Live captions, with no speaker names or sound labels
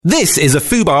This is a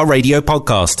Fubar Radio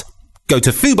podcast. Go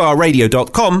to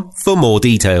fubarradio.com for more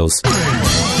details.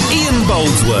 Ian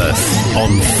Boldsworth on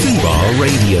Fubar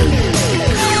Radio.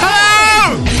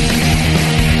 Hello!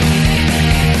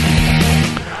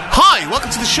 Hi,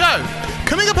 welcome to the show.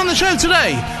 Coming up on the show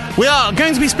today, we are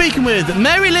going to be speaking with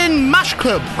Mary Lynn Mash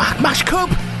Club. Mash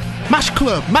Club? Mash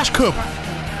Club. Mash Club.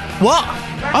 What?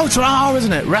 Oh, it's an R,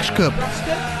 isn't it? Rash Club.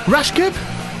 Rash Club?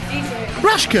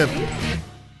 Rash Club.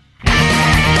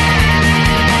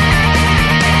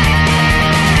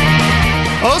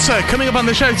 Also, coming up on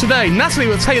the show today, Natalie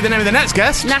will tell you the name of the next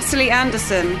guest. Natalie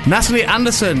Anderson. Natalie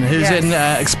Anderson, who's in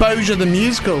Exposure the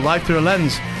Musical, Life Through a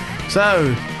Lens.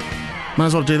 So, might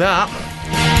as well do that.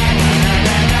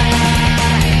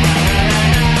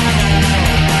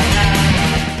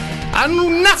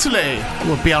 And Natalie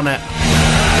will be on it.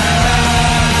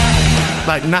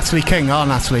 Like Natalie King, our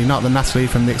Natalie, not the Natalie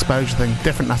from the Exposure thing.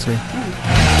 Different Natalie.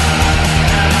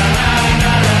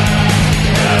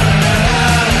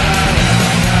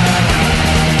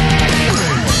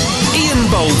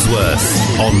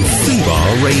 Boldsworth on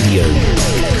Fubar Radio.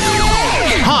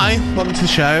 Hi, welcome to the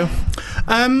show.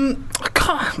 I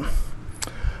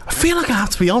feel like I have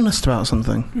to be honest about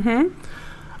something. Mm-hmm.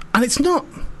 And it's not...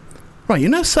 Right, you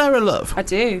know Sarah Love? I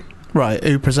do. Right,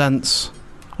 who presents...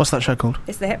 What's that show called?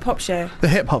 It's the Hip Hop Show. The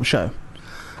Hip Hop Show.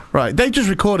 Right, they just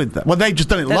recorded that. Well, they've just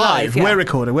done it live. Yeah. We're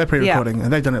recording, we're pre-recording,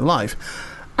 and they've done it live.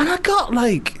 And I got,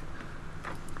 like...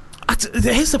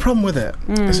 Here's the problem with it,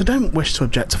 is I don't wish to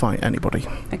objectify anybody.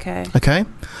 Okay?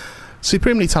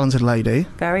 Supremely talented lady.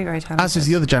 Very, very talented. As is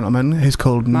the other gentleman, who's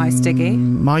called... Mice Diggy.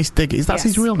 Mice Diggy. Is that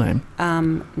his real name?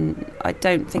 I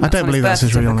don't think I don't believe that's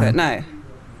his real name. No.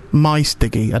 Mice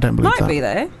Diggy, I don't believe that. Might be,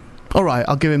 though. All right,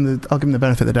 I'll give him the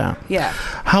benefit of the doubt. Yeah.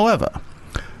 However,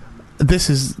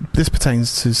 this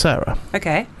pertains to Sarah.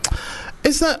 Okay.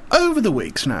 Is that over the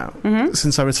weeks now,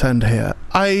 since I returned here,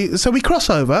 so we cross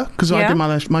over, because I do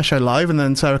my show live, and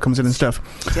then Sarah comes in and stuff.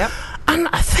 Yep. And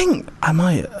I think I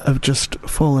might have just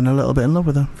fallen a little bit in love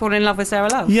with her. Fallen in love with Sarah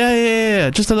Love?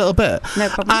 Yeah, just a little bit. No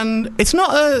problem. And it's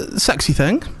not a sexy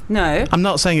thing. No. I'm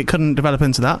not saying it couldn't develop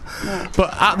into that. No.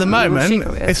 But at the moment,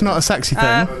 it's not a sexy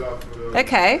thing.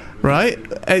 Okay. Right?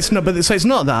 It's not, so it's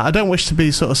not that. I don't wish to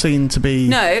be sort of seen to be...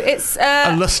 No, it's...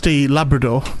 a lusty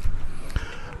Labrador.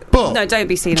 But no, don't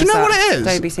be seen as that. Do you know that. what it is?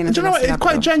 Don't be seen as Do you know what it is?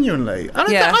 Quite genuinely. I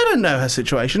don't know her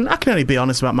situation. I can only be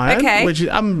honest about my own, which is,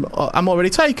 I'm already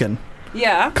taken.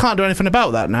 Yeah. Can't do anything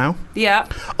about that now. Yeah.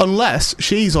 Unless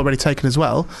she's already taken as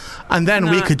well, and then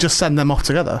we could just send them off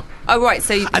together. Oh, right,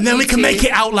 so... And then we can make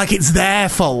it out like it's their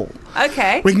fault.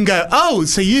 Okay. We can go, oh,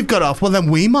 so you've got off, well then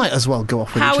we might as well go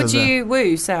off with each other. How would you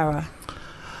woo Sarah?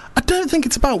 I don't think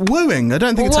it's about wooing. I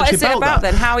don't think it's actually about that.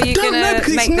 What is it about then? How are you going to make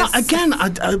because it's not, this... Again,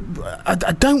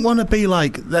 I don't want to be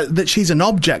like that she's an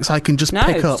object I can just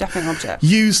pick up, definitely an object.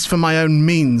 used for my own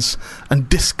means and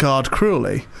discard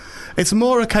cruelly. It's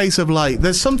more a case of like,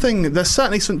 there's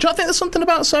certainly some... Do you think there's something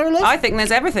about Sarah Love? I think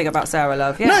there's everything about Sarah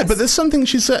Love, yes. No, but there's something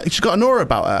she's got an aura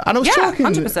about her. And I was talking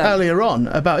 100%. earlier on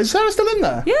about... Is Sarah still in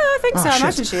there? Yeah, I think so. I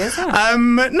imagine she is, yeah.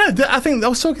 I think I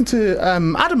was talking to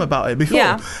Adam about it before.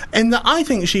 Yeah. In that I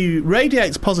think she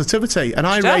radiates positivity and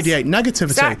I radiate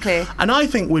negativity. Exactly. And I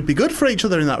think we'd be good for each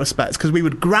other in that respect because we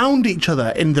would ground each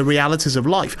other in the realities of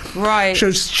life. Right.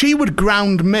 So she would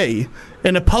ground me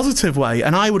in a positive way,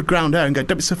 and I would ground her and go,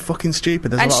 don't be so fucking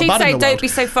stupid. There's a lot of bad in the world. And she'd say, don't be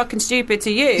so fucking stupid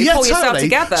to you. Yeah, Pull yourself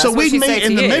together. So we'd meet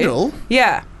in the middle.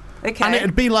 Yeah. Okay. And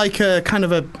it'd be like a kind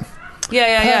of a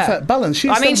perfect balance. She's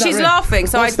laughing,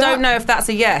 so I don't know if that's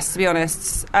a yes, to be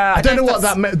honest. I don't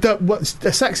know what's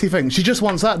a sexy thing. She just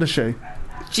wants that, does she?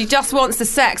 She just wants the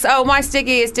sex. Oh, my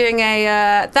Stiggy is doing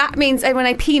a... that means when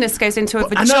a penis goes into a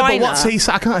vagina. I know, but what's he...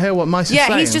 I can't hear what Mice is saying.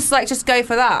 Yeah, he's just like, just go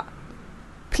for that.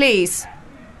 Please.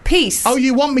 Peace. Oh,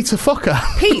 you want me to fuck her?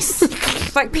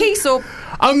 Peace. Like peace or...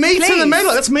 Oh, meet in the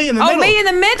middle. That's me in the middle. Oh, me in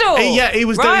the middle. He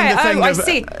was doing the thing. I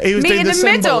see. He was me doing in the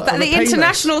middle. The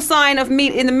international sign of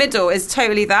meet in the middle is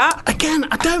totally that. Again,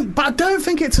 I don't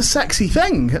think it's a sexy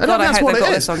thing. I hope what they got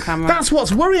it this is. on camera. That's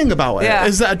what's worrying about it. Yeah.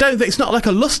 Is that I don't think it's not like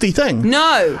a lusty thing.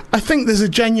 No. I think there's a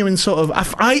genuine sort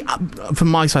of. From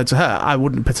my side to her, I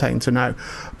wouldn't pertain to know,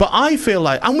 but I feel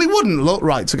like, and we wouldn't look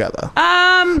right together.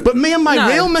 But me and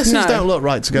my real missus don't look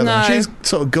right together. No. She's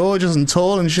sort of gorgeous and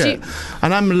tall and shit,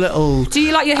 and I'm a little. Do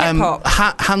you like your hip hop?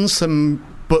 Handsome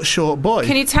but short boy.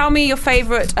 Can you tell me your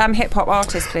favourite hip hop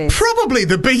artist, please? Probably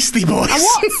the Beastie Boys. And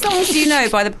what songs do you know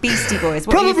by the Beastie Boys?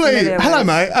 What probably. Hello,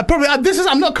 mate.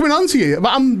 I'm not coming on to you,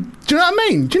 but do you know what I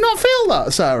mean? Do you not feel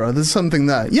that, Sarah? There's something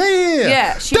there. Yeah.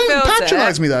 Yeah, she don't feels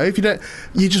patronise me though. If you don't,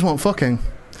 you just want fucking.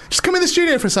 Just come in the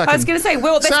studio for a second. I was going to say,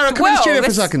 Will, this, Sarah, come in the studio for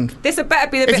a second. This had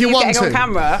better be the If bit you you're want getting on to.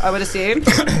 camera, I would assume.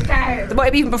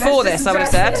 What, even before this, I would have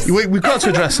said. We've got to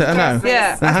address it, I know.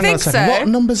 Yeah, Now, I hang on think a second. so. What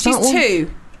number's She's that one?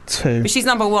 2. 2. But she's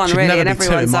number 1, She'd really, never in be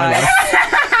 2 in everyone's my eyes. life.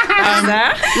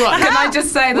 Right. Can I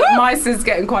just say that Mice is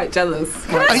getting quite jealous?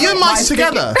 Are you and Mice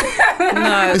together?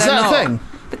 No, Is they're that not. a thing?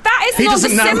 But that is He not the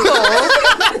doesn't know.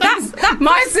 symbol.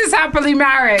 Mice is happily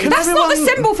married. That's not the everyone-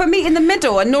 symbol for meet in the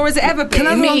middle, and nor has it ever been.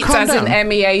 everyone Meat calm as in down?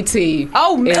 M-E-A-T.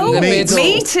 Oh, in oh, the Meat. middle.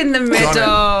 meat in the middle.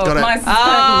 Got it. Mice is like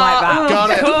that. Got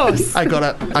it. Of course. I got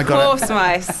it. Of course,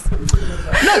 Mice.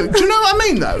 No, do you know what I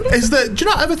mean, though? Is that, do you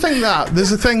not ever think that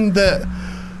there's a thing that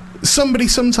somebody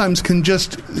sometimes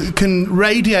can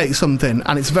radiate something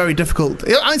and it's very difficult,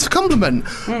 and it's a compliment,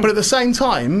 but at the same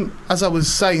time, as I was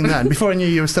saying then, before I knew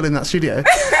you were still in that studio,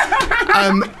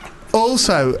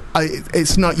 also,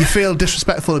 it's not, you feel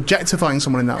disrespectful objectifying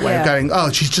someone in that way, Yeah. of going,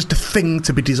 oh, she's just a thing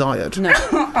to be desired. No.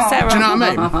 Sarah. Do you know what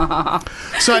I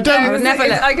mean? So I don't...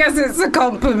 I guess it's a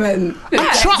compliment.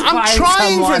 I'm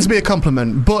trying for it to be a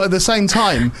compliment, but at the same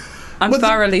time... I'm Well,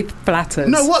 thoroughly flattered.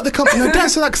 No, what the no, don't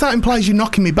say that, because that implies you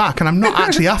knocking me back, and I'm not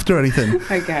actually after anything.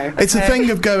 Okay. It's a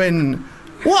thing of going,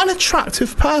 what an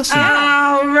attractive person.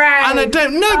 Oh, right. And I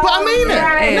don't know, but I mean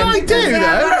it. No, I do,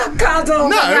 though. Cuddle.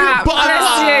 No, but what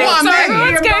I mean.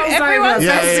 Everyone's going. Everyone's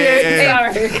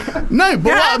Yeah. No,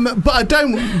 but I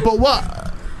don't. But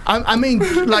what I mean,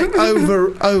 like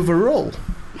overall.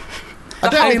 I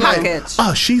don't whole mean package. like,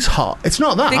 oh, she's hot. It's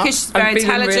not that. Because she's I'm very feeling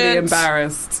intelligent. really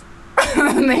embarrassed.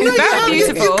 Very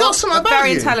beautiful. You've got something about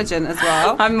very you. intelligent as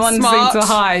well. I'm wanting Smart. to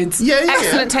hide. Yeah.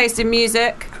 Excellent taste in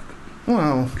music.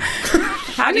 Well,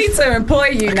 I need to employ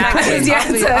you now.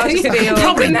 I'll just be all-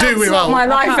 probably do Sort without. my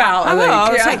life out. I will.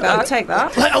 I'll Yeah. take that. I'll take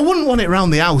that. Like, I wouldn't want it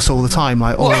around the house all the time.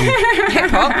 Like, oh,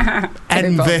 Hip hop.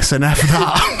 end this and F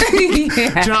that. Do you know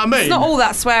what I mean? It's not all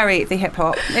that sweary, the hip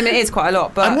hop. I mean, it is quite a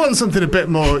lot, but I'd want something a bit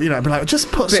more, be like,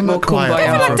 just put some more more quiet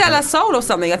kumbaya. on like for a De La bit. Soul or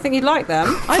something. I think you'd like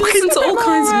them. I listen to all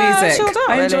kinds of music. chilled out,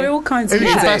 I enjoy really. all kinds of Who's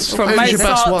your music. best- From who's your best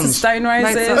Mozart to ones? Stone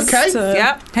Roses Mozart. Okay. to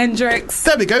Yep. Hendrix.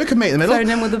 There we go. We can meet in the middle. Thrown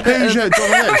in with a bit Who's of- your do you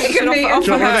want one of those? You should meet offer Do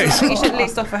you want one of her. these? You should at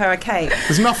least offer her a cake.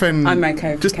 There's nothing. I'm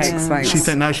okay with just cakes, thanks. She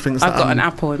thinks I've that got I'm- an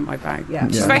apple in my bag. Yeah,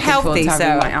 She's very Looking forward healthy, to having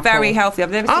my Sarah. apple. Very healthy.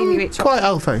 I've never seen you I'm eat chocolate. quite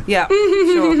healthy. Yeah,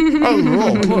 sure.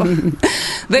 Overall. The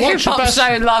What's hip your hop best-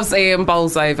 show loves Ian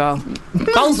Bolsover.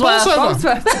 Bolsover.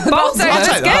 Bolsover. I'll That's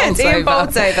take that. good. Ian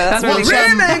Bolsover. That's really What's,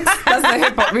 good. That's the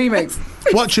hip hop remix.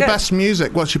 What's your best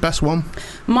music? What's your best one?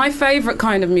 My favourite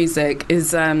kind of music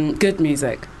is good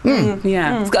music.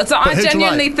 Yeah. So I who do you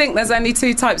genuinely like? think there's only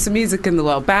 2 types of music in the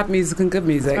world: bad music and good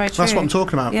music. Very That's true. what I'm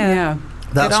talking about. Yeah. Yeah.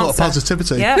 That Good sort answer. of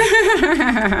positivity. Yeah.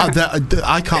 That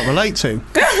I can't relate to,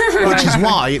 which is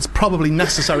why it's probably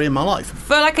necessary in my life.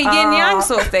 For like a yin yang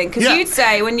sort of thing, because Yeah. you'd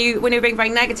say when you're being very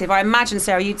negative, I imagine,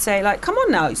 Sarah, you'd say like, "Come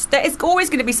on now, there is always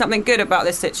going to be something good about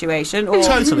this situation." Or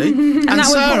Totally. And that would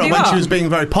Sarah, put you when she up. was being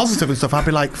very positive and stuff, I'd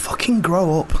be like, "Fucking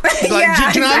grow up." Like, do you know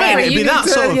what I mean? exactly. It'd be You that need to,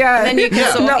 sort of. yeah. then you can Yeah.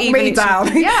 sort of Knock even me it-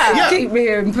 down. Yeah. Keep me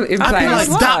in I'd be place. like,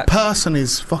 work. that person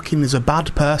is a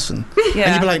bad person. And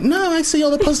Yeah. you'd be like, no, I see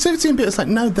all the positivity in people. It's like,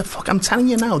 no, I'm telling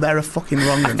you now, they're a fucking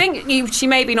wrong. I think she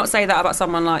maybe not say that about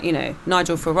someone like,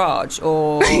 Nigel Farage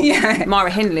or Yeah.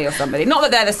 Myra Hindley or somebody. Not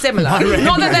that they're similar. Myra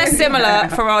Not that they're similar,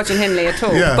 Farage and Hindley at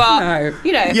all. Yeah. But, No.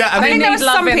 Yeah, I I mean, think They there are need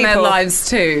love some in their people. lives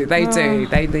too. They do.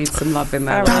 They need some love in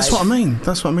their lives. that's what I mean.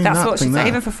 That's what I mean. That's that what she thing said, there.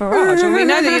 even for Farage. And we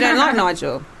know that you don't like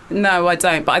Nigel. No, I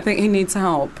don't. But I think he needs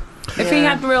help. If he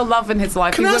Yeah. had real love in his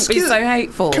life, Can he I wouldn't ask be you- so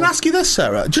hateful. Can I ask you this,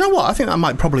 Sarah? Do you know what? I think that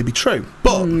might probably be true.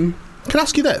 But can I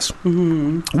ask you this?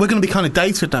 We're going to be kind of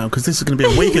dated now because this is going to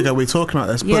be a week ago we were talking about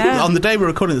this. But Yeah. on the day we're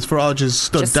recording this, Farage has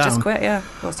stood Just down. quit, yeah.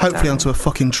 Hopefully onto a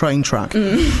fucking train track.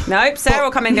 Nope, Sarah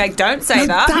will come in and go, don't say No,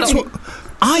 that. That's what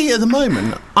at the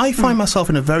moment, I find myself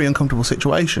in a very uncomfortable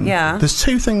situation. Yeah. There's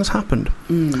 2 things happened.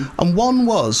 And one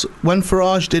was when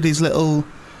Farage did his little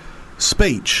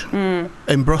speech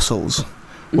in Brussels,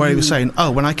 where he was saying,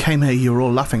 oh, when I came here, you were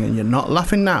all laughing and you're not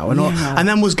laughing now. And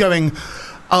then was going,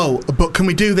 oh, but can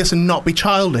we do this and not be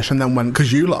childish? And then went,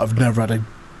 because you lot have never had a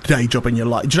day job in your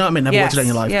life. Do you know what I mean? Never worked a day in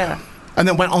your life. Yeah. And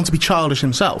then went on to be childish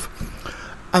himself.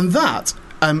 And that,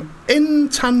 in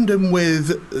tandem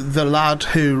with the lad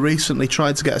who recently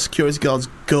tried to get a security guard's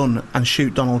gun and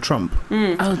shoot Donald Trump.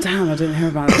 Oh damn! I didn't hear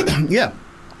about it. Yeah.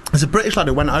 There's a British lad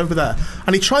who went over there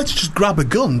and he tried to just grab a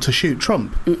gun to shoot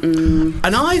Trump.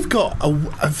 And I've got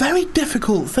a very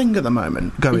difficult thing at the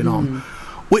moment going on,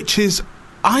 which is,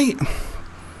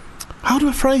 how do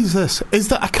I phrase this? Is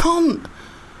that I can't...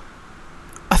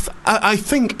 I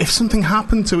think if something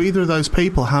happened to either of those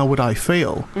people, how would I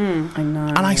feel? I know.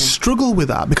 And I struggle with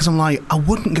that because I'm like, I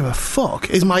wouldn't give a fuck,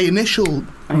 is my initial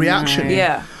reaction. know.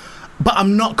 Yeah. But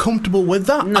I'm not comfortable with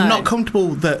that. No. I'm not comfortable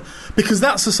that, because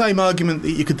that's the same argument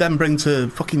that you could then bring to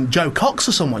fucking Joe Cox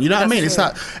or someone. You know what I mean?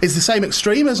 That's It's the same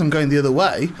extremism going the other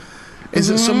way. Is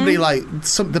that somebody like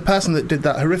the person that did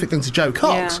that horrific thing to Joe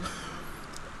Cox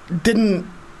didn't?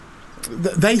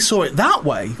 They saw it that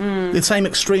way, the same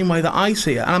extreme way that I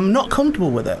see it, and I'm not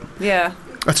comfortable with it Yeah.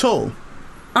 at all.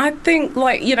 I think,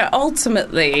 like, you know,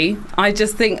 ultimately, I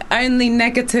just think only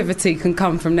negativity can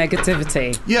come from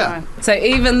negativity. Yeah. So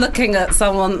even looking at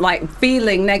someone, like,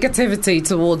 feeling negativity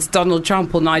towards Donald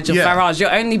Trump or Nigel Farage,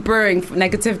 you're only brewing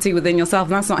negativity within yourself,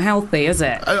 and that's not healthy, is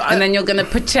it? And then you're going to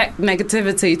project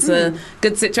negativity to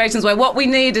good situations where what we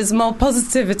need is more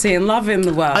positivity and love in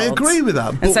the world. I agree with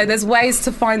that. And so there's ways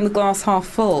to find the glass half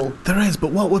full. There is,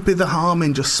 but what would be the harm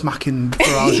in just smacking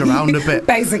Farage around a bit?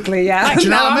 Basically, yeah. Do you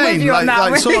know what I I'm with mean? you on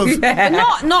that. Sort of,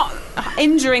 But not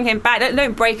injuring him bad.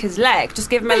 Don't break his leg.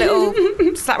 Just give him a little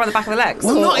slap around the back of the legs.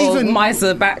 Well, not even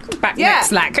miser back neck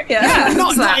slack. Yeah.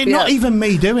 not even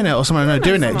me doing it or someone I know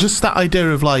doing it. Just that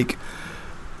idea of like,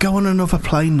 go on another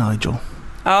plane, Nigel.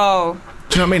 Oh.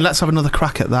 Do you know what I mean? Let's have another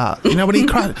crack at that. You know, when he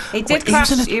crashed... He did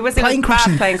crash. He was in a bad crash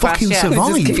and plane crash, fucking yeah. We just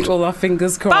survived. keep all our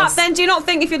fingers But crossed. then do you not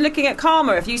think if you're looking at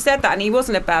karma, if you said that and he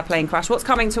wasn't a bad plane crash, what's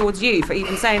coming towards you for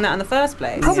even saying that in the first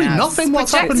place? Probably nothing.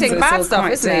 What's happened? Projecting It's bad all stuff,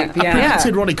 quite isn't it? deep, I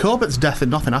predicted Ronnie Corbett's death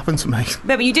and nothing happened to me.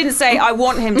 No, but you didn't say, I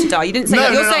want him to die. You didn't say No,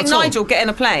 that. You're no, saying, not at all. Nigel, get in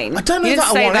a plane. I don't know You that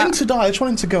didn't I say want that. him to die. I just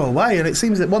want him to go away, and it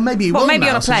seems that, well, maybe he will Maybe now,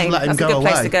 on a so just plane. let him That's a go good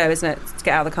place away. to go, isn't it? To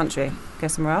get out of the country. Go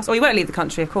somewhere else. Or he won't leave the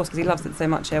country, of course, because he loves it so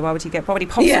much here. Why would he possibly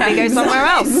go somewhere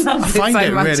else?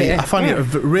 I find it a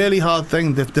really hard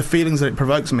thing. The feelings that it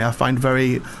provokes me, I find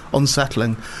very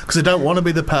unsettling, because I don't want to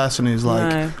be the person who's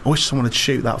like, No. I wish someone would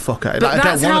shoot that fucker. But I don't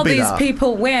that's want how to be these that.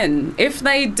 people win. If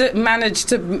they manage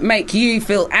to make you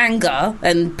feel anger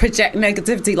and project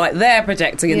negativity like they're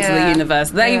projecting into the universe,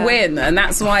 they win. And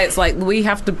that's why it's like we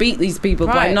have to beat these people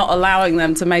by Right. not allowing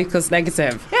them to make us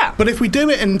negative. Yeah. But if we do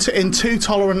it in too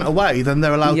tolerant a way, then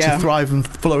they're allowed to thrive and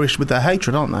flourish with their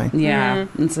hatred, aren't they? Yeah,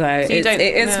 and so you don't-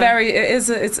 it's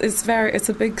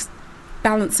a big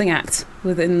balancing act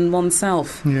within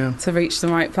oneself to reach the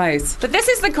right place. But this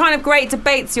is the kind of great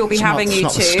debates you'll be It's having, not you the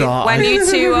two, start. when you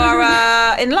two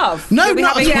are in love. No, You'll be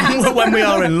not having- when we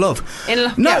are in love.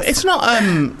 No, yes. it's not.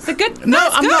 It's a good. No,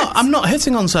 it's I'm good. not. I'm not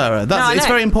hitting on Sarah. I It's know.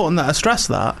 very important that I stress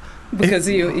that. Because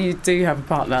you do have a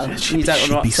partner. You don't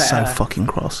She'd want be to upset so her. fucking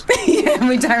cross. Yeah,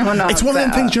 we don't want to It's one of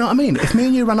them things. Do you know what I mean? If me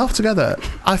and you ran off together,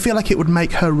 I feel like it would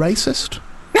make her racist.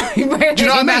 Do you Do you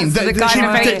know what I mean? The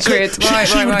That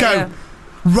she would go,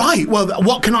 right, well,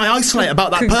 what can I isolate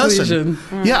about that Conclusion.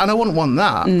 person? Yeah, and I wouldn't want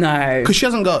that. No. Because she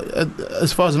hasn't got,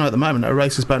 as far as I know at the moment, a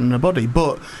racist bone in her body,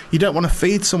 but you don't want to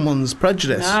feed someone's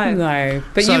prejudice. No.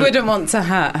 But So- you wouldn't want to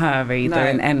hurt her either No.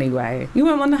 in any way. You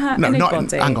wouldn't want to hurt No,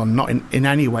 anybody. not in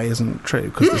any way isn't true,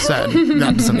 because they said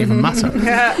that doesn't even matter.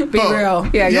 Be real.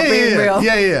 Yeah, you're being real.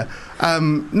 Yeah.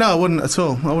 No, I wouldn't at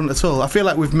all. I feel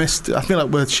like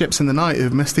we're ships in the night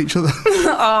who've missed each other. Do you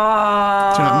know what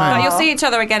I mean? You'll see each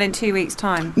other again in 2 weeks'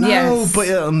 time. No, Yes. but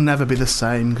it'll never be the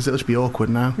same, because it'll just be awkward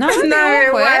now. No, it'll be No,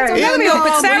 awkward. it It'll be won't.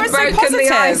 awkward. Sarah's We've so broken positive.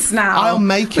 the ice now. I'll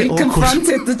make it We've awkward.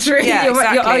 confronted the truth. Yeah,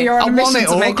 exactly. You're I on a want mission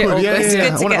it to make it awkward. awkward. Yeah, It's yeah.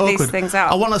 good I to want it get these awkward. things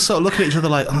out. I want to sort of look at each other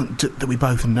like, that we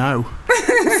both know.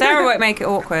 Sarah won't make it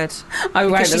awkward. I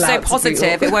won't Because she's allow so it to be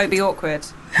positive, awkward. it won't be awkward.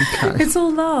 It's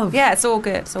all love. Yeah, it's all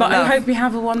good. It's all But love. I hope you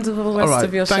have a wonderful All rest right,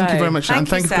 of your show. thank you very much, Thank and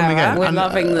thank you, you for coming Sarah. in. We're And,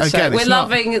 loving the show. again, We're it's not-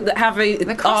 loving having The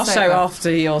our crossover. show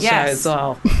after your show Yes. as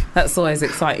well. That's always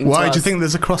exciting. Why to do you us. think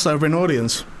there's a crossover in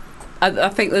audience? I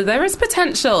think that there is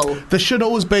potential. There should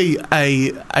always be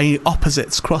a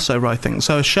opposites crossover, I think.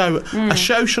 So a show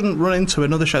shouldn't run into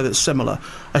another show that's similar.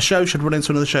 A show should run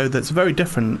into another show that's very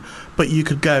different, but you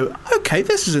could go, okay,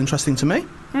 this is interesting to me,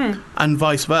 and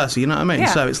vice versa. You know what I mean? Yeah.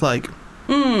 So it's like,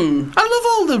 I love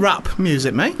all the rap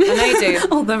music, mate. I know you do.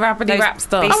 All the rapidy Those rap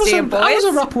stuff. beastie- I was a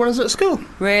Boys? rapper when I was at school.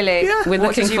 Really? Yeah. We're What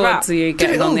looking did you forward rap? to you Did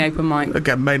getting it on all. the open mic.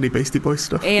 Again, mainly Beastie Boys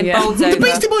stuff. Ian Yeah. Boldover. The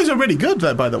Beastie Boys are really good,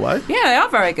 though, by the way. Yeah, they are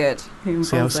very good.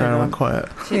 See how Sarah went quiet.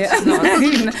 Yeah.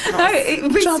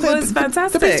 Beastie Boys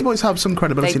fantastic. The Beastie Boys have some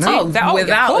credibility They now. do. Oh, yeah,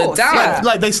 without of a course, doubt. yeah.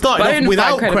 Like they started off Bonafide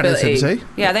without credibility. credibility.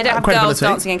 Yeah, they don't have Credibility.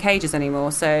 girls dancing in cages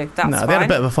anymore, so that's No, fine. they had a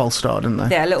bit of a false start, didn't they?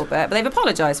 Yeah, a little bit, but they've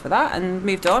apologised for that and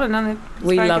moved on, and then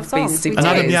We very love good songs. Beastie We And do.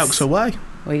 Adam Boys. Yauch's away.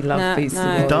 We love No, Beastie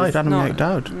no. He Boys. died. Adam not. Yauch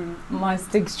died. My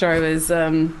Stigstro is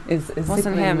Wasn't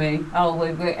tickling him. me. Oh, we're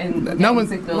in. No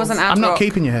one- It wasn't I'm Ad not Rock.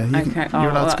 keeping you here. Okay. You're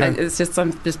allowed to go. It's just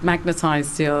I'm just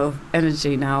magnetised to your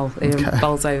energy now. Okay.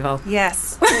 Bowls over.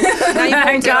 Yes.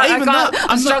 I can't- Even that,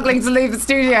 I'm I'm struggling to leave the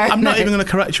studio. I'm not even going to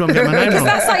correct you on getting my name wrong.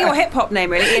 That's like your hip hop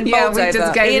name, really. Ian Yeah, Boldover. we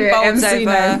just gave Ian you an MC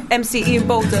Boldover. name. MC Ian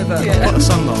Boldover. Put a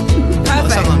song on.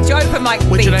 Perfect. Do open mic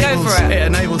Which beat. Go enables, for it. it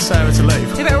enables Sarah to leave.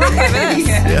 Do a bit of rap over this.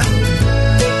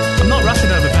 I'm not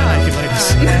rapping over Naked Ladies.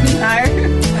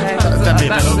 That'd be a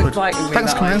bit awkward.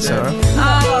 Thanks for coming in, Sarah.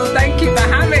 Oh, thank you for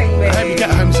having me. I hope you get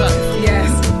home safe.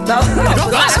 Yes. That's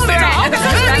a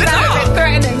bit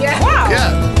threatening, yeah. Wow.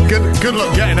 Yeah. Good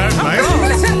luck getting home, mate.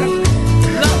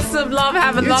 Lots of love.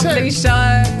 Have a lovely too.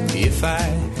 show. If I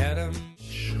had a...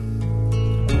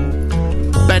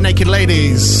 Bare Naked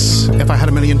Ladies. If I had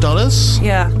 $1 million.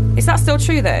 Yeah. Is that still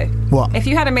true, though? What? If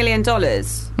you had $1 million,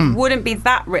 wouldn't be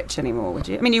that rich anymore, would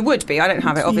you? I mean, you would be. I don't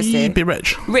have it, obviously. You'd be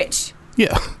rich. Rich.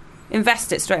 Yeah.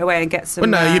 Invest it straight away and get some... Well,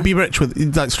 no, you'd be rich with...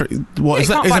 Like, what, you is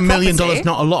that? can't Is buy $1 million property.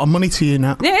 not a lot of money to you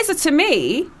now? Yeah, it is to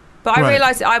me, but I Right.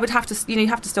 realised I would have to... You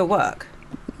have to still work.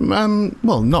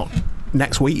 Well, not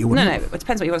next week, you wouldn't. No, it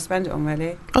depends what you want to spend it on,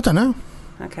 really. I don't know.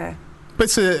 Okay.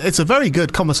 But it's a very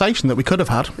good conversation that we could have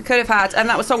had. We could have had... And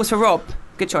that song was for Rob.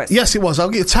 Good choice. Yes, it was. I'll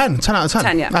give you 10. 10 out of 10.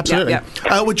 10, yeah. Absolutely.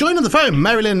 Yeah. We're joined on the phone.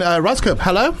 Marilyn Radcup.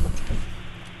 Hello.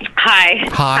 Hi.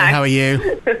 Hi, how are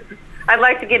you? I'd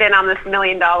like to get in on this $1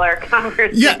 million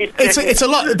conversation. Yeah, it's a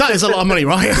lot. That is a lot of money,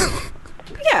 right?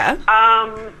 Yeah.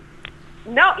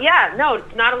 No,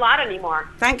 not a lot anymore.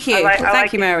 Thank you. I Thank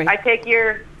like you, Mary. I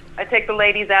take the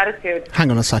lady's attitude.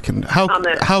 Hang on a second.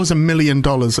 How's $1 million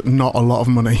not a lot of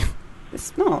money?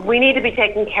 It's not. We need to be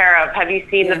taken care of. Have you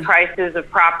seen the prices of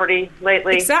property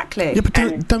lately? Exactly. Yeah,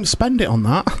 but don't spend it on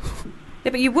that.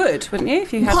 Yeah, but you would, wouldn't you,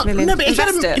 if you had What? millions? No, but if you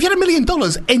had $1 million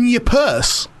in your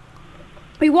purse,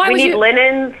 I mean, why We would need you...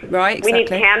 linens. Right, We need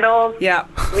exactly. candles. Yeah.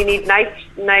 We need nice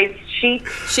sheets.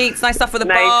 Sheets, nice stuff for the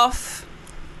Nice. bath.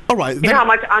 all right. You know how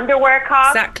much underwear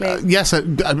costs? Exactly. Yes,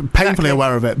 I'm painfully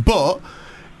aware of it. But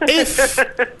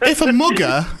if a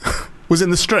mugger was in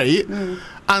the street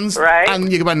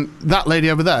and you went, that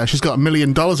lady over there, she's got $1 million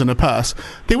in her purse,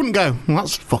 they wouldn't go, well,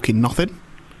 that's fucking nothing.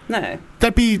 No.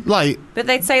 They'd be like, But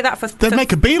they'd say that for... they'd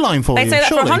make a beeline for They'd you. say that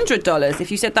surely. for $100. If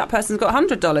you said that person's got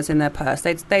 $100 in their purse,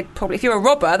 they'd probably... If you're a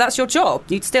robber, that's your job.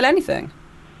 You'd steal anything.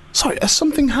 Sorry, has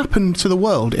something happened to the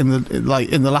world in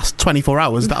the last 24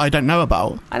 hours that I don't know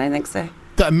about? I don't think so.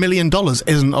 That $1 million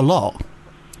isn't a lot.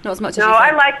 Not as much as No, you I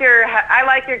think.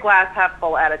 like your glass half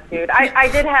full attitude. I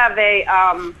did have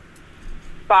a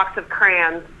box of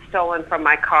crayons stolen from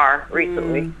my car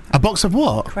recently. A box of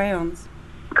what? Crayons.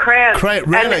 Crayons.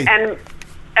 Really? And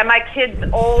my kid's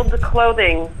old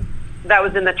clothing that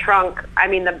was in the trunk. I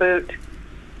mean the boot.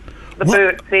 The What?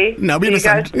 boot. See? No, we you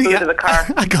understand. guys boot of the car.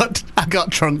 I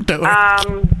got trunk. Don't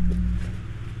worry.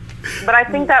 But I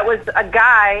think that was a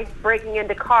guy breaking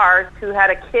into cars who had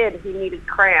a kid who needed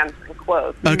crayons and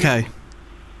clothes. Okay.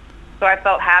 So I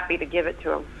felt happy to give it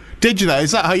to him. Did you though?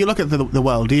 Is that how you look at the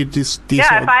world? Do you just Yeah,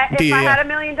 sort if of- I do you, had $1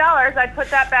 million, I'd put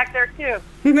that back there too.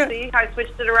 See how I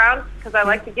switched it around? Because I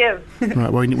like to give.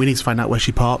 Right, well, we need to find out where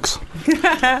she parks.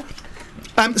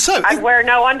 I'd wear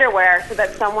no underwear so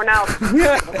that someone else would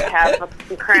have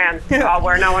some crayons. I'll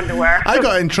wear no underwear. I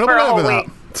got in trouble For a whole over that.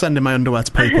 week. Sending my underwear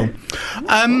to people.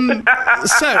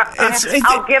 So it's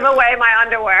I'll give away my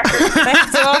underwear. They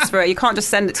have to ask for it. You can't just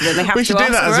send it to them. They have we to should do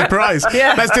ask that for as a it. prize.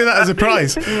 Yeah. Let's do that as a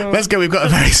prize. Let's go. We've got a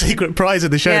very secret prize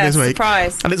in the show Yeah, this week.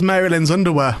 surprise. And it's Marilyn's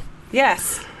underwear.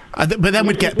 Yes. But then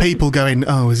we'd get people going,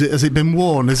 oh, has it been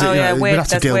worn? Has Oh, it, yeah, we'd weird- have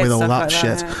to there's deal weird with all stuff that like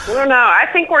shit. that, I don't know. I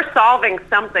think we're solving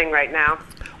something right now.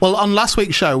 Well, on last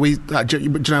week's show, do you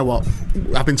know what?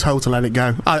 I've been told to let it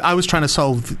go. I was trying to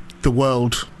solve the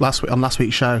world on last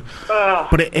week's show. Ugh,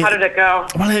 But how did it go?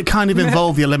 Well, it kind of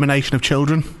involved the elimination of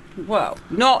children. Well,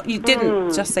 you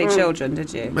didn't just say children,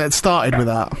 did you? It started with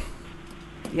that.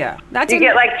 Yeah. That Do you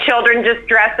didn't... get like children just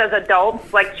dressed as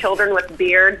adults, like children with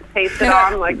beards pasted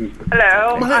on, like,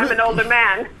 hello, I'm an older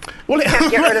man. Well, You can't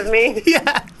get rid of me.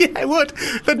 Yeah, it would.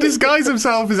 They'd disguise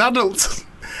themselves as adults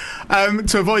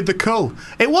to avoid the cull.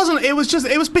 It wasn't. It was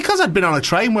because I'd been on a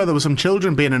train where there were some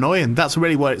children being annoying. That's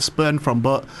really where it spurned from.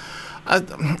 But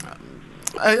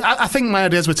I think my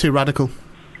ideas were too radical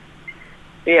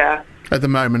Yeah. at the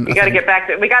moment. We got to get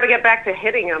back to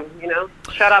hitting them, you know?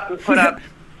 Shut up and put up.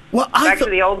 Well, Back to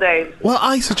the old days. Well,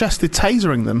 I suggested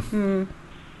tasering them.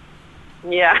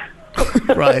 Yeah.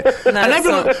 Right. And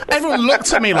everyone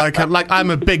looked at me like I'm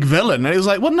a big villain. And it was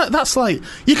like, well, no, that's like,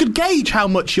 you could gauge how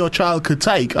much your child could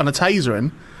take on a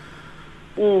tasering.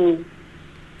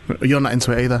 You're not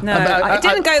into it either. No, it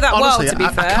didn't go that honestly, well, to be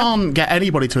fair. I can't get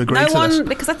anybody to agree to this.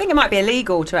 Because I think it might be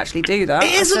illegal to actually do that.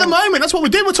 It is at the moment. That's what we're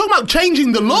doing. We're talking about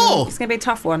changing the law. It's going to be a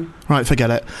tough one. Right, forget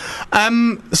it.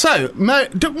 So, when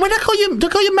I call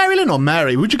you Mary Lynn or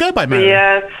Mary? Would you go by Mary?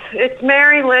 Yes, it's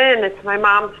Mary Lynn. It's my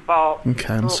mom's fault.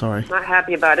 Okay, I'm sorry. Not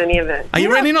happy about any of it. Are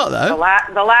you really not, though?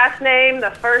 The last name,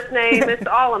 the first name, it's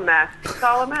all a mess. It's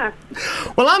all a mess.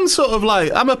 Well, I'm sort of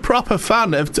like, I'm a proper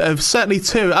fan of certainly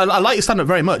two. I like your stand-up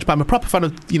very much, but I'm a proper fan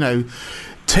of,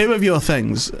 two of your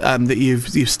things that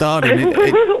you've starred in.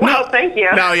 Well, thank you.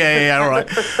 No, yeah, all right.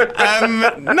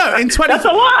 No, in 24... That's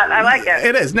a lot. I like it.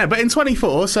 It is, no, but in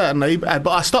 24, certainly. But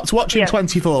I stopped watching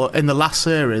 24 in the last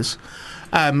series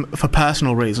for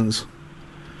personal reasons.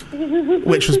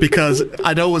 Which was because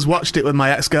I'd always watched it with my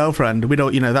ex-girlfriend. We'd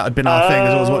all, that had been our thing.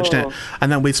 I'd always watched it,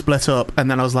 and then we'd split up. And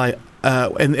then I was like,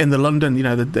 in the London,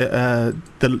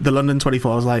 the London 24.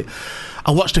 I was like,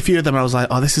 I watched a few of them. And I was like,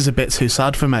 oh, this is a bit too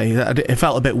sad for me. It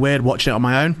felt a bit weird watching it on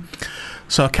my own.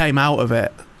 So I came out of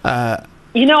it. I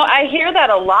hear that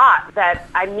a lot. That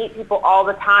I meet people all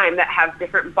the time that have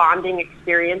different bonding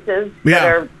experiences. Yeah.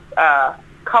 That are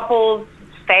couples.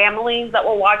 Families that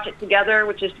will watch it together,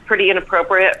 which is pretty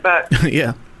inappropriate, but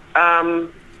yeah. I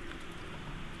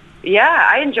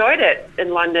enjoyed it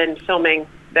in London filming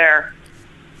there.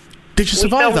 Did you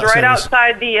survive that right series?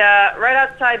 right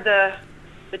outside the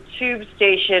tube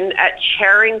station at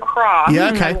Charing Cross.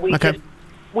 Yeah, okay.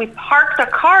 We parked a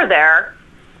car there,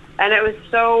 and it was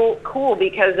so cool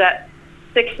because at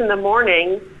 6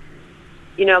 a.m,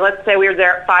 let's say we were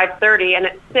there at 5:30, and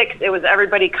at 6 it was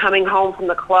everybody coming home from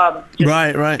the club,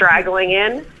 just straggling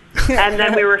in. And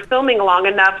then we were filming long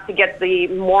enough to get the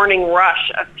morning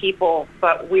rush of people,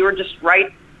 but we were just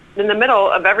right in the middle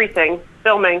of everything,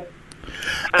 filming.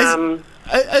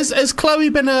 Has Chloe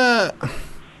been Are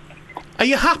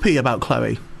you happy about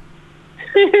Chloe?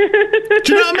 Do you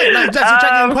know what I mean? Like, that's a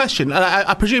genuine question.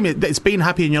 I presume it's been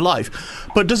happy in your life,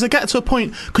 but does it get to a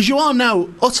point, because you are now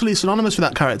utterly synonymous with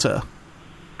that character?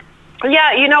 Yeah,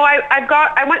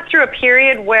 I went through a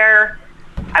period where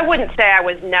I wouldn't say I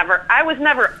was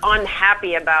never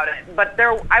unhappy about it, but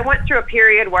I went through a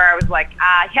period where I was like,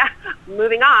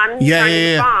 moving on, trying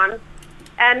to move on.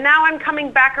 And now I'm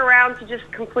coming back around to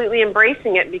just completely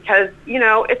embracing it because,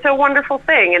 it's a wonderful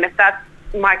thing. And if that's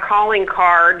my calling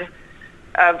card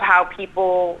of how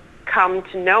people come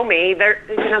to know me,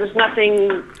 there's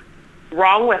nothing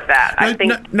wrong with that. I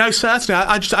think no, certainly.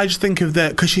 I just think of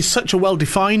because she's such a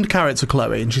well-defined character,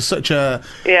 Chloe, and she's such a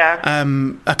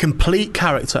complete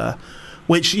character,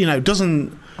 which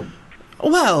doesn't.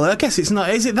 Well, I guess it's not.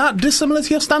 Is it that dissimilar to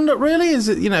your stand-up? Really? Is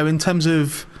it in terms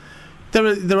of there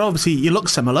are obviously you look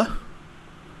similar.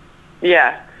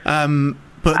 Yeah.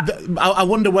 But I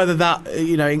wonder whether that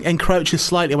encroaches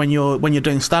slightly when you're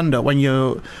doing stand-up, when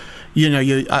you're.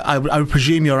 I would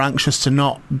presume you're anxious to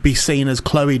not be seen as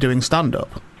Chloe doing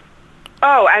stand-up.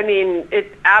 Oh, I mean,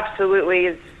 it absolutely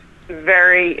is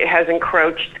it has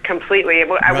encroached completely.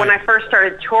 Right. When I first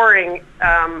started touring,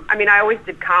 I always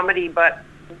did comedy, but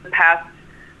the past,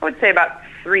 I would say about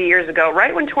 3 years ago,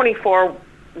 right when 24,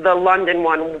 the London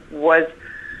one was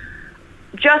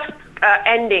just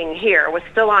ending here, was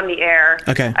still on the air.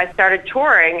 Okay. I started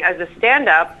touring as a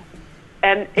stand-up,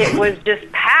 and it was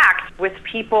just packed with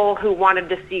people who wanted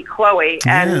to see Chloe.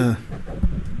 And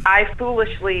I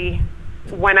foolishly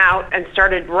went out and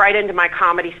started right into my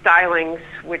comedy stylings,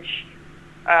 which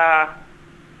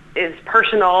is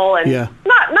personal and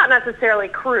not necessarily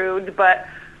crude, but,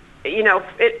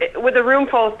 with a room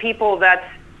full of people that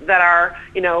are,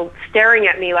 staring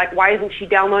at me like, why isn't she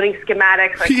downloading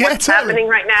schematics? Like, what's happening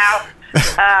right now?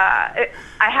 I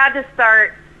had to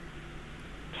start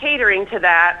catering to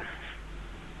that.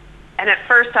 And at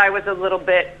first I was a little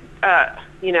bit,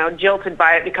 jilted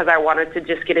by it because I wanted to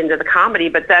just get into the comedy.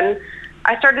 But then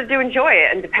I started to enjoy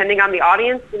it. And depending on the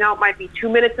audience, it might be 2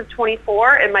 minutes of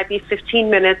 24. It might be 15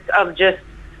 minutes of just,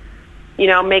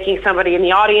 making somebody in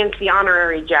the audience the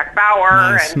honorary Jack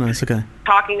Bauer. Nice, okay.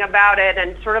 Talking about it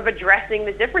and sort of addressing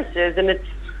the differences. And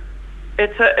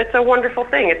it's a wonderful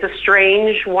thing. It's a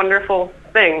strange, wonderful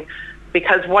thing.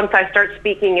 Because once I start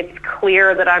speaking, it's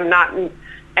clear that I'm not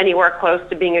anywhere close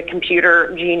to being a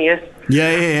computer genius.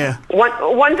 Yeah.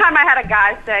 One time I had a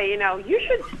guy say, you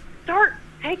should start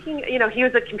taking, he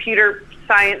was a computer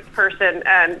science person,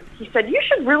 and he said, you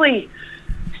should really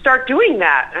start doing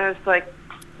that. And I was like,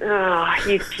 oh,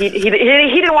 he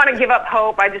didn't want to give up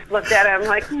hope. I just looked at him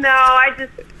like, no,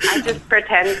 I just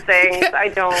pretend things. I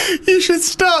don't. You should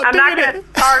stop. I'm not going to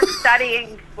start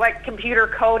studying like computer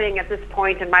coding at this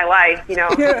point in my life.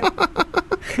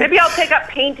 Maybe I'll take up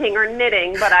painting or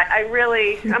knitting, but I'm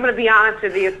going to be honest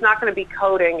with you. It's not going to be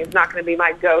coding. It's not going to be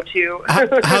my go-to.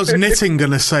 How's knitting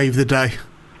going to save the day?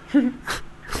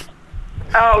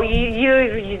 Oh,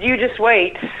 you just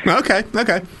wait. Okay.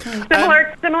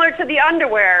 Similar to the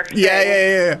underwear.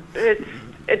 Yeah.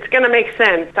 It's going to make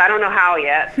sense. I don't know how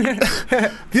yet.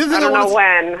 I don't know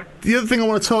when. The other thing I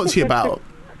want to talk to you about,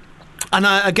 and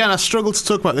I struggle to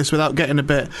talk about this without getting a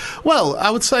bit, well, I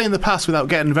would say in the past without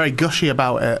getting very gushy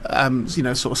about it,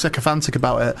 sort of sycophantic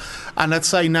about it, and I'd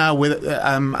say now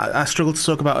I struggle to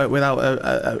talk about it without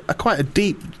a quite a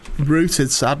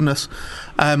deep-rooted sadness,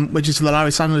 which is the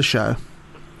Larry Sanders Show.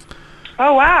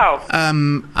 Oh, wow.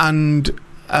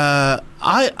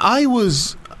 I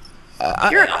was...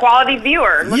 You're a quality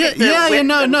viewer. Look at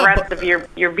the breadth of your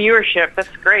viewership.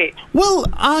 That's great. Well,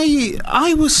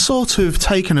 I was sort of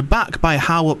taken aback by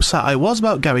how upset I was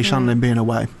about Gary Shandling being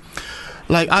away.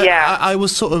 I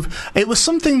was sort of... It was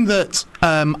something that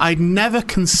I'd never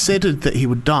considered that he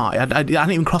would die. I didn't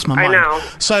even cross my mind. I know.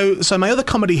 So my other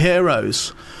comedy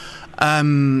heroes...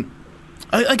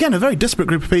 again, a very disparate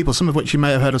group of people, some of which you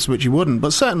may have heard of, some of which you wouldn't.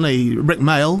 But certainly, Rick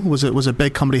Mail was a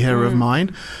big comedy hero of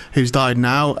mine, who's died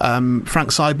now. Frank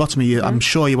Sidebottom, I'm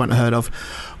sure you won't have heard of,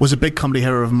 was a big comedy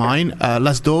hero of mine.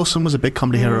 Les Dawson was a big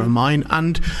comedy hero of mine.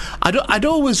 And I'd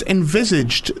always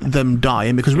envisaged them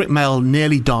dying, because Rick Mail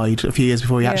nearly died a few years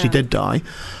before he actually did die.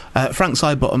 Frank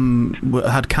Sidebottom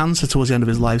had cancer towards the end of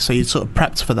his life, so he'd sort of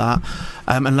prepped for that.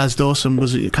 And Les Dawson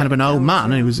was kind of an old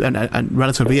man, and he was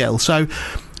relatively ill. So...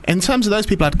 in terms of those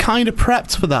people, I'd kind of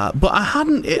prepped for that, but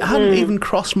it hadn't even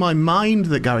crossed my mind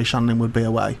that Gary Shandling would be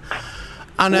away.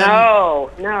 And, no.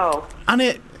 And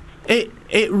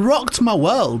it rocked my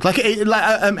world.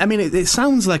 It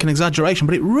sounds like an exaggeration,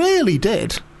 but it really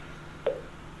did.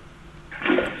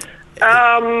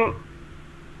 Yeah,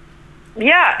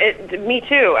 me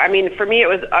too. I mean, for me, it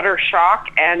was utter shock,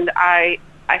 and I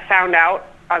found out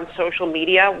on social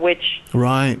media, which...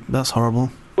 Right, that's horrible.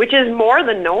 Which is more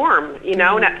the norm, And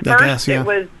at first, it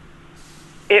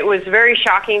was very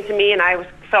shocking to me, and I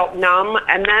felt numb.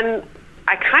 And then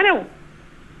I kind of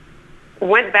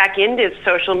went back into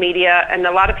social media, and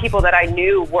a lot of people that I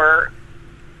knew were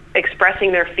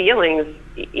expressing their feelings,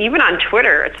 even on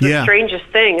Twitter. It's the strangest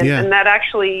thing, and that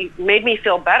actually made me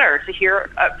feel better to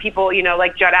hear people,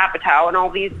 like Judd Apatow and all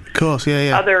these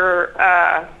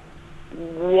other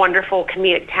wonderful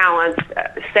comedic talents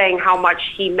saying how much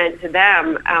he meant to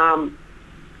them,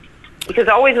 because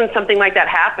always when something like that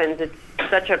happens, it's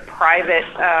such a private,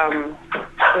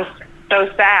 it was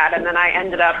so sad. And then I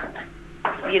ended up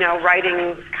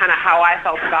writing kind of how I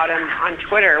felt about him on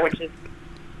Twitter, which is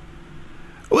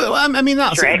well, I mean,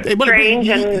 that's strange,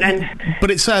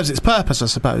 but it serves its purpose, I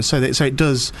suppose. So it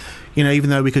does, even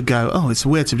though we could go, oh, it's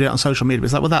weird to do it on social media, but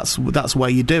it's like, well, that's where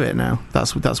you do it now.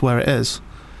 That's where it is.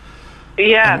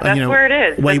 Yeah, that's where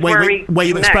it is. Where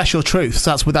you express your truth.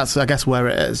 That's I guess where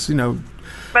it is.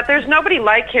 But there's nobody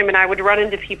like him, and I would run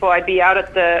into people. I'd be out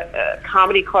at the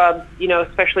comedy club,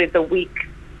 especially the week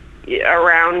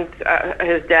around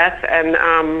his death,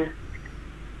 and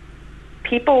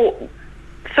people.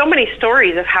 So many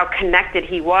stories of how connected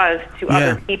he was to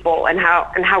other people, and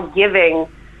how giving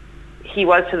he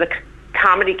was to the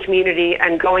comedy community,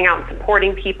 and going out and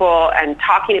supporting people and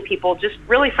talking to people just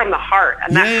really from the heart,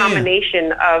 and that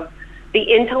combination of the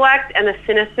intellect and the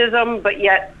cynicism, but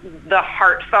yet the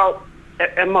heartfelt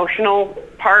emotional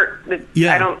part.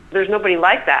 There's nobody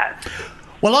like that.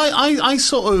 Well, I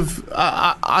sort of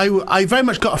I very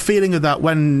much got a feeling of that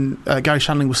when Gary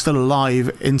Shandling was still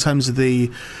alive, in terms of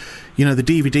the the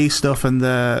DVD stuff and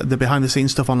the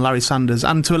behind-the-scenes stuff on Larry Sanders,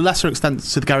 and to a lesser extent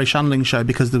to the Gary Shandling Show,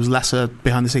 because there was lesser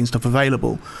behind-the-scenes stuff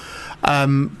available.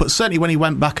 But certainly when he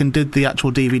went back and did the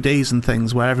actual DVDs and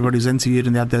things where everybody was interviewed,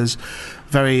 and they had those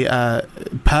very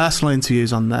personal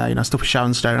interviews on there, stuff with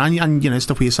Sharon Stone and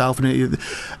stuff with yourself, and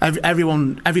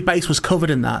every base was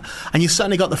covered in that. And you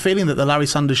certainly got the feeling that the Larry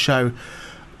Sanders Show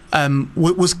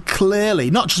was clearly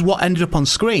not just what ended up on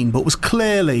screen, but was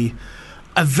clearly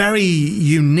a very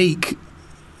unique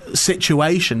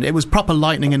situation. It was proper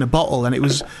lightning in a bottle, and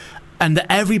that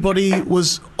everybody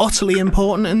was utterly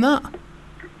important in that.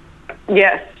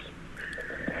 Yes.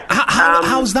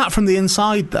 How's that from the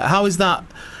inside? How's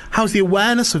the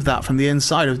awareness of that from the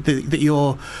inside of that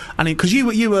you're? I mean, because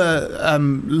you were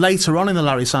later on in the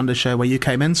Larry Sanders Show where you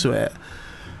came into it,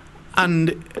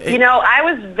 and I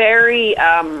was very.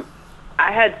 I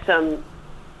had some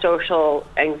social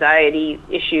anxiety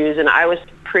issues, and I was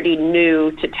pretty new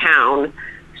to town,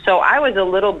 so I was a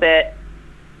little bit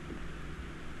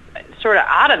sort of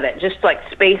out of it, just like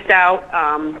spaced out.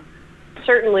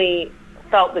 Certainly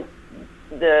felt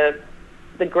the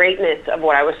greatness of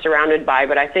what I was surrounded by,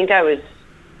 but I think I was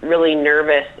really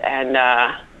nervous and,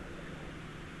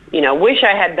 wish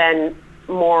I had been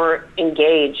more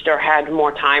engaged or had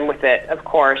more time with it, of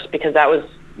course, because that was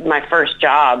my first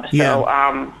job. So,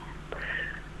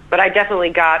 but I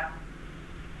definitely got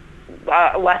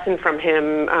a lesson from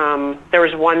him. There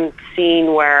was one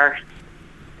scene where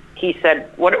he said,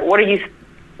 "What are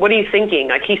you thinking?"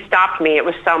 Like, he stopped me. It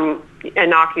was some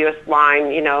innocuous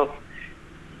line,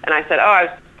 and I said,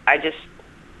 I just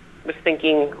was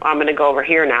thinking, I'm going to go over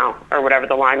here now, or whatever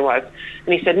the line was.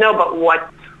 And he said, "No, but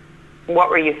what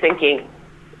were you thinking?"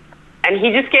 And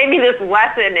he just gave me this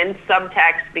lesson in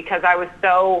subtext because I was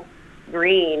so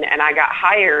green, and I got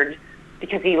hired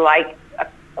because he liked a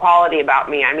quality about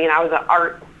me. I mean, I was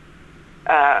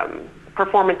an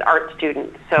performance art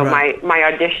student, so right. my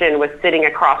audition was sitting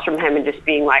across from him and just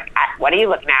being like, "What are you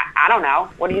looking at?" "I don't know.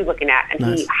 What are you looking at?" And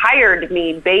nice. He hired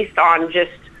me based on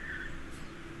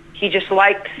he just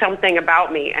liked something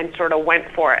about me and sort of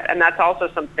went for it. And that's also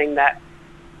something that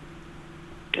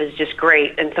is just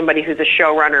great. And somebody who's a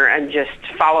showrunner and just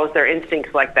follows their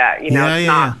instincts like that, It's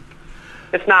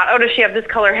not, "Oh, does she have this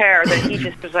color hair?" That he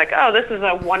just was like, "Oh, this is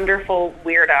a wonderful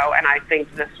weirdo, and I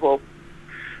think this will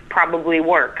probably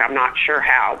work. I'm not sure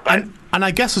how." But and I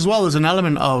guess as well as an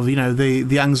element of,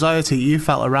 the anxiety you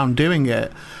felt around doing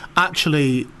it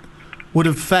actually would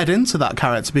have fed into that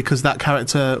character, because that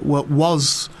character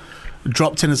was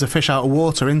dropped in as a fish out of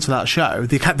water into that show.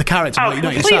 The character,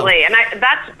 completely. And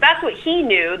that's what he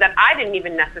knew that I didn't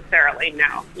even necessarily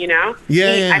know.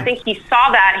 I think he saw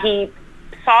that. He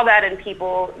saw that in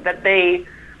people, that they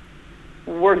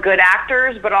were good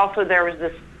actors, but also there was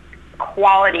this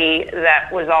quality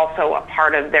that was also a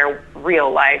part of their real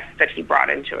life that he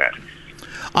brought into it.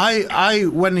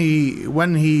 When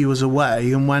he was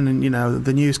away, and when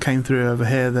the news came through over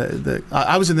here that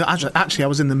I was in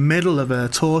the middle of a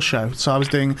tour show, so I was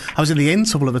in the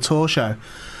interval of a tour show,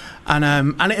 and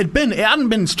it hadn't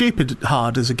been stupid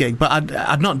hard as a gig, but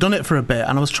I'd not done it for a bit,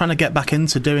 and I was trying to get back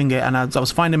into doing it, and I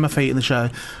was finding my feet in the show,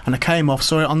 and I came off,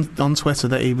 saw it on Twitter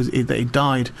that he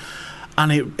died.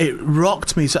 And it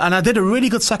rocked me, and I did a really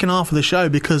good second half of the show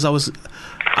because I was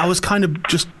kind of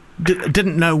just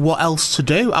didn't know what else to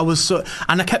do.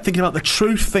 And I kept thinking about the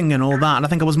truth thing and all that, and I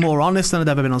think I was more honest than I'd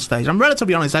ever been on stage. I'm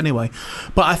relatively honest anyway,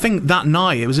 but I think that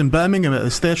night, it was in Birmingham, at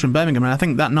this theatre in Birmingham, and I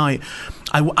think that night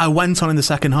I went on in the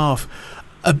second half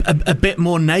a bit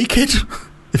more naked,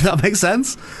 if that makes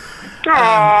sense. No,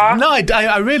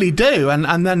 I really do,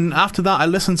 and then after that I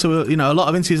listened to a lot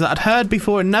of interviews that I'd heard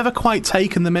before and never quite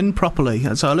taken them in properly.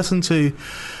 And so I listened to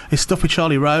his stuff with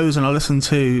Charlie Rose, and I listened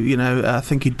to I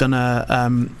think he'd done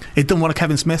one of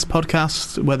Kevin Smith's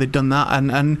podcasts where they'd done that,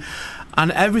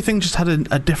 and everything just had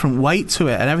a different weight to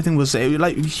it, and everything was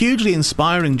like hugely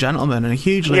inspiring gentleman, and a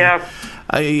hugely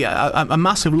a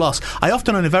massive loss. I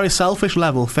often, on a very selfish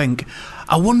level, think,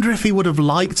 I wonder if he would have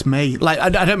liked me. Like, I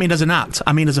don't mean as an act,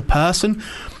 I mean as a person.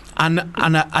 And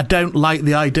I don't like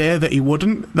the idea that he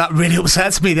wouldn't. That really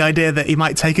upsets me, the idea that he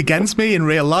might take against me in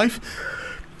real life.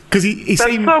 Because he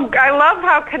seemed... I love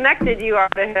how connected you are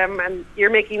to him, and you're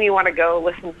making me want to go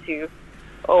listen to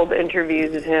old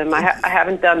interviews with him. I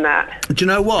haven't done that. Do you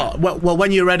know what? Well,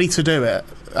 when you're ready to do it,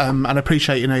 and I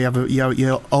appreciate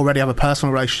you already have a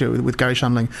personal relationship with Garry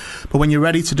Shandling, but when you're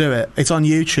ready to do it, it's on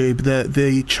YouTube.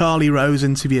 The Charlie Rose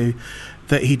interview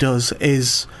that he does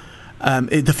is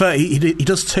he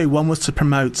does two. One was to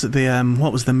promote the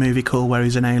what was the movie called where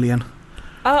he's an alien?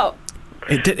 Oh,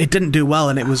 it didn't do well,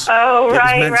 and it was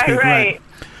right.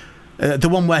 The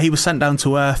one where he was sent down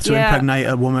to Earth to impregnate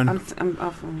a woman.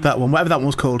 That one, whatever that one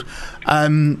was called.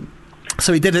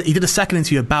 So he did a second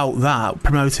interview about that,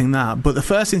 promoting that. But the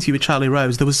first interview with Charlie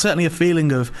Rose, there was certainly a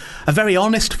very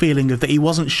honest feeling of that he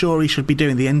wasn't sure he should be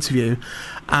doing the interview,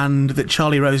 and that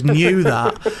Charlie Rose knew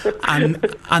that.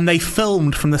 and they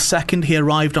filmed from the second he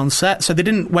arrived on set, so they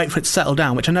didn't wait for it to settle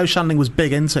down, which I know Shandling was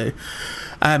big into.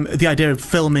 The idea of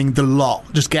filming the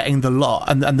lot, just getting the lot,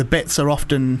 and the bits are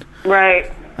often...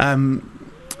 Right.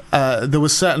 There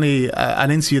was certainly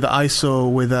an interview that I saw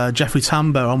with Jeffrey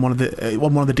Tambor on one of the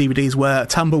DVDs where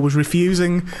Tambor was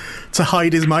refusing to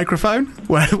hide his microphone,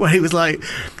 where he was like,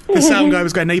 the sound guy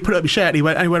was going, no, you put it up your shirt. And he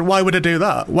went, why would I do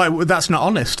that? Why? That's not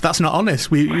honest. That's not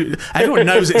honest. Everyone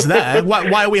knows it's there.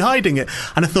 Why are we hiding it?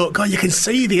 And I thought, God, you can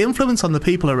see the influence on the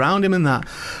people around him in that.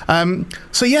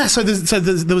 So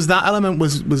there was that element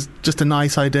was just a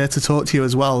nice idea to talk to you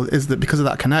as well, is that because of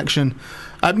that connection.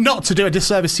 Not to do a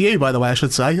disservice to you, by the way, I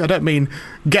should say. I don't mean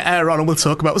get air on and we'll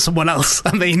talk about someone else.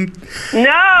 I mean...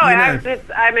 No,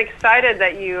 I'm excited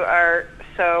that you are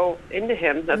so into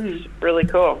him. That's really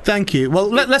cool. Thank you. Well,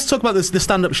 let's talk about the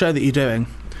stand-up show that you're doing,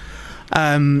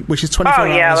 which is 24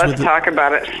 hours. Oh, yeah, let's talk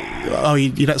about it. Oh,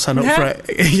 you don't sign up for it?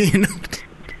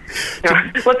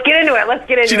 Let's get into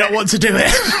it. Do you not want to do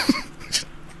it?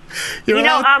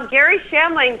 Gary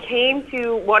Shandling came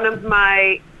to one of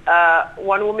my...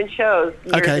 one-woman shows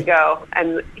years ago,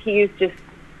 and he's just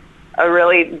a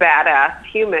really badass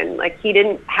human. Like, he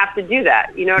didn't have to do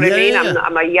that. You know what I mean? Yeah.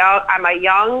 I'm a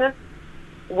young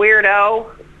weirdo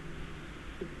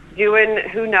doing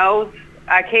who knows.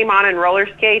 I came on in roller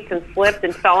skates and slipped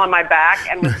and fell on my back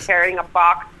and was carrying a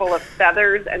box full of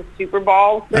feathers and super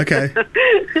balls. Okay.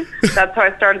 That's how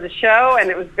I started the show, and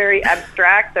it was very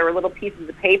abstract. There were little pieces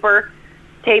of paper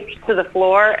taped to the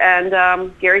floor, and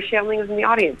Gary Shandling was in the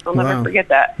audience. I'll never forget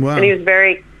that. Wow. And he was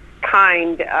very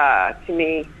kind to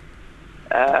me,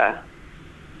 and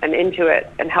into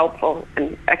it, and helpful,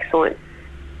 and excellent.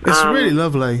 It's really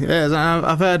lovely. Yeah,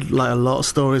 I've heard like a lot of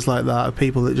stories like that of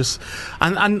people that just,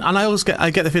 and I always get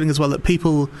the feeling as well that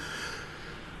people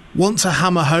want to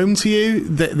hammer home to you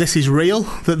that this is real,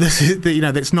 that this is, that,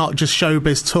 that it's not just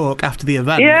showbiz talk after the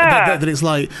event. Yeah. That it's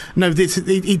like, no,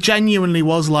 he genuinely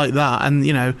was like that, and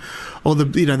or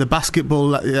the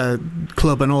basketball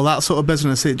club and all that sort of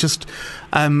business. It just,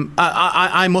 I'm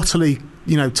utterly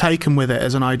taken with it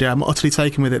as an idea. I'm utterly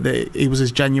taken with it that he was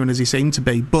as genuine as he seemed to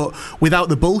be, but without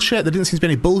the bullshit. There didn't seem to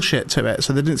be any bullshit to it.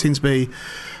 So there didn't seem to be.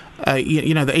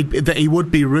 That he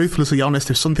would be ruthlessly honest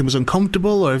if something was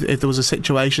uncomfortable, or if there was a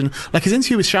situation. Like his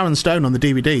interview with Sharon Stone on the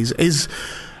DVDs is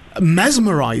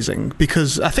mesmerising,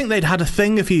 because I think they'd had a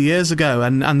thing a few years ago,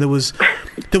 and there was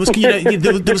there was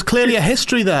clearly a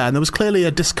history there, and there was clearly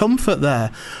a discomfort there,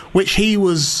 which he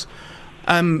was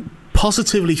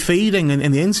positively feeding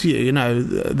in the interview.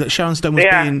 That Sharon Stone was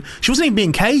she wasn't even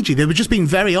being cagey. They were just being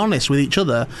very honest with each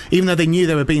other, even though they knew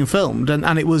they were being filmed,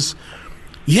 and it was.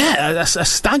 Yeah, a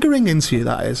staggering interview,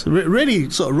 that is. Really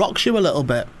sort of rocks you a little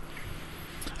bit.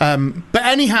 But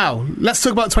anyhow, let's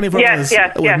talk about 24 Hours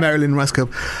with Mary Lynn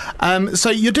Westcup.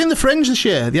 So you're doing the Fringe this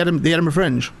year, the Edinburgh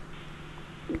Fringe.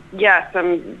 Yes,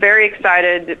 I'm very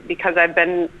excited because I've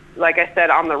been, like I said,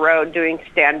 on the road doing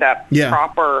stand-up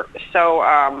proper. So,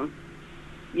 I'm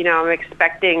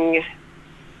expecting...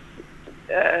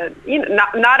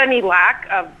 not any lack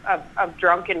of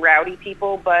drunk and rowdy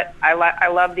people, but I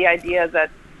love the idea that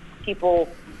people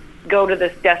go to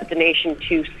this destination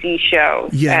to see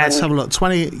shows. Yeah, let's have a look.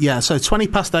 20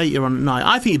 past 8 you're on at night.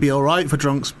 I think you'd be all right for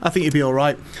drunks. I think you'd be all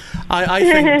right. I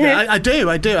think I do.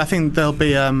 I think there'll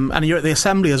be and you're at the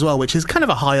Assembly as well, which is kind of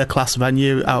a higher class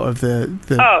venue out of the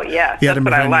oh yeah, the that's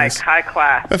Edinburgh what I venues. like, high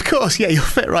class. Of course, yeah, you'll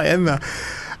fit right in there.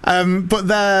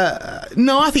 But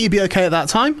I think you'd be okay at that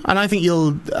time, and I think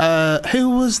you'll. Who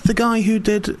was the guy who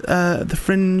did the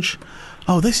Fringe?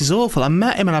 Oh, this is awful. I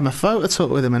met him and had a photo talk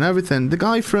with him and everything. The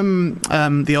guy from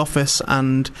The Office,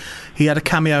 and he had a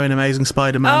cameo in Amazing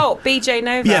Spider-Man. Oh, BJ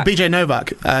Novak. Yeah, BJ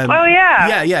Novak. Oh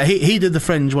yeah. Yeah. He did the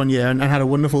Fringe one year and had a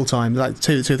wonderful time, like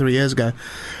 2 or 3 years ago.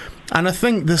 And I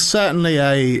think there's definitely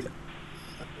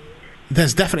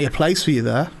a place for you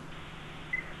there.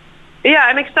 Yeah,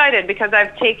 I'm excited because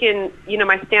I've taken,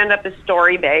 my stand-up is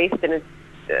story-based and it's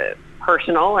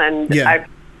personal, and I've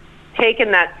taken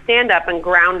that stand-up and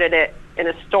grounded it in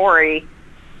a story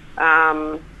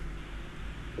that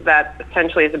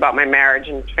essentially is about my marriage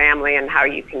and family and how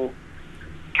you can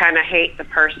kind of hate the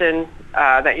person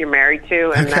that you're married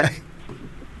to, and that's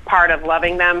part of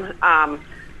loving them.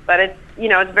 But it's,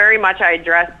 it's very much I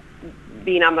address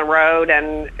being on the road,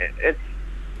 and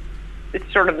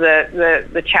it's sort of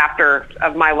the chapter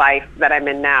of my life that I'm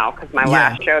in now, because my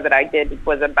last show that I did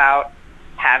was about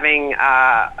having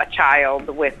a child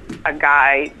with a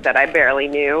guy that I barely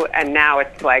knew, and now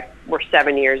it's like we're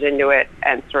 7 years into it,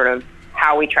 and sort of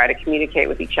how we try to communicate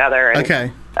with each other, and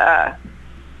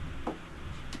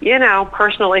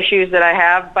personal issues that I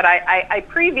have. But I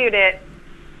previewed it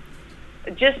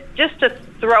just to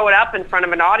throw it up in front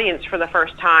of an audience for the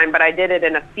first time, but I did it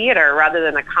in a theater rather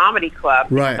than a comedy club,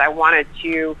 because I wanted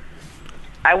to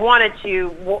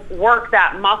work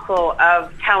that muscle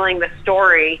of telling the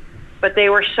story. But they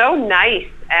were so nice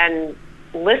and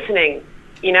listening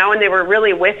and they were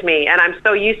really with me. And I'm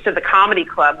so used to the comedy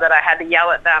club that I had to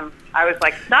yell at them. I was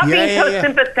like, stop being so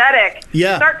sympathetic.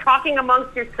 Yeah. Start talking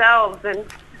amongst yourselves and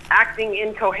acting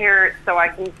incoherent so I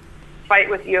can fight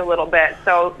with you a little bit.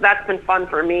 So that's been fun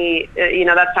for me. That's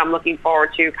what I'm looking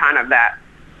forward to, kind of that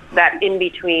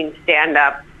in-between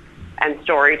stand-up and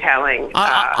storytelling.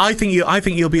 I think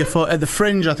you'll be at the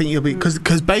Fringe. I think you'll be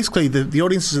because basically the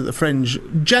audiences at the Fringe,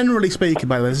 generally speaking,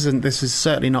 by the way, this is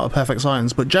certainly not a perfect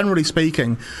science, but generally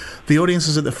speaking, the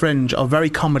audiences at the Fringe are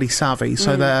very comedy savvy.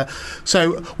 So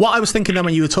so what I was thinking then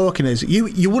when you were talking is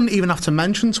you wouldn't even have to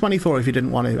mention 24 if you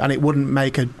didn't want to, and it wouldn't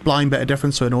make a blind bit of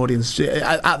difference to an audience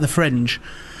at the Fringe,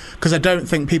 because I don't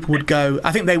think people would go.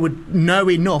 I think they would know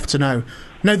enough to know.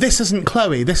 No, this isn't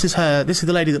Chloe. This is her. This is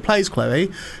the lady that plays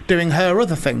Chloe, doing her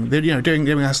other thing.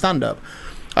 Doing her stand-up.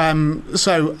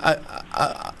 So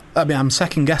I mean, I'm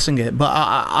second guessing it, but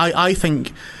I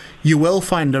think you will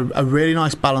find a really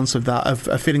nice balance of that,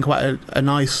 of feeling quite a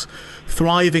nice,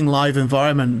 thriving live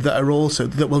environment that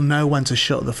will know when to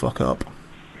shut the fuck up.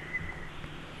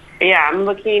 Yeah, I'm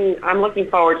looking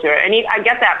forward to it, and I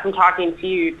get that from talking to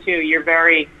you too. You're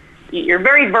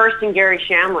very versed in Gary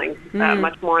Shandling,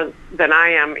 much more than I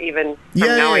am, even from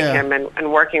knowing him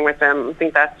and working with him. I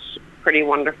think that's pretty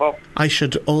wonderful. I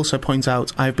should also point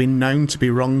out I've been known to be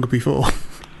wrong before.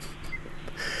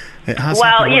 It has.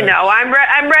 Well,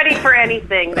 I'm ready for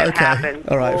anything that happens.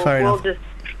 All right, fair enough.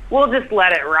 We'll just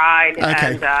let it ride.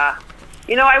 Okay.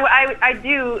 And I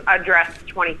do address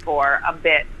 24 a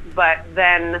bit, but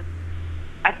then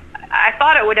I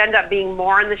thought it would end up being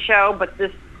more in the show, but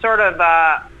this sort of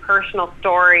personal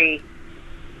story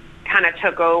kind of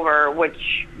took over,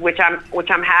 which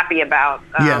I'm happy about,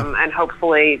 and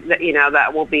hopefully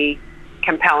that will be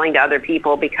compelling to other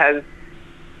people, because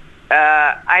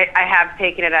I have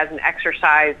taken it as an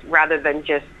exercise rather than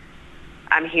just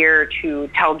I'm here to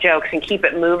tell jokes and keep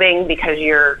it moving because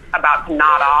you're about to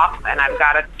nod off, and I've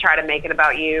got to try to make it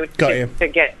about you to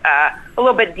get a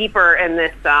little bit deeper in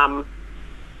this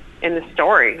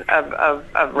story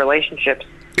of relationships.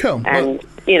 Cool. And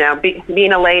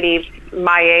being a lady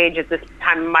my age at this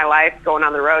time in my life, going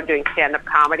on the road doing stand-up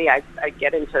comedy, I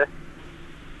get into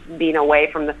being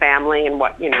away from the family and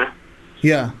what.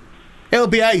 Yeah, it'll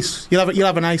be ace. You'll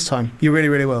have an ace time. You really,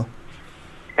 really will.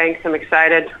 Thanks, I'm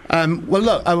excited. Well,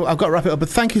 look, I've got to wrap it up, but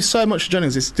thank you so much for joining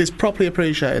us. It's properly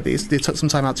appreciated that you took some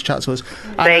time out to chat to us.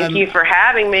 Thank you for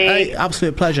having me. Hey,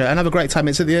 absolute pleasure, and have a great time.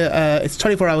 It's at it's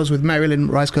 24 Hours with Mary Lynn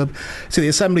Rice Club. It's at the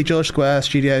Assembly George Square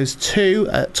Studios 2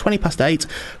 at 8:20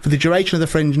 for the duration of the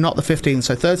Fringe, not the 15th,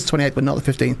 so 3rd to 28th, but not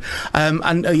the 15th.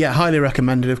 Highly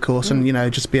recommended, of course, and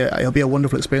it'll be a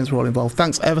wonderful experience for all involved.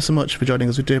 Thanks ever so much for joining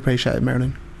us. We do appreciate it, Mary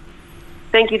Lynn.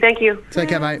 Thank you. Take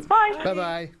care, mate. Bye.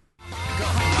 Bye.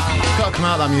 Gotta come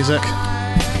out that music.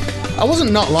 I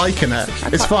wasn't not liking it.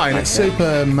 It's fine. It's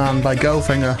Superman by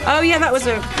Goldfinger. Oh yeah, that was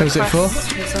a. Who was it for?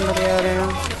 Somebody earlier.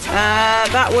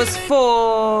 That was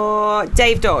for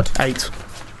Dave Dodd. 8.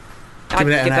 I'd give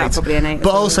that probably an 8.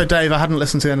 But also, Dave, I hadn't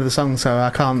listened to the end of the song, so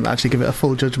I can't actually give it a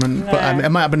full judgment. No. But it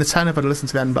might have been a 10 if I'd listened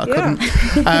to the end, but I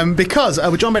couldn't. Because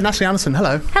we're joined by Natalie Anderson.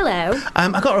 Hello. Hello. I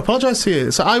got to apologise to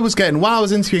you. So while I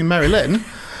was interviewing Mary Lynn,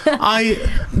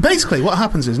 basically what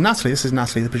happens is this is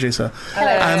Natalie, the producer.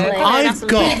 Hello. I've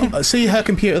got see her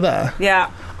computer there.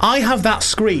 Yeah. I have that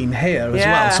screen here as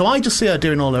well, so I just see her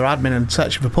doing all her admin and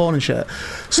searching for porn and shit.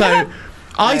 So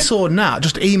I saw Nat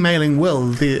just emailing Will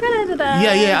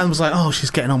and was like, oh,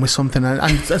 she's getting on with something, and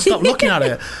I stopped looking at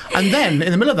it. And then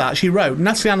in the middle of that, she wrote,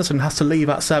 Natalie Anderson has to leave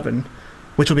at 7,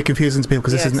 which will be confusing to people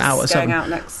because this isn't out at 7. Out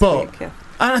next week, and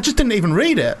I just didn't even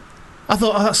read it. I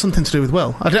thought, that's something to do with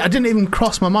Will. I didn't even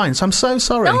cross my mind, so I'm so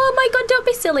sorry. Oh my God, don't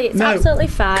be silly. It's absolutely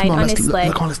fine, come on, honestly.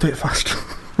 Let's do it fast.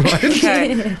 Right.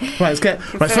 Okay.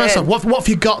 First off, what have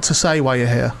you got to say while you're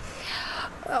here?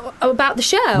 About the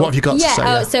show? What have you got to say?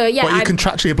 What are you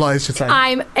contractually obliged to say?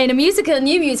 I'm in a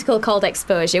new musical called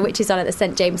Exposure, which is on at the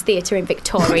St James Theatre in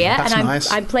Victoria. And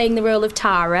I'm playing the role of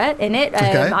Tara in it.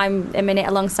 I'm in it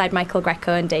alongside Michael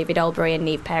Greco and David Albury and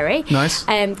Niamh Perry. Nice.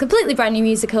 Completely brand new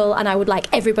musical, and I would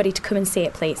like everybody to come and see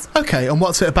it, please. Okay, and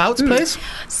what's it about, please?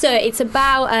 So it's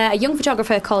about a young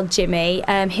photographer called Jimmy.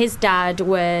 His dad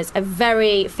was a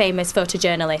very famous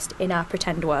photojournalist in our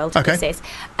pretend world. Okay. This is.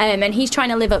 And he's trying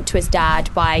to live up to his dad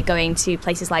by going to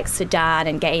places like Sudan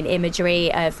and getting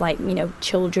imagery of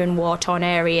children war-torn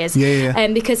areas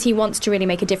because he wants to really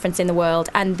make a difference in the world.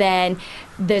 And then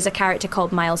there's a character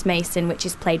called Miles Mason, which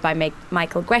is played by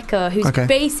Michael Greco, who's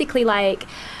basically like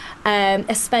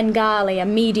a Svengali, a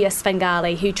media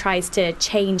Svengali, who tries to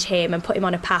change him and put him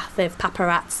on a path of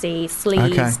paparazzi,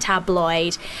 sleaze,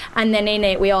 tabloid. And then in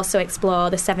it, we also explore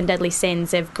the 7 deadly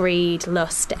sins of greed,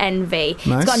 lust, envy.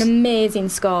 Nice. It's got an amazing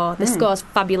score. The score's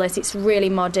fabulous. It's really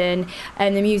modern,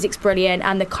 and the music's brilliant,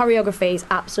 and the choreography is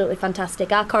absolutely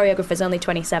fantastic. Our choreographer's only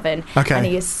 27, and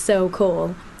he is so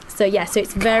cool. So so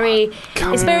it's very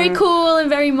cool and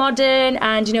very modern,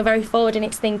 and very forward in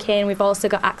its thinking. We've also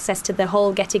got access to the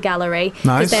whole Getty Gallery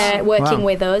because they're working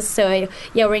with us. So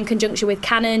we're in conjunction with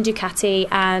Canon, Ducati,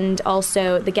 and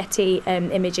also the Getty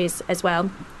images as well.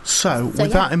 So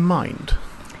with that in mind,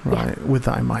 Go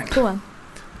on.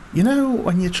 You know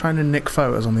when you're trying to nick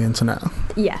photos on the internet?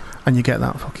 Yeah. And you get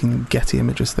that fucking Getty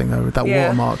Images thing over that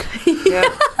watermark.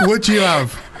 Would you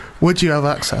have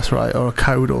access, right, or a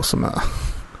code or something?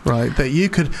 Right, that you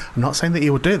could. I'm not saying that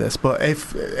you would do this, but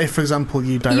if for example,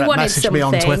 you direct messaged me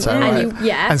on Twitter,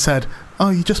 and said,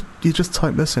 "Oh, you just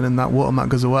type this in, and that watermark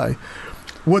goes away,"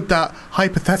 would that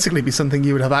hypothetically be something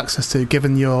you would have access to,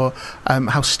 given your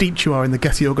how steeped you are in the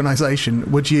Getty organisation?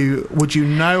 Would you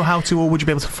know how to, or would you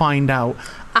be able to find out?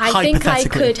 I think I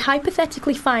could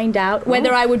hypothetically find out.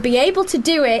 Whether I would be able to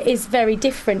do it is very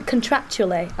different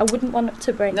contractually. I wouldn't want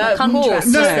to break my contract.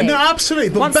 No, absolutely.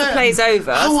 But once the play's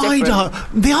over,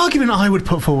 the argument I would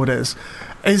put forward is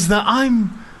that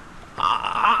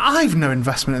I've no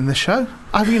investment in this show.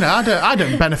 I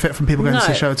don't benefit from people going to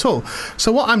the show at all.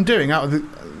 So what I'm doing out of the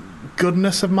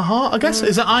goodness of my heart, I guess,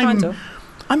 is that I'm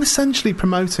essentially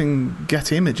promoting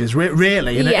Getty Images,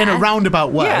 really, in a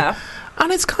roundabout way. Yeah.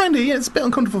 And it's kind of it's a bit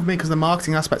uncomfortable for me because of the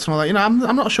marketing aspects and all that.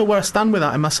 I'm not sure where I stand with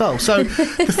that in myself. So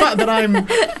the fact that I've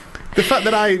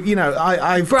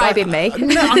bribing me.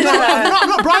 No, I'm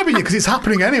not bribing you because it's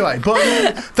happening anyway. But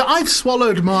that I've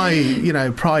swallowed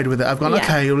my pride with it. I've gone,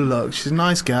 okay, look, she's a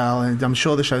nice girl, and I'm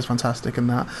sure the show's fantastic and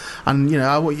that. And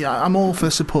I'm all for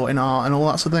supporting art and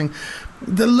all that sort of thing.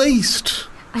 The least.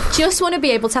 I just want to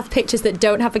be able to have pictures that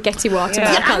don't have a Getty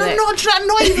watermark on it.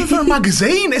 Not even for a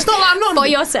magazine. It's not like I'm not for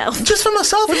yourself. Just for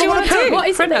myself. What do you want to do? What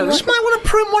is it? I just might want to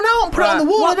print one out and put it on the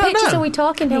wall. What pictures are we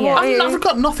talking here? I've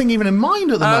got nothing even in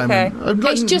mind at the moment.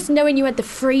 It's just knowing you had the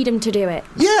freedom to do it.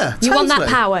 Yeah, you want that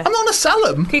power. I'm not going to sell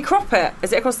them. Can you crop it?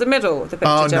 Is it across the middle? The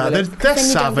oh no, they're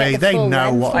savvy. They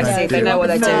know what they're doing. They know what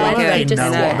they're doing. They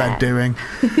know what they're doing.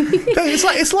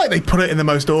 It's like they put it in the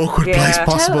most awkward place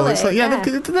possible. It's like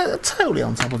they're totally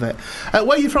on top of it.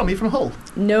 Where are you from? Are you from Hull?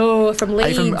 No, from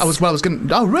Leeds.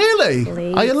 Oh, really?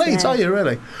 Leeds, are you Leeds? Are you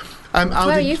really? Where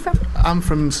are you from? I'm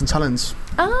from St Helens.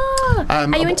 Ah,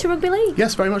 are you into rugby league?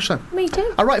 Yes, very much so. Me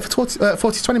too. I write for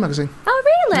 40/20 magazine. Oh,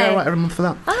 really? Yeah, I write every month for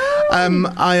that.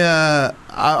 Oh.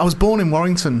 I was born in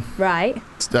Warrington. Right.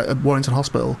 Warrington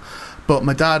Hospital. But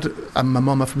my dad and my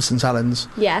mum are from St Helens.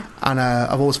 Yeah. And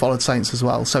I've always followed Saints as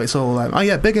well. So it's all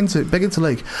big into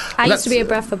league. I used to be a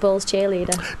Bradford Bulls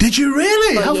cheerleader. Did you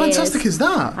really? How fantastic is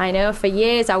that? I know. For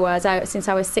years I was out since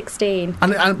I was 16.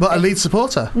 But a Leeds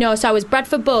supporter? No, so I was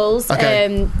Bradford Bulls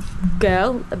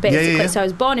girl, basically. Yeah. So I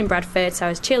was born in Bradford, so I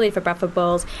was cheerleader for Bradford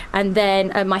Bulls, and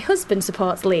then my husband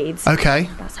supports Leeds. Okay.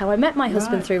 That's how I met my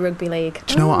husband through rugby league.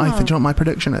 Do you know what I think? Do you know what my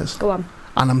prediction is? Go on.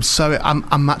 And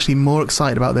I'm actually more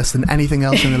excited about this than anything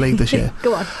else in the league this year.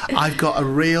 Go on. I've got a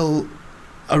real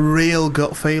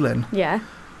gut feeling. Yeah.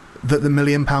 That the £1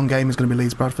 million game is going to be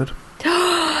Leeds Bradford.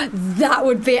 That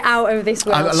would be out of this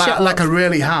world. Like I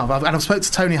really have. I've spoke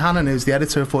to Tony Hannon, who's the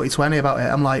editor of 40/20, about it.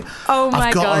 I'm like,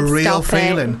 I've got a real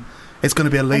feeling. It's going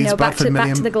to be a Leeds Bradford million.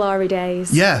 Back to the glory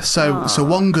days. Yeah, so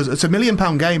Wonga's. It's a £1 million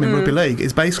game in rugby league.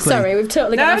 It's basically. Sorry, we've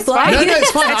totally gone off line. No, it's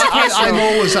fine. I'm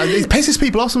always. It pisses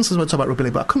people off sometimes when I talk about rugby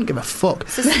league, but I couldn't give a fuck.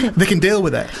 They can deal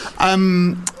with it.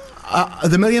 The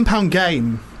 £1 million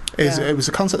game. It was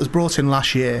a concept that was brought in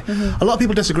last year. Mm-hmm. A lot of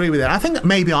people disagree with it. I think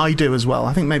maybe I do as well.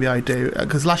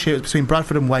 Because last year it was between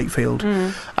Bradford and Wakefield.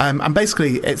 And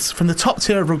basically it's from the top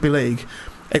tier of rugby league.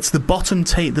 It's the bottom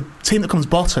team, the team that comes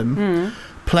bottom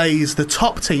plays the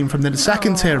top team from the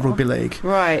second tier of rugby league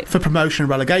for promotion and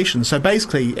relegation. So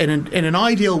basically in an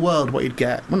ideal world what you'd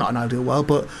get, well, not an ideal world,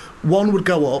 but one would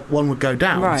go up, one would go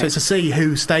down. So it's to see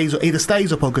who either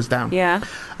stays up or goes down. Yeah.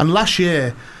 And last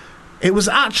year it was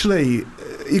actually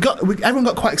everyone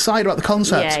got quite excited about the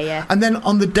concept. Yeah. And then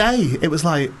on the day, it was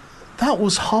like, that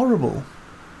was horrible.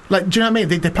 Like, do you know what I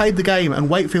mean? They played the game and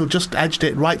Wakefield just edged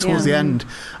it right towards the end,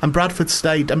 and Bradford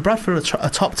stayed. And Bradford are a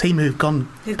top team who've gone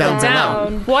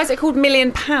down. Why is it called £1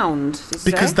 million?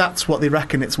 Because that's what they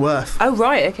reckon it's worth. Oh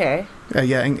right, okay.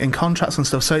 In contracts and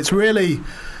stuff. So it's really,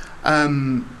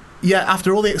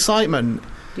 after all the excitement,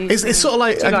 it's sort of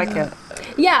like. Do you like it?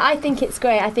 Yeah, I think it's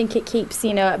great. I think it keeps,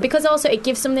 because also it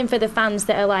gives something for the fans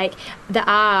that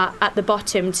are at the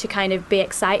bottom to kind of be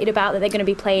excited about, that they're going to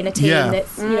be playing a team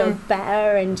that's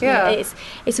better, and it's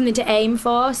something to aim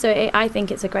for. So I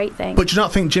think it's a great thing. But do you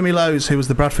not think Jimmy Lowes, who was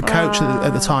the Bradford coach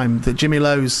at the time, that Jimmy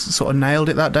Lowes sort of nailed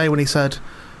it that day when he said,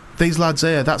 "These lads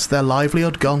here, that's their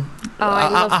livelihood gone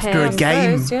after a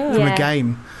game from a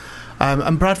game."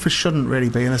 And Bradford shouldn't really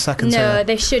be in the second tier. No,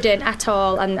 they shouldn't at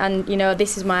all. And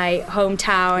this is my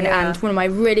hometown, and one of my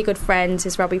really good friends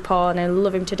is Robbie Paul, and I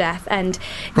love him to death. And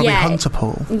Robbie Hunter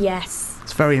Paul. Yes.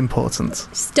 It's very important.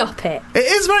 Stop it. It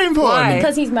is very important. Why?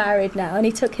 Because he's married now, and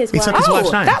he took his wife. He took his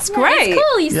wife's name. That's great. That's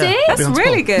cool, you see? That's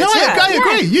really good. No,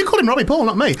 I agree. You call him Robbie Paul,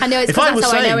 not me. I know, it's because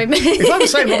that's how I know him. If I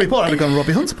was saying Robbie Paul, I'd have gone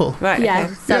Robbie Hunter Paul. Right. Yeah,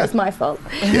 so that was my fault.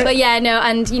 But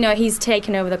and he's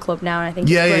taken over the club now, and I think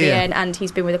it's brilliant. And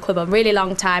he's been with the club a really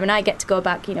long time, and I get to go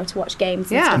back, to watch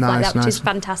games and stuff like that, which is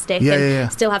fantastic. And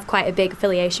still have quite a big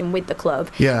affiliation with the club.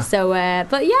 Yeah. So,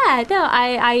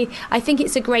 I think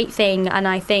it's a great thing, and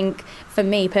I think for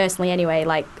me personally anyway,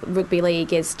 like, rugby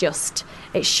league is just,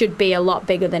 it should be a lot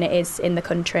bigger than it is in the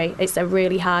country. It's a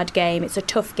really hard game. It's a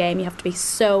tough game. You have to be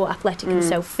so athletic and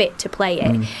so fit to play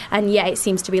it. And it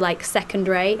seems to be like second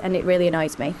rate, and it really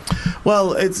annoys me.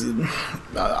 Well, it's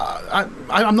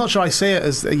I'm not sure I see it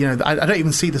as, I don't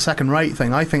even see the second rate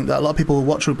thing. I think that a lot of people will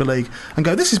watch rugby league and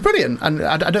go, this is brilliant. And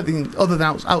I don't think, other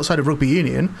than outside of rugby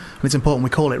union, and it's important we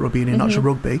call it rugby union, not just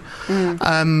rugby,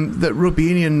 that rugby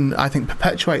union, I think,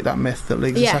 perpetuate that myth that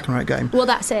league's a second rate game. Well,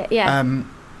 that's it,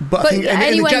 But I think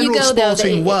in the general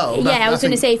sporting world... I was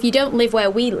going to say, if you don't live where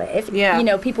we live,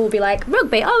 people will be like,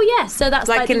 rugby, oh, yes, so that's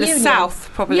like in the union.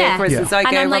 South, probably, for instance, I go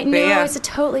and I'm like, rugby, no, it's a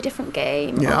totally different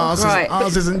game. Yeah,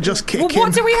 ours isn't just kicking. Well,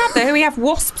 what do we have there? We have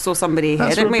Wasps or somebody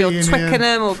here, don't we? Or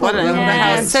Twickenham, or I don't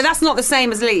know. So that's not the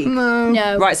same as league?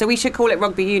 No. Right, so we should call it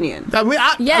rugby union. We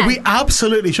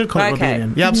absolutely should call it rugby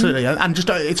union. Yeah, absolutely. And just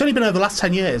it's only been over the last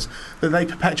 10 years that they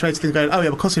perpetuated things going, oh, yeah,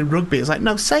 because in rugby, it's like,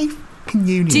 no, safe.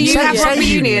 Union. Do you have rugby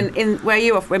union in where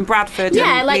you are, in Bradford?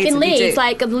 Yeah, like in Leeds,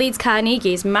 like Leeds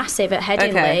Carnegie is massive at Headingley.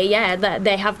 Okay. Yeah,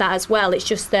 they have that as well. It's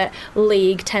just that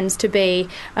league tends to be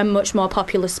a much more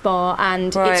popular sport,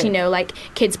 and it's like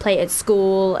kids play it at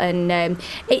school, and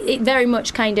it very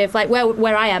much kind of like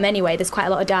where I am anyway. There's quite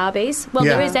a lot of derbies. Well,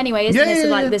 there is anyway, isn't there? So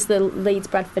like there's the Leeds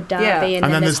Bradford derby,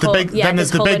 and then there's the big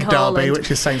derby, Holland,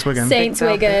 which is Saints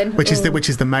Wigan. Which is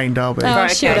the main derby. Oh,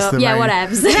 shut up! Yeah,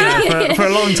 whatevs. For a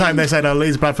long time they said,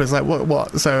 Leeds Bradford's like,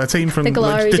 what? So a team from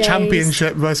the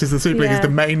Championship versus the Super League is the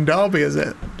main derby, is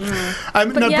it?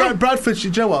 Bradford, do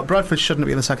you know what? Bradford shouldn't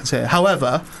be in the second tier.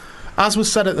 However, as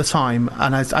was said at the time,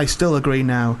 and I still agree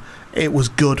now, it was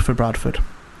good for Bradford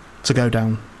to go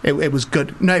down. It was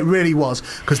good. No, it really was,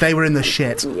 because they were in the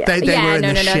shit. Yeah. They were in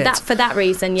the shit. That, for that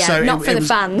reason, so not for the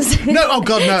fans. No, oh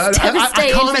God, no. I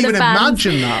can't even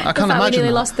imagine that. I can't imagine we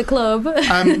that. Lost the club. But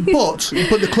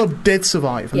the club did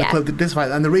survive. And the club did survive.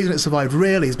 And the reason it survived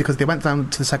really is because they went down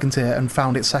to the second tier and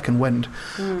found its second wind.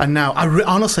 And now,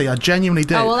 honestly, I genuinely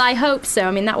do. Oh, well, I hope so.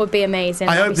 I mean, that would be amazing.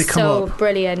 I hope they come up. So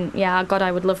brilliant. Yeah, God,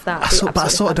 I would love that. But I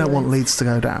sort of don't want Leeds to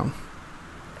go down.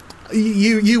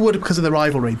 You would, because of the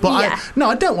rivalry, but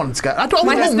I don't want them to go.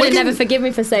 My husband would never forgive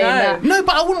me for saying that. No,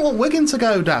 but I wouldn't want Wigan to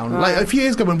go down. Right. Like a few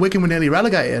years ago when Wigan were nearly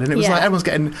relegated, and it was like everyone's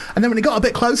getting. And then when it got a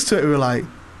bit close to it, we were like,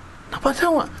 no, but I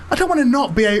don't want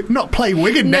to not play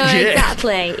Wigan next year.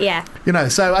 Exactly. Yeah.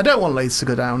 So I don't want Leeds to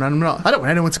go down, and I don't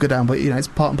want anyone to go down. But it's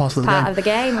part and parcel of the game. Part of the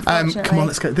game. Unfortunately. Come on,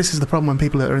 let's go. This is the problem when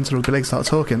people that are into rugby league start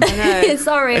talking. I know.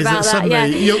 Sorry about that. Yeah.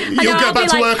 You'll go back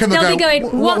to work and they'll be going,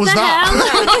 what was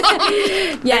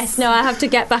that? Yes. No, I have to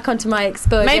get back onto my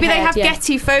exposure. Maybe they have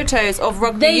Getty photos of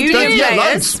rugby union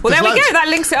players. Well, there we go. That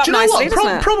links it up nicely,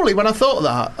 doesn't it? Probably when I thought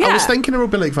that, I was thinking of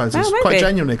rugby league photos quite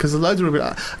genuinely, because there's loads of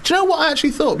rugby. Do you know what I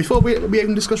actually thought before we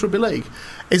even discussed rugby league?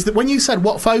 Is that when you said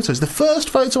what photos, the first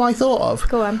photo I thought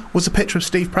of was a picture of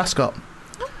Steve Prescott.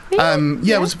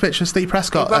 It was a picture of Steve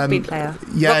Prescott, rugby player.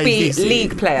 Yeah, rugby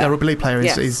league player. Yeah, rugby league player.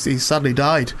 He's sadly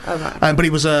died. Oh, right. But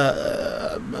he was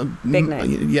a big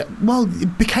name. Yeah, well, he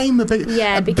became a big.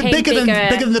 Yeah, bigger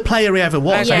than the player he ever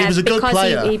was. Yeah, he was a good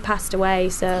player. He passed away.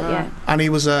 So and he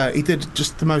was. He did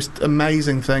just the most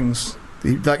amazing things.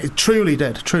 He truly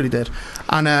did.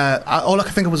 And all I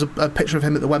could think of was a picture of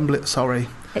him at the Wembley. Sorry.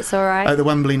 It's all right. At the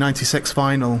Wembley '96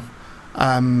 final,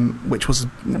 which would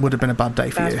have been a bad day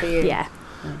for you. Yeah.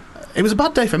 It was a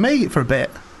bad day for me for a bit.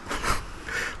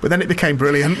 but then it became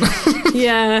brilliant.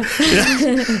 Yeah.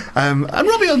 And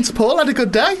Robbie Hunter-Paul had a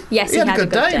good day. Yes, he had a good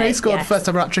day. day. He scored the first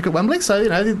ever hat-trick at Wembley, so, he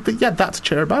had that to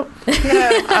cheer about.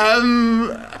 And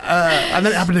then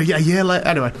it happened a year later.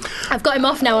 Anyway. I've got him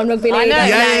off now on Rugby League.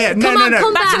 Yeah.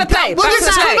 Come back to the play.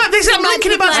 I'm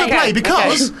linking it back to the play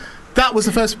because that was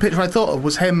the first picture I thought of,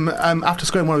 was him after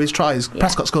scoring one of his tries.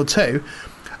 Prescott scored 2.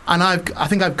 And I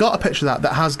think I've got a picture of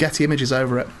that has Getty Images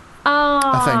over it. Oh,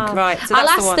 I think. Right, so I'll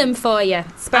ask them for you.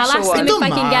 I'll ask them if I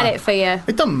can get it for you.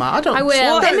 It doesn't matter. I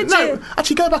will. No,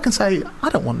 actually, go back and say, I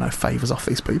don't want no favours off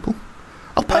these people.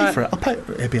 I'll pay for it.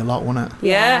 It'd be a lot, wouldn't it?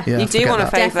 Yeah, you do want a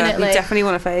favour. Definitely. You definitely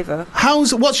want a favour.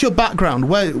 What's your background?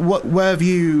 How have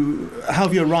you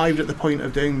arrived at the point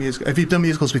of doing music? Have you done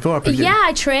musicals before? I presume? Yeah,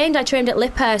 I trained at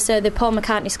LIPA, so the Paul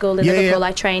McCartney School in Liverpool.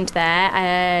 I trained there.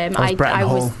 I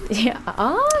was yeah.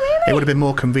 Oh, really? It would have been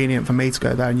more convenient for me to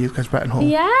go there and you go to Bretton Hall.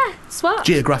 Yeah, swap.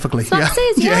 Geographically,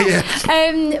 Swapsies,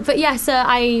 yeah. But yeah, so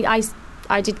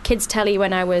I did kids telly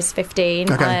when I was 15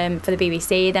 for the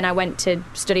BBC. Then I went to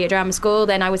study at drama school.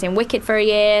 Then I was in Wicked for a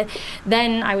year.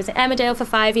 Then I was at Emmerdale for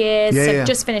 5 years.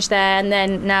 Just finished there, and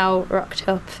then now rocked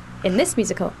up in this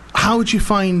musical. How would you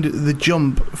find the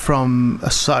jump from a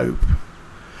soap?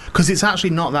 Because it's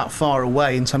actually not that far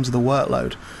away in terms of the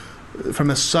workload.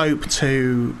 From a soap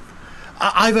to...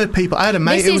 I've heard people... I had a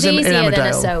mate who was in Emmerdale. This is easier than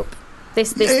a soap.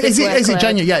 This is it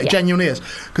genuine? Yeah, it genuinely is.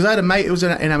 Because I had a mate who was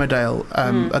in Emmerdale,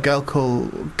 a girl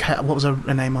called what was her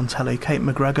name on telly? Kate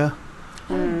McGregor.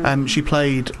 She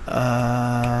played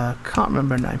can't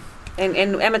remember her name. In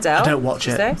Emmerdale. I don't watch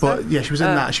it, but yeah, she was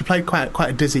in that. She played quite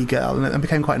a dizzy girl and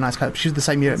became quite a nice character. She was the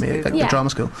same year at me at the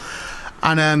drama school,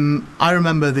 and I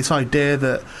remember this idea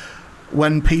that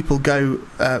when people go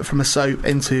from a soap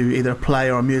into either a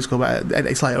play or a musical,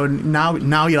 it's like, oh,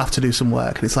 now you'll have to do some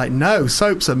work. And it's like, no,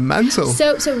 soaps are mental.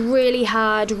 Soaps are really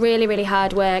hard, really, really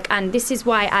hard work. And this is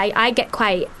why I get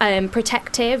quite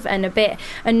protective and a bit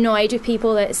annoyed with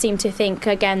people that seem to think,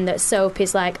 again, that soap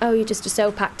is like, oh, you're just a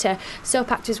soap actor.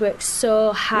 Soap actors work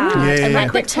so hard. And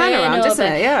like quick turnaround,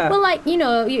 isn't it? Yeah. Well, like,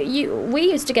 we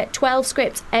used to get 12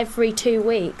 scripts every 2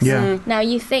 weeks. Yeah. Now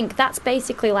you think that's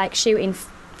basically like shooting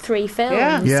 3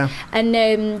 films,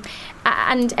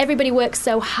 and everybody works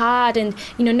so hard, and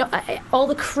not all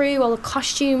the crew, all the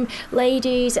costume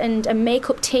ladies and a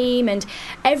makeup team, and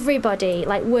everybody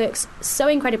like works so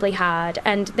incredibly hard,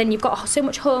 and then you've got so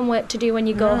much homework to do when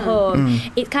you go home.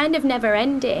 It's kind of never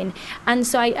ending, and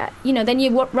so then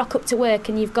you rock up to work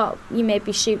and you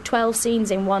maybe shoot 12 scenes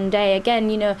in one day.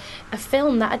 Again, a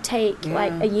film that'd take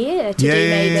like a year to do.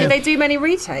 Maybe. Do they do many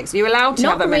retakes? Are you allowed to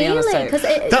have that many on a soap?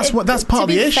 That's part of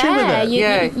the issue with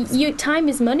it. You time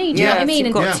is money. Do you know what I mean?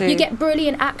 And you get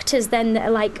brilliant actors then that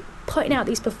are like putting out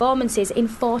these performances in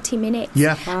 40 minutes.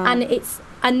 Yeah.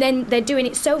 And then they're doing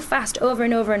it so fast over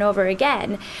and over and over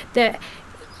again that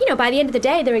by the end of the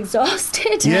day they're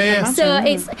exhausted. So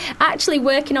it's actually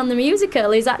working on the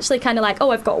musical is actually kind of like, oh,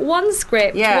 I've got one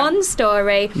script, one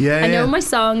story, I know my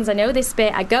songs, I know this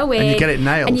bit, I go in and you get it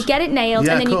nailed,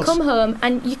 and then you come home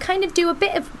and you kind of do a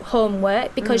bit of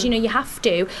homework because you have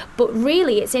to, but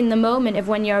really it's in the moment of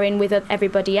when you're in with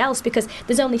everybody else, because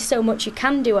there's only so much you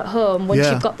can do at home once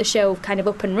you've got the show kind of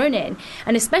up and running,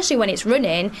 and especially when it's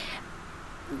running,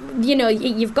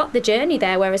 you've got the journey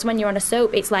there, whereas when you're on a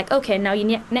soap it's like, okay, now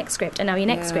your next script, and now your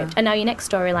next script, and now your next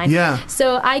storyline.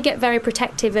 So I get very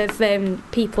protective of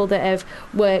people that have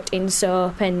worked in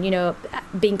soap and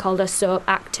being called a soap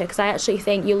actor, because I actually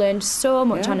think you learn so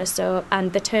much on a soap,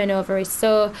 and the turnover is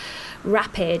so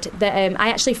rapid that I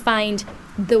actually find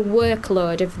the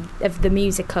workload of the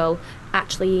musical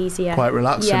actually easier, quite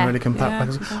relaxing, really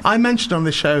compact. I mentioned on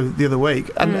this show the other week,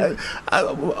 and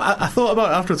I thought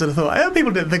about it afterwards, and I thought, I hope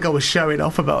people didn't think I was showing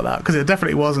off about that, because it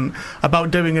definitely wasn't. About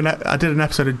doing I did an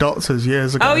episode of Doctors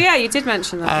years ago. Oh yeah, you did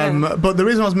mention that. But the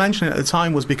reason I was mentioning it at the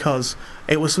time was because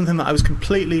it was something that I was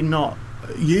completely not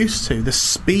used to, the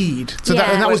speed. So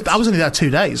I was only there 2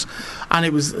 days, and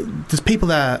there's people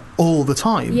there all the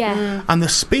time. And the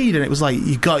speed, and it was like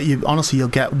you'll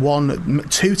get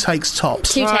 2 takes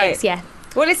tops. 2 takes,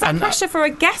 Well, it's that pressure for a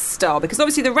guest star, because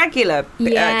obviously the regular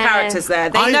characters there,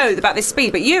 they know about this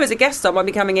speed, but you as a guest star might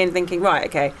be coming in thinking, right,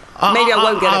 okay, maybe I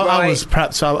won't get it right. I was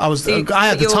prepped, so I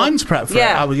had the time to prep for it.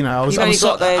 I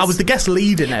was the guest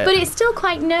lead in it. But it's still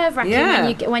quite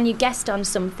nerve-wracking when you guest on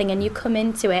something and you come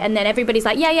into it, and then everybody's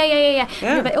like, yeah. And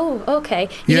you're like, oh, okay.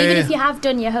 Even if you have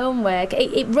done your homework,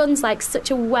 it runs like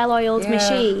such a well-oiled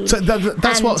machine. So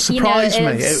that's what surprised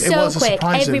me. It was quick.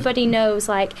 Everybody knows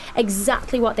like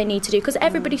exactly what they need to do, because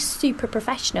everybody's super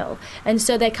professional, and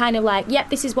so they're kind of like,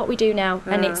 yep, this is what we do now.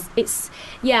 And it's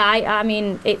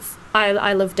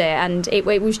I loved it, and it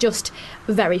was just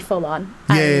very full on,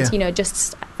 and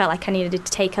just felt like I needed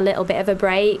to take a little bit of a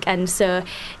break. And so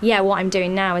what I'm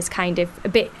doing now is kind of a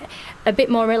bit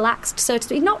more relaxed, so to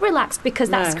speak. Not relaxed because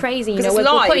that's crazy,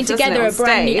 we're putting together a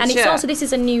brand new, and it's also, this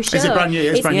is a new show. It's a brand new,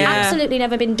 it's brand new. Absolutely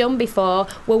never been done before.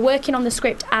 We're working on the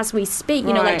script as we speak,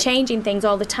 like changing things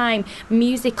all the time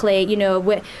musically.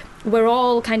 We're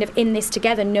all kind of in this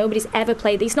together. Nobody's ever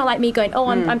played. It's not like me going,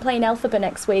 I'm playing Elphaba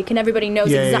next week, and everybody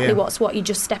knows exactly what's what. You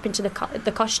just step into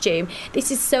the costume. This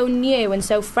is so new and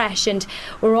so fresh, and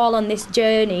we're all on this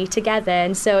journey together,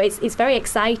 and so it's very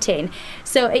exciting.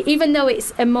 So even though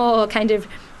it's a more kind of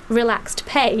relaxed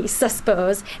pace, I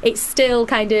suppose, it's still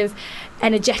kind of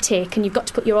energetic, and you've got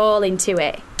to put your all into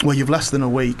it. Well, you've less than a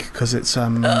week because it's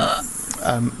not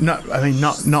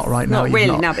right now. Not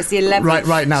really now, but it's the 11th.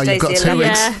 Right now, you've got 2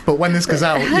 weeks. Yeah. But when this goes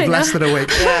out, you've less than a week.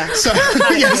 Yeah. So,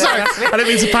 sorry, I don't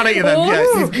mean to panic you then.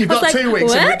 Yeah, you've got 2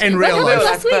 weeks in real life.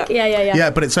 Last week? Yeah.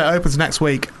 Yeah, but it opens next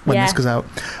week when this goes out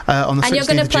on the 16th of July. And you're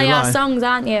going to play our songs,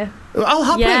 aren't you? I'll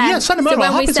happily, send them over.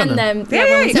 When we send them, of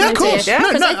course.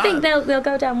 Because I think they'll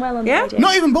go down well on the radio.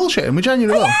 Not even bullshitting, we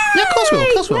genuinely will. Yeah, of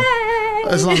course we will.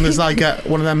 As long as I get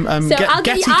one of them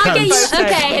Getty codes.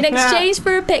 Okay, in exchange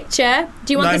for a picture,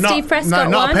 do you want the Steve Prescott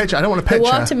one? No, not a picture. I don't want a picture.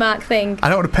 The watermark thing. I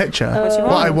don't want a picture.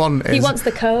 What I want is... He wants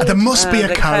the code. There must be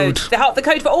a code. The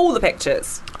code for all the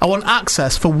pictures. I want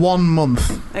access for 1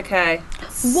 month. Okay. 1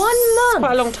 month? That's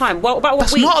quite a long time. Well, about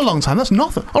That's week? Not a long time. That's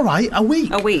nothing. All right, a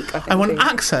week. A week, I think. I want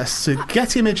access to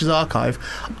Getty Images archive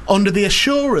under the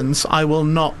assurance I will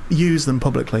not use them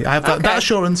publicly. I have that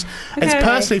assurance. Okay. It's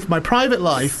personally for my private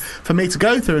life, for me to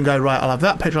go through and go, right, I'll have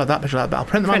that picture, but I'll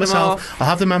print them out myself. I'll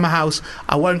have them in my house.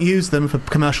 I won't use them for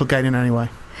commercial gain in any way.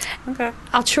 Okay.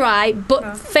 I'll try,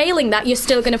 but failing that, you're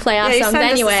still going to play our songs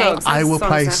anyway. I will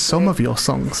play some of your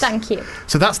songs. Thank you.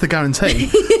 So that's the guarantee.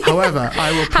 However,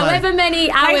 I will play... However many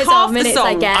hours or minutes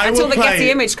I get. Until the Getty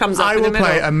image comes up in the middle.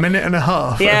 I will play a minute and a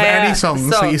half of any songs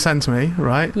that you send to me,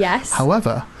 right? Yes.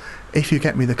 However, if you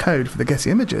get me the code for the Getty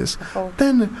Images,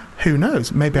 then who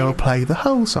knows? Maybe I will play the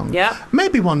whole song. Yeah.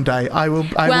 Maybe one day I will.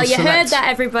 Well, you heard that,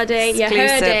 everybody. You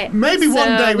heard it. Maybe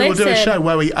one day we will do a show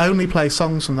where we only play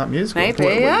songs from that musical. Maybe,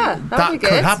 that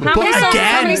could happen.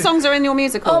 How many songs are in your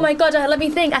musical? Oh my God! Let me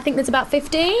think. I think there's about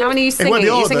 15. How many are you singing?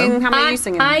 How many are you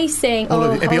singing? I sing.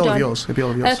 It'd be all of yours.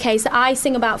 Okay, so I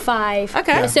sing about 5.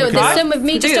 Okay. So there's some of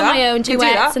me just on my own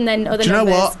duets, and then other. Do you know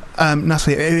what,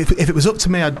 Natalie? If it was up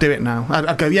to me, I'd do it now.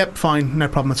 I'd go, yep, fine, no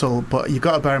problem at all. But you've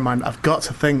got to bear in mind, I've got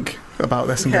to think about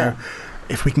this and go,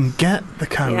 if we can get the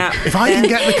code, if I can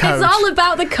get the code, it's all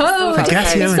about the code.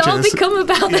 It's all become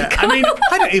about the code. I mean,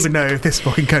 I don't even know if this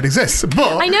fucking code exists,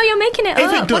 but I know you're making it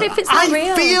up. What if it's not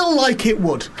real? I feel like it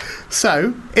would.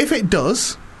 So if it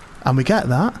does, and we get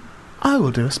that, I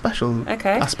will do a special.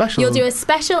 Okay. You'll do a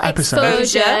special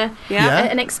exposure.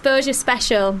 An exposure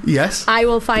special. Yes. I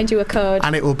will find you a code.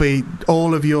 And it will be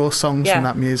all of your songs from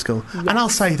that musical. Yes. And I'll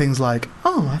say things like,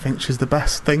 oh, I think she's the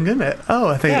best thing in it. Oh,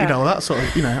 I think, that sort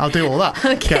of, I'll do all that.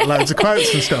 Okay. Get loads of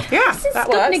quotes and stuff. Yeah, that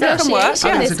works. That can work. It's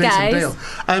a decent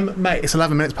deal. Mate, it's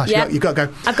 11 minutes past. You've got to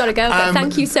go. I've got to go, but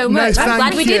thank you so much. I'm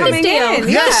glad we did this deal.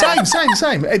 Yeah,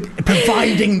 same.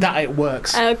 Providing that it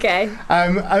works. Okay.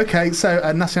 Okay,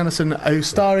 so Natalie Anderson,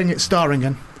 starring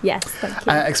in. Yes, thank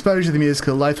you. Exposure the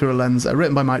musical, Live Through a Lens,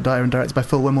 written by Mike Dyer and directed by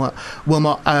Phil Wilmot,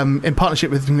 in partnership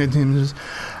with...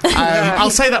 I'll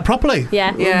say that properly.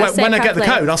 Yeah. When I get the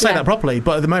code, I'll say that properly.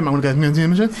 But at the moment, I'm going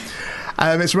to go...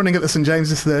 it's running at the St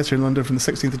James's Theatre in London from the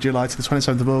 16th of July to the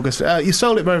 27th of August. You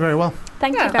sold it very, very well.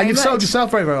 Thank you very much. And you've sold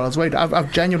yourself very, very well as well.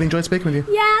 I've genuinely enjoyed speaking with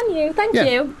you. Yeah, and you. Thank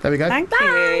you. There we go. Thank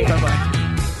you. Bye-bye.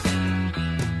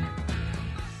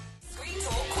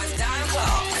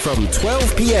 From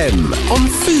 12 p.m. on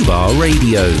Fubar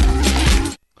Radio.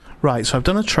 Right, so I've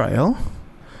done a trail,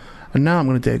 and now I'm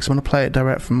going to do, because I'm going to play it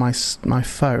direct from my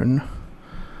phone.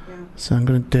 Yeah. So I'm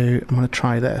going to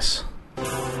try this.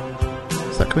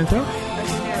 Is that coming through?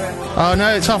 Oh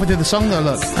no, it's halfway through the song though,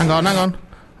 look. Hang on.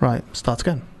 Right, start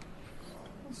again.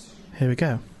 Here we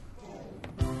go.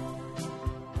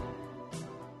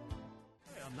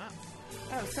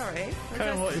 Sorry. What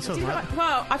are you talking about?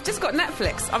 Well, I've just got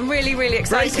Netflix. I'm really, really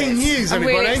excited. Breaking news,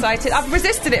 everybody. I'm really excited. I've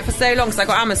resisted it for so long because I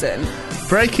got Amazon.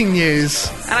 Breaking news.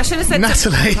 And I should have said...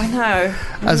 Natalie I know.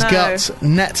 has got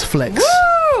Netflix.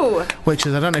 Woo! Which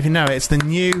is, I don't know if you know it, it's the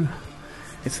new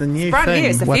thing new.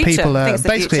 It's the where future. people are...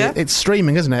 Basically, it's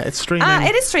streaming, isn't it? It's streaming.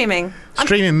 It is streaming.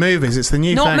 Streaming movies, it's the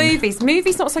new not thing. Movies.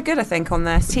 Movies not so good, I think, on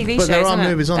there. It's TV shows, there are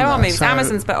movies on there. There are movies. So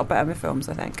Amazon's better with films,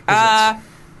 I think.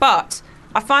 But...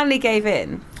 I finally gave in.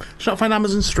 Do you not find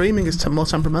Amazon streaming is more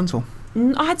temperamental?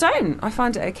 I don't. I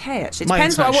find it okay, actually. It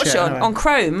depends what I watch it on. Anyway. On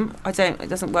Chrome, I don't. It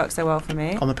doesn't work so well for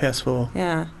me. On the PS4?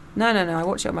 Yeah. No. I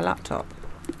watch it on my laptop.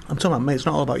 I'm talking about me. It's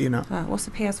not all about you now. What's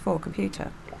the PS4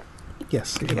 computer?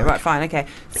 Yes. Okay, right, fine, okay.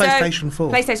 PlayStation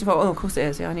 4. PlayStation 4. Oh, of course it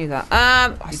is. Yeah, I knew that.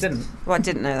 You didn't? Well, I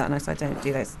didn't know that. No, so I don't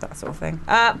do that sort of thing.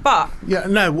 But... Yeah,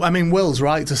 no, I mean, Will's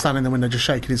right to stand in the window just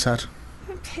shaking his head.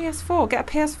 PS4. Get a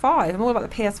PS5. I'm all about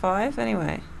the PS5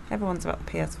 anyway. Everyone's about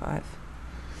the PS5.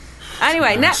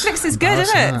 Anyway, Netflix is good,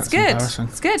 isn't it? It's good.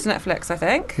 It's good, Netflix, I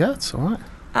think. Yeah, it's all right.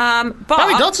 But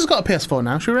Barry Dodds has got a PS4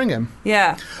 now. Should we ring him?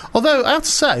 Yeah. Although I have to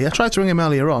say, I tried to ring him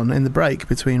earlier on in the break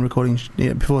between recording,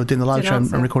 before doing the live show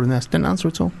and recording this. Didn't answer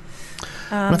at all.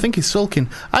 And I think he's sulking.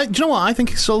 Do you know what? I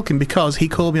think he's sulking because he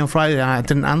called me on Friday and I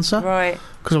didn't answer. Right.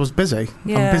 Because I was busy.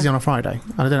 Yeah. I'm busy on a Friday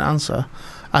and I didn't answer.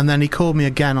 And then he called me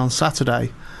again on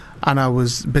Saturday and I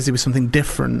was busy with something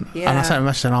different. Yeah. And I sent him a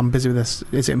message saying, I'm busy with this.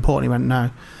 Is it important? He went, no.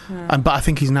 Yeah. But I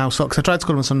think he's now sulking. I tried to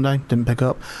call him on Sunday, didn't pick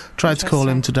up. Tried to call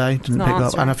him today, didn't pick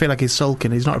up. And I feel like he's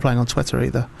sulking. He's not replying on Twitter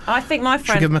either. I think my friend...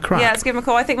 Should we give him a crack? Yeah, let's give him a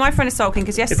call. I think my friend is sulking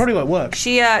because it probably won't work.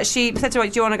 She said to me,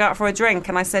 do you want to go out for a drink?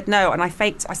 And I said no. And I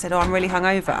faked. I said, I'm really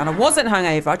hungover. And I wasn't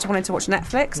hungover. I just wanted to watch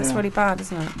Netflix. It's really bad,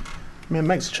 isn't it? I mean, it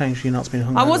makes a change for you not being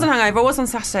hungover. I wasn't hungover. I was on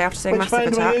Saturday after seeing Massive Attack.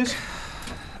 Which phone do we use?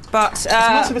 But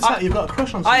Massive Attack, you've got a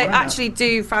crush on someone, I actually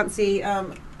do fancy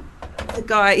the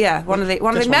guy. One of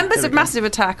the members of Massive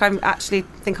Attack. I actually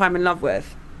think I'm in love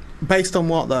with. Based on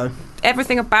what though?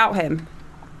 Everything about him.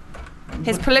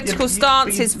 His political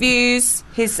stance, his views,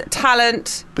 his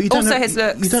talent, but you don't also know, his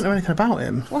looks. You don't know anything about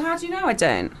him. Well, how do you know I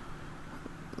don't?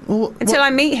 Well, until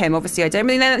I meet him, obviously I don't. I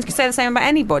mean, then you can say the same about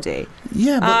anybody.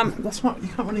 Yeah, but that's not. You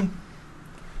can't really.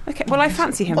 Okay, well, I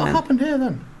fancy him. What then. happened here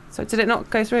then? So did it not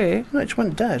go through? No, it just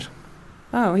went dead.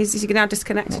 Oh, he's now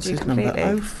disconnected you completely.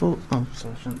 Oh,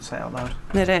 sorry, I shouldn't say it out loud.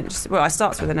 No, don't. It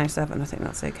starts with an 07. I think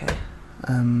that's okay.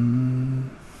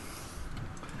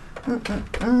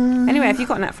 Anyway, have you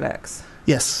got Netflix?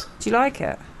 Yes. Do you like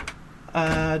it?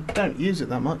 Don't use it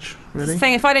that much, really. The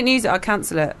thing, if I don't use it, I'll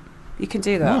cancel it. You can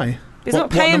do that. Why? It's not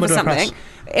paying for something.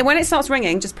 When it starts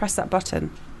ringing, just press that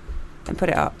button and put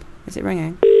it up. Is it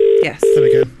ringing? Yes. There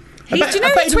we go. Do you know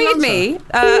he tweeted me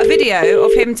a video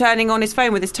of him turning on his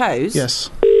phone with his toes? Yes.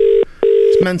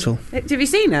 It's mental. Have you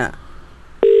seen it?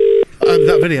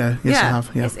 That video? Yes, I have.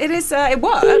 Yeah. It is. It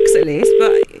works at least,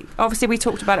 but obviously we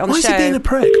talked about it on the show. Why is he being a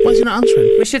prick? Why is he not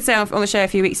answering? We should say on the show a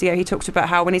few weeks ago he talked about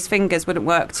how when his fingers wouldn't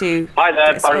work to... Hi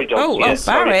there, Barry Dodds. Yes,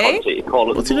 Barry.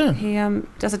 What's he doing? He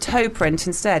does a toe print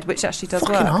instead, which actually does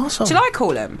fucking work. Arsehole. Shall I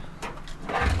call him?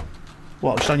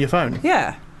 What, just on your phone?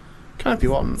 Yeah. Can if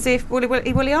you want. See if will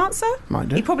he answer? Might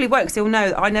do. He probably won't because he'll know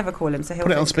that I never call him, so he'll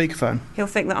put it on speakerphone. He'll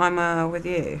think that I'm with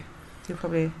you. He'll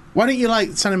probably. Why don't you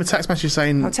send him a text message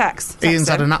saying? Text Ian's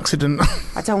him. had an accident.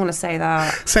 I don't want to say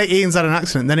that. Say Ian's had an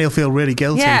accident, then he'll feel really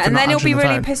guilty. Yeah, for and not then he'll be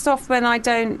really phone. pissed off when I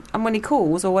don't, and when he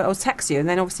calls or texts you, and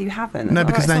then obviously you haven't. No,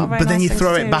 because then you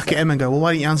throw it back at him and go, well,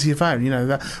 why don't you answer your phone? You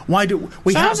know, why do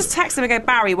we? I'll just text him and go,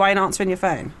 Barry, why aren't you answering your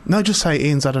phone? No, just say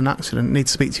Ian's had an accident. Need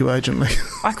to speak to you urgently.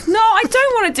 No, I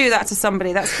don't want to do that to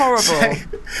somebody. That's horrible.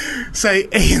 Say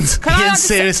Ian's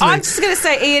seriously. I'm just going to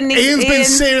say Ian's been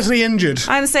seriously injured.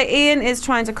 I'm going to say Ian is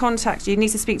trying to contact you.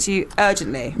 Needs to speak to you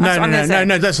urgently. No,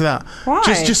 don't say that. Why?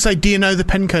 Just say, do you know the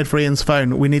PIN code for Ian's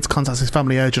phone? We need to contact his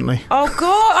family urgently. Oh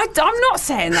God, I'm not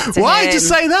saying that to him. Why? Just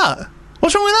say that.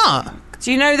 What's wrong with that?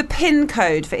 Do you know the PIN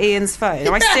code for Ian's phone?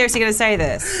 Am I seriously going to say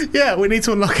this? Yeah, we need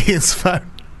to unlock Ian's phone.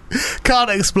 Can't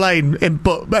explain, and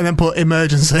then put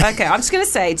emergency. Okay, I'm just going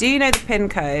to say, do you know the PIN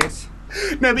code?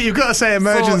 No, but you've got to say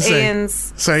emergency. For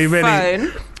Ian's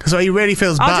phone. So he really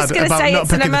feels bad about not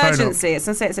picking the phone up. I'm just going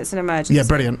to say it's an emergency. Yeah,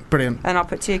 brilliant. And I'll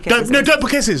put 2 kisses. Don't put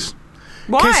kisses.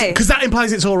 Why? Because that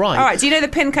implies it's all right. All right, do you know the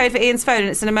PIN code for Ian's phone and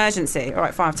it's an emergency? All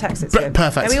right, fine, I've texted it to him.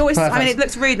 Perfect. And I mean, it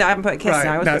looks rude that I haven't put a kiss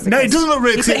now. No, it doesn't look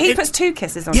rude. He puts 2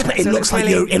 kisses on. Yeah, but it looks like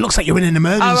you're in an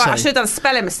emergency. Oh, right, I should have done a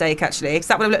spelling mistake, actually, because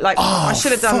that would have looked like... I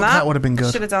should have done that. That would have been good.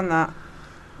 I should have done that.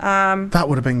 That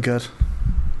would have been good.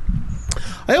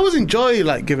 I always enjoy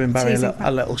giving Barry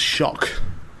a little shock.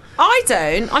 I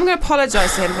don't. I'm going to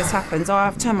apologise to him if this happens. I'll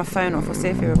have to turn my phone off. We'll see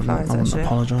if he replies, I won't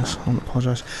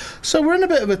apologise. So we're in a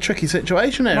bit of a tricky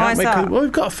situation here, aren't we? Well,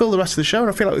 we've got to fill the rest of the show, and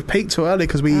I feel like we've peaked too early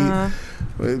because we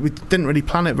didn't really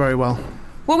plan it very well.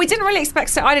 Well, we didn't really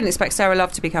expect... I didn't expect Sarah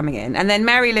Love to be coming in. And then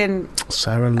Mary Lynn...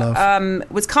 Sarah Love.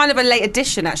 Was kind of a late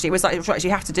addition, actually. It was like, you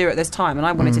have to do it at this time. And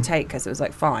I wanted to take her, so it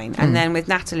was fine. And then with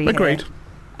Natalie Agreed.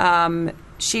 Here,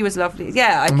 she was lovely.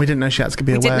 Yeah. And we didn't know she had to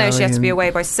be away. We didn't know she had to be away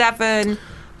by 7.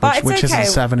 But which it's okay.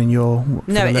 Isn't 7 in your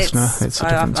listener. It's a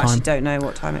different time. I actually don't know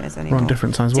what time it is anymore. We're on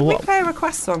different times. Did we play a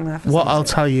request song there? What I'll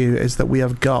tell you is that we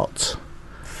have got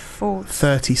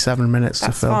 37 minutes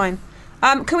to fill. That's fine.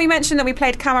 Can we mention that we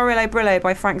played Camarillo Brillo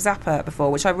by Frank Zappa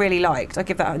before, which I really liked. I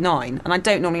give that a 9, and I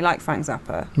don't normally like Frank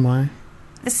Zappa. Why?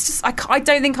 It's just I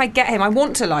don't think I get him. I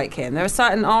want to like him. There are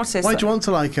certain artists. Why do you want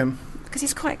to like him? Because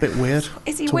he's quite... A bit weird.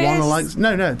 Is he to weird? No,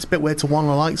 it's a bit weird to want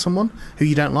to like someone who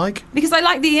you don't like. Because I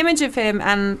like the image of him,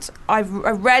 and I've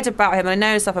read about him, and I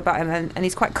know stuff about him, and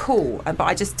he's quite cool, but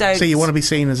I just don't... So you want to be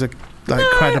seen as a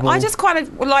credible... I just kind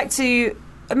of would like to...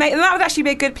 that would actually be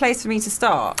a good place for me to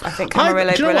start, I think,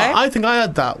 Camarillo Brillo. I think I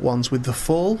had that once with The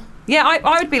Fall. Yeah,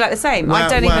 I would be like the same. I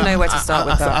don't even know where to start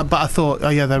with that. But I thought,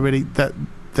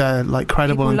 they're like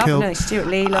credible people and cool. Him. Stuart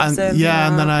Lee loves him. Yeah,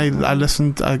 and then I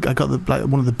listened. I got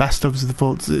one of the best ofs of The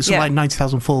Fall. It's like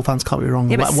 90,000 Fall fans can't be wrong.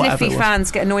 Yeah, but sniffy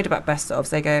fans get annoyed about best ofs.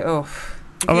 They go,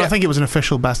 oh. I think it was an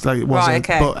official best. It wasn't.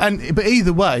 Right, okay. But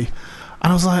either way,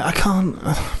 and I was like, I can't.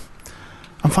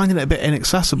 I'm finding it a bit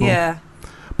inaccessible. Yeah.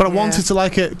 But I wanted to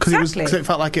like it because it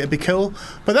felt like it'd be cool.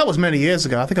 But that was many years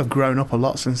ago. I think I've grown up a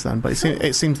lot since then. But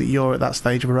it seems that you're at that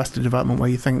stage of Arrested Development where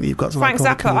you think that you've got to like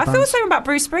Frank Zappa. I feel the same about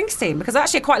Bruce Springsteen because I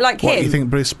actually quite like him. What, you think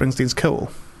Bruce Springsteen's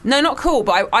cool? No, not cool,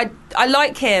 but I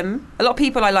like him. A lot of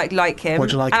people I like him. What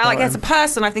do you like? And about him as a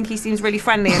person, I think he seems really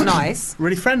friendly and nice.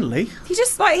 Really friendly? He's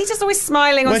just always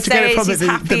smiling on stage. He's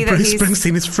happy that Bruce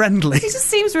Springsteen is friendly. He just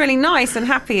seems really nice and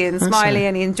happy and smiley,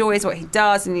 and he enjoys what he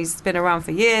does, and he's been around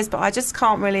for years. But I just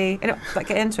can't really get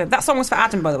into him. That song was for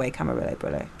Adam, by the way, Camarillo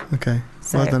Brillo. Okay,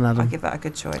 so well done, Adam. I give that a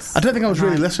good choice. I don't think I was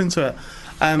really listening to it.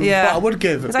 But I would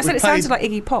give... Because I said it sounded like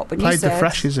Iggy Pop, and you said... Played the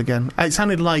Freshies again. It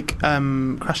sounded like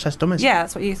Crash Test Dummies. Yeah,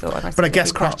 that's what you thought. But I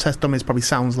guess Crash Test Dummies probably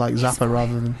sounds like Zappa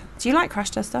rather than... Do you like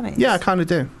Crash Test Dummies? Yeah, I kind of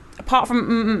do. Apart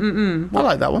from I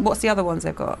like that one. What's the other ones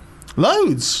they've got?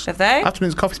 Loads. Have they?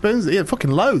 Afternoons, Coffee Spoons. Yeah, fucking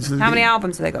loads. How many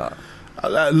albums have they got?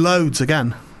 Loads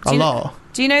again. A lot.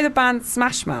 Do you know the band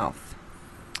Smash Mouth?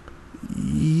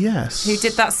 Yes. Who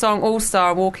did that song All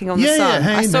Star Walking on the Sun?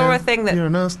 Hey, I saw a thing that...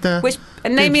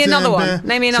 and name me another one.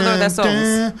 Name me another of their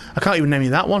songs. I can't even name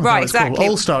you that one. Right, exactly.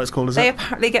 All Star it's called, is it? They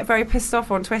apparently get very pissed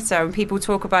off on Twitter, and people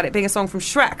talk about it being a song from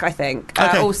Shrek, I think,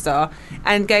 All Star,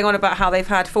 and going on about how they've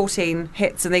had 14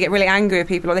 hits, and they get really angry with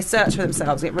people, or they search for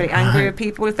themselves, get really angry with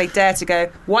people if they dare to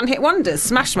go, one-hit wonders,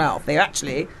 Smash Mouth.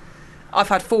 I've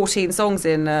had 14 songs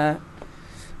in...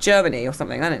 Germany or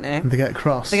something, I don't know. They get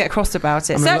cross. They get crossed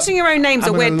about it. Searching your own name's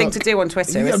a weird thing to do on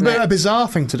Twitter, isn't it? A bizarre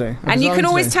thing to do. And you can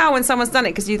always tell when someone's done it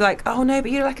because you're like, oh no,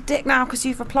 but you're like a dick now because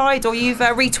you've replied or you've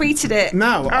retweeted it.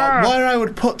 Now, where I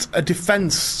would put a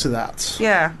defence to that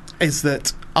is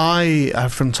that I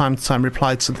have from time to time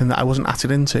replied something that I wasn't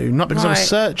added into, not because I was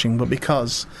searching, but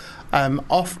because...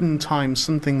 oftentimes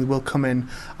something will come in.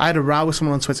 I had a row with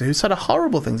someone on Twitter who said a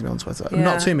horrible thing to me on Twitter,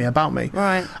 not to me, about me.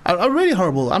 Right. A really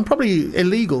horrible and probably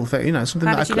illegal thing, something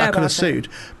that I could have sued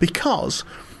because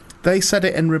they said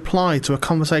it in reply to a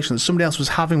conversation that somebody else was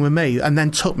having with me and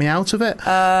then took me out of it.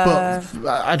 But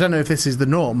I don't know if this is the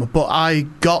norm, but I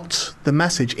got the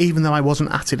message even though I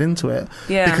wasn't added into it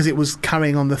because it was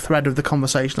carrying on the thread of the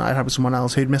conversation that I had with someone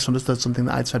else who'd misunderstood something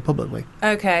that I'd said publicly.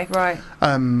 Okay, right.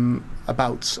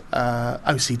 About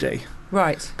OCD.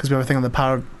 Right. Because we have a thing on the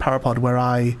Parapod where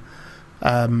I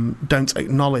don't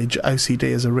acknowledge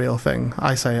OCD as a real thing.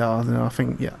 I say, I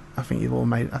think you've all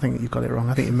made... I think you've got it wrong.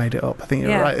 I think you made it up. I think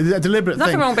you're right. It's a deliberate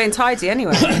Nothing thing. Nothing wrong being tidy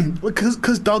anyway.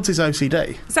 Because Dodds is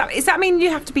OCD. Does that mean you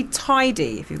have to be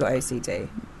tidy if you've got OCD?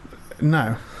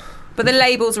 No. But the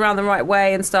labels around the right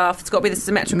way and stuff. It's got to be the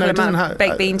symmetrical amount of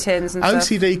baked bean tins and OCD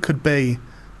stuff. OCD could be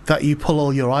that you pull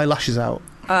all your eyelashes out.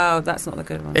 Oh, that's not the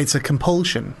good one. It's a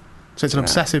compulsion. So it's an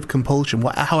obsessive compulsion,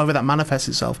 however that manifests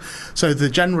itself. So the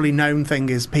generally known thing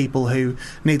is people who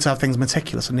need to have things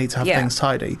meticulous and need to have things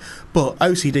tidy. But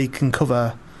OCD can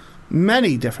cover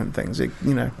many different things.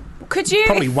 Could you?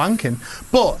 Probably wanking.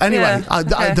 But anyway,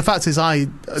 the fact is I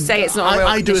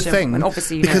do a thing, and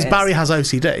obviously because Barry has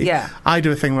OCD. Yeah. I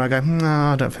do a thing where I go, no,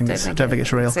 I don't think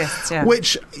it's real. Exists,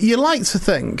 Which you like to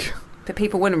think. But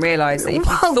people wouldn't realise that if you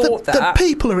thought that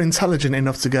people are intelligent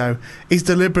enough to go, he's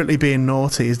deliberately being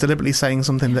naughty, he's deliberately saying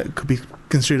something that could be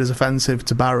construed as offensive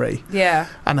to Barry. Yeah.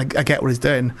 And I get what he's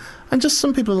doing. And just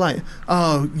some people are like,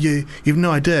 oh, you've no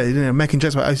idea, making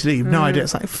jokes about OCD, you've no idea.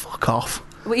 It's like, fuck off.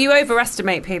 Well, you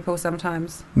overestimate people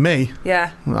sometimes. Me?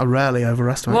 Yeah. I rarely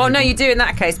overestimate people. No, you do in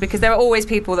that case, because there are always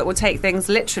people that will take things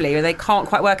literally or they can't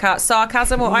quite work out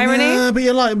sarcasm or irony. Yeah,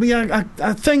 but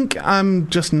I think I'm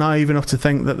just naive enough to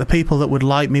think that the people that would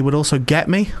like me would also get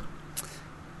me.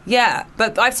 Yeah,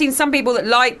 but I've seen some people that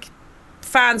like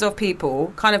fans of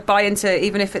people kind of buy into,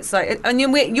 even if it's like... And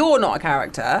you're not a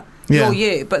character... You're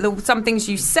you, but some things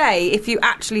you say, if you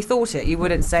actually thought it, you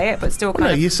wouldn't say it, but still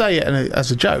kind of... No, you say it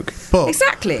as a joke. But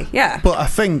exactly, yeah. But I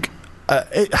think,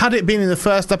 had it been in the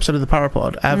first episode of the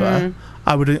Parapod ever,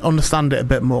 I would understand it a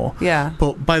bit more. Yeah.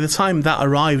 But by the time that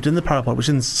arrived in the Parapod, which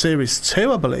is in series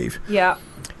 2, I believe. Yeah.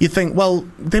 You think, well,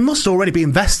 they must already be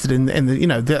invested in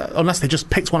the, unless they just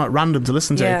picked one at random to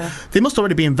listen to. They must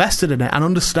already be invested in it and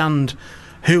understand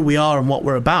who we are and what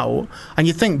we're about. And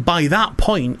you think by that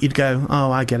point you'd go,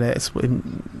 oh, I get it.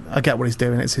 I get what he's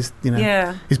doing. It's his,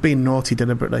 he's being naughty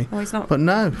deliberately. Oh, he's not. But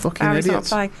no, fucking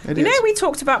idiots. We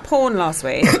talked about porn last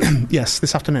week. Yes,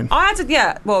 this afternoon.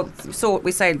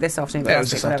 We say this afternoon. But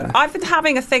last week, whatever. I've been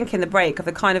having a think in the break of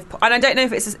the kind of, and I don't know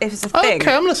if it's a thing.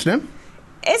 Okay, I'm listening.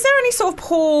 Is there any sort of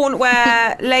porn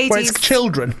where ladies... Where it's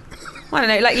children? I don't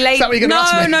know, like ladies... Is that what you're going to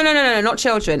ask me? No, not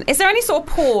children. Is there any sort of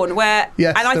porn where...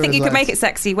 Yes, and I think you could make it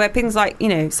sexy, where things like,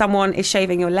 someone is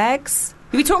shaving your legs.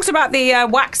 We talked about the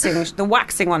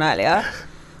waxing one earlier.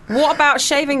 What about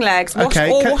shaving legs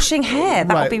washing hair?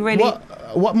 That would be really...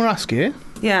 What I'm asking you...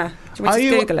 Yeah. Do you want me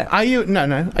to Google it?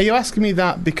 No. Are you asking me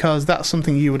that because that's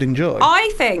something you would enjoy?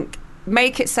 I think,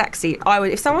 make it sexy. I would...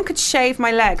 If someone could shave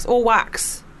my legs or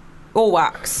wax...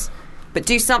 but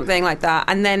do something like that,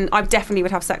 and then I definitely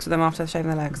would have sex with them after shaving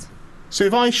their legs. So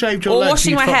if I shaved your legs,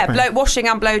 washing my hair, washing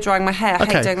and blow drying my hair. I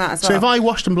hate doing that as well. So if I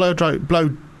washed and blow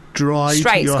dried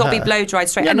straight, it's got to be blow dried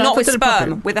straight, and not with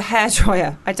sperm, with a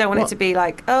hairdryer. I don't want it to be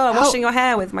like, I'm washing your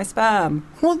hair with my sperm.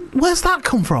 Where's that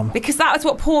come from? Because that is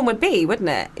what porn would be, wouldn't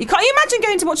it? You imagine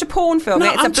going to watch a porn film?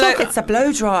 No, it's a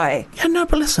blow dry. Yeah, no,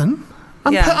 but listen.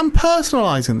 I'm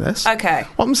personalising this. Okay.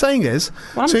 What I'm saying is,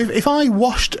 if I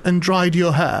washed and dried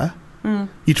your hair,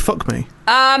 you'd fuck me.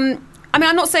 I'm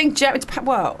not saying... you'd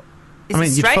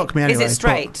fuck me anyway. Is it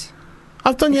straight?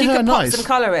 I've done your hair nice. You could pop some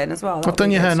colour in as well. I've done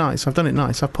your hair nice. I've done it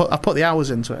nice. I've put the hours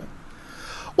into it.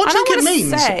 What do you think it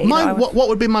means? What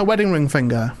would be my wedding ring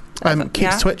finger?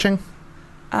 Keeps twitching.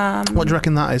 What do you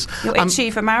reckon that is? You're itchy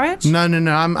for marriage? No.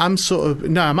 I'm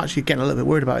actually getting a little bit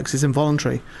worried about it because it's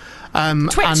involuntary.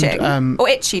 Twitching? Or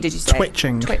itchy, did you say?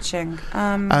 Twitching.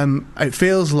 It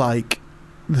feels like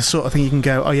the sort of thing you can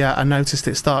go, oh yeah, I noticed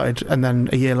it started, and then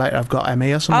a year later I've got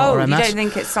ME or something, or MS. You don't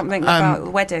think it's something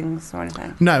about weddings or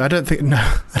anything? No, I don't think. No,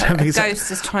 I don't think it's.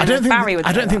 Ghost is trying to marry with.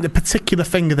 I don't think the particular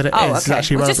finger that it is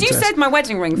actually relevant. Just you said my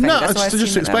wedding ring finger. No,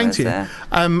 just to explain to you.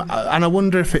 And I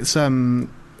wonder if it's.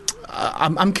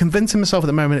 I'm convincing myself at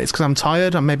the moment it's because I'm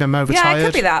tired, and maybe I'm overtired. Yeah, it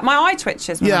could be that. My eye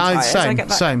twitches when I'm tired. I get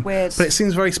that same. Weird. But it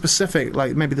seems very specific,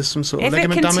 like maybe there's some sort of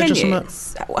ligament damage or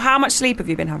something. How much sleep have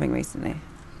you been having recently?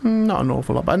 Not an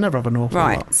awful lot, but I never have an awful lot.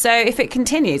 Right. So if it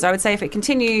continues, I would say if it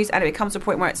continues and it comes to a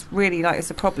point where it's really it's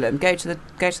a problem, go to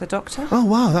the doctor. Oh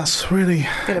wow, that's really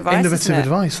good advice, innovative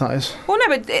advice. That is. Well,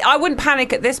 no, but I wouldn't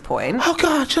panic at this point. Oh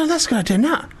God, that's a good idea,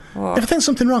 Nat. What? If I think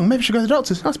something wrong, maybe I should go to the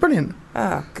doctors. That's brilliant.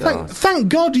 Oh God. Thank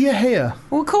God you're here.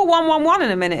 We'll call 111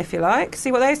 in a minute if you like.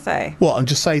 See what they say. What? And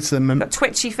just say to them, got a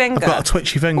twitchy finger. I've got a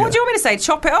twitchy finger. What do you want me to say?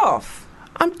 Chop it off?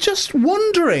 I'm just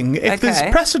wondering if there's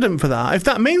precedent for that, if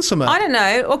that means something. I don't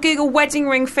know. Or Google wedding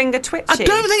ring finger twitchy. I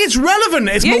don't think it's relevant.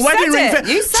 It's my wedding ring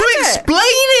finger. You said to explain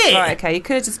it. Right, okay. You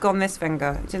could have just gone this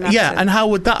finger. And how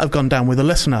would that have gone down with a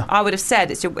listener? I would have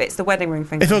said it's the wedding ring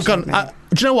finger. If I've gone, do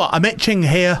you know what? I'm itching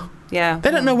here. Yeah.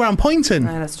 They don't know where I'm pointing.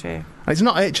 No, that's true. It's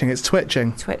not itching, it's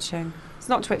twitching. Twitching. It's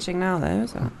not twitching now, though,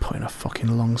 is it? I'm putting a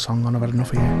fucking long song on. I've had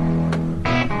enough of you.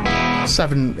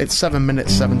 It's 7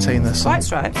 minutes 17 this song. White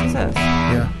Stripes, is it?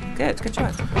 Yeah. Good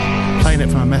choice. Playing it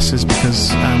for my missus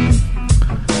because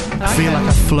I feel like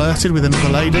I flirted with another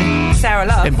lady. Sarah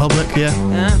Love. In public, yeah.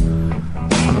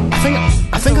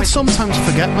 I think I sometimes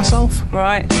forget myself.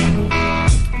 Right.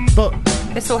 But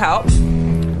this will help.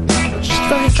 Just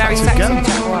very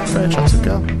attractive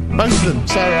girl. Both of them,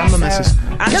 Sarah and my missus.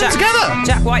 And Get them together!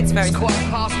 Jack White's very cool.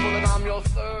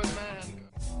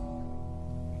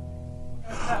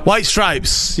 White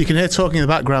Stripes. You can hear talking in the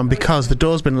background because the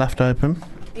door's been left open.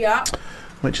 Yeah.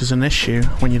 Which is an issue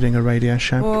when you're doing a radio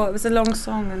show. Well, it was a long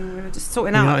song and we were just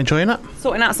sorting out... You're not enjoying it?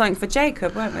 Sorting out something for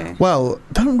Jacob, weren't we? Well,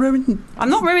 don't ruin... I'm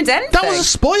not ruined anything. That was a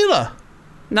spoiler.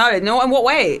 No, in what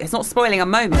way? It's not spoiling a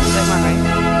moment, don't worry.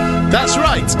 That's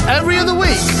right. Every other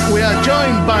week, we are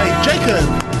joined by Jacob,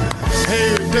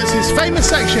 who does his famous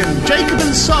section, Jacob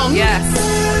and Song. Yes.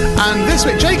 And this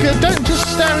week, Jacob, don't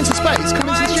just stare into space. Come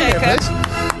into the studio, please.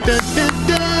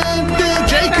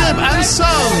 Jacob and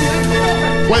Song.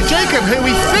 Well, Jacob, who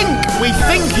we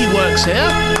think he works here.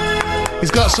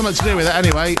 He's got something to do with it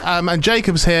anyway. And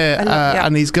Jacob's here,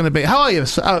 and he's going to be... How are you?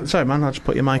 Oh, sorry, man. I'll just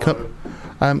put your mic up.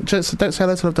 Just don't say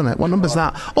hello till I've done it. What number's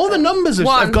that? All the numbers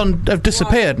have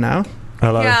disappeared now.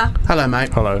 Hello. Yeah. Hello, mate.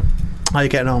 Hello. How are you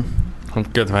getting on? I'm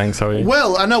good, thanks. How are you?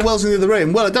 Will, I know Will's in the other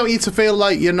room. Will, I don't want you to feel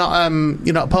like you're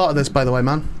not part of this, by the way,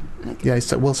 man. Okay.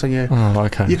 Yeah, we'll sing you. Oh,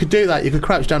 okay. You could do that. You could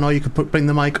crouch down, or you could bring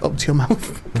the mic up to your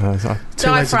mouth.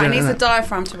 Diaphragm. It needs the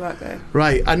diaphragm to work, though.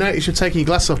 Right. I noticed you're taking your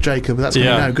glasses off, Jacob, but that's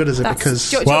no good, is it?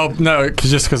 Because no,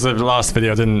 because of the last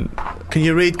video, I didn't. Can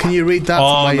you read that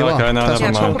from where you are? No, that's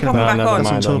never mind. Pop them back on. That's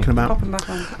what I'm talking about. Pop them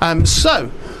back on. So,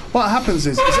 what happens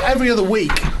is every other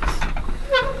week.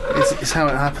 It's how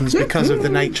it happens because of the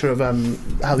nature of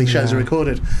how these shows are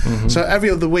recorded. Mm-hmm. So every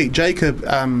other week, Jacob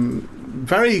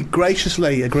very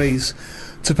graciously agrees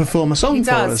to perform a song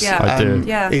for us. Yeah. I do.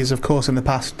 He's, of course, in the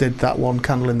past did that one,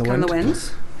 Candle in the Wind.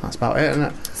 That's about it, isn't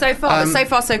it? So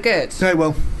far, so good. Okay,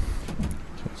 well.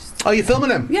 Are you filming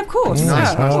him? Yeah, of course.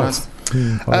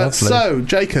 Nice. So,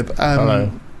 Jacob,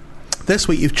 this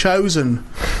week you've chosen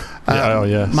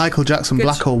Michael Jackson,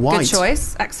 Black or White. Good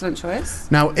choice. Excellent choice.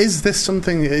 Now, is this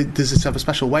something, does this have a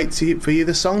special weight for you,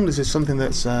 this song? Is this something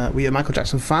that's, were you a Michael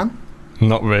Jackson fan?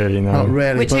 Not really, no. Not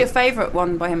really. Which is your favourite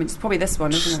one by him? It's probably this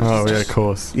one, isn't it? Oh, yeah, of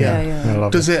course. Yeah. I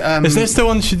love Does it? Is this the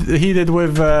one he did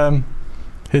with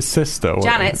his sister?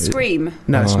 Janet, Scream?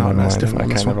 No, it's not. No, it's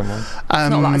different. Okay, never mind. It's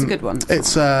not that. It's a good one.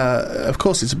 It's of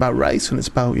course, it's about race, and it's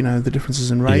about the differences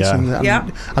in race and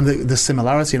the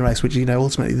similarity in race. Which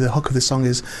ultimately the hook of this song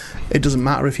is, it doesn't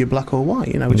matter if you're black or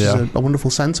white. Which is a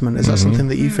wonderful sentiment. Is that something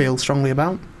that you feel strongly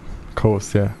about? Of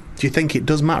course, yeah. Do you think it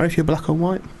does matter if you're black or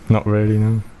white? Not really,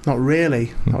 no. Not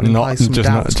really.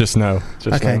 Just no.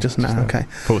 Just no. Okay.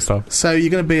 Full stop. So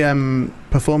you're going to be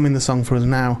performing the song for us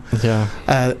now. Yeah.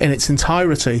 In its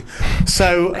entirety.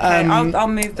 So I'll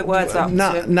move the words up.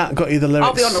 Nat got you the lyrics.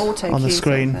 I'll be on auto on the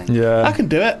screen. Yeah. I can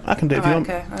do it if you want.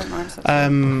 Okay. I don't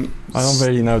mind. I don't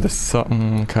really know this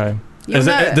song. Okay. Is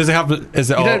it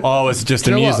just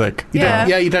the music?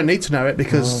 You don't need to know it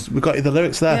because we've got you the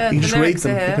lyrics there. Yeah, you can just read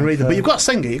them. You can read them. But you've got to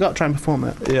sing it. You've got to try and perform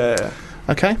it. Yeah.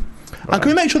 Okay. Right. And can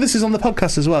we make sure this is on the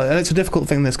podcast as well? And it's a difficult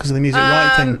thing, this, because of the music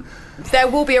right thing. There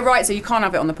will be a right, so you can't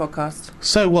have it on the podcast.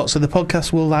 So what? So the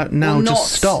podcast will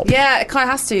just stop? Yeah, it kind of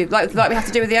has to. Like we have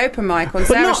to do with the open mic on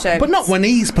Sarah's show. But not when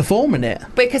he's performing it.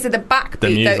 Because of the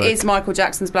backbeat, though, is Michael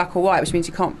Jackson's Black or White, which means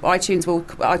you can't. iTunes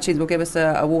will give us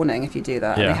a warning if you do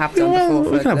that. Yeah. And they have done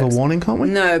before. We can have a warning, can't we?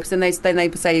 No, because then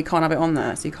they say you can't have it on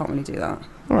there, so you can't really do that.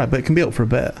 All right, but it can be up for a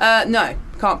bit. No,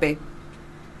 can't be.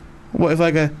 What if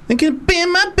I go, you can be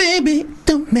my baby,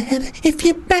 don't matter if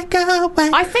you're back or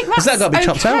white? I think that's got to be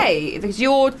chopped out? Because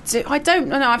I don't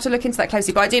know, I have to look into that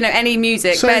closely, but I do know any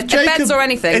music, so beds or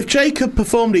anything. If Jacob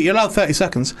performed it, you're allowed 30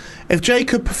 seconds. If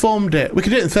Jacob performed it, we could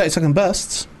do it in 30-second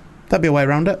bursts. That'd be a way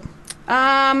around it.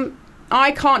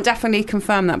 I can't definitely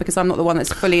confirm that because I'm not the one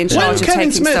that's fully in charge of taking stuff out. When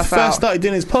Kevin Smith first started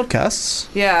doing his podcasts,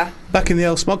 back in the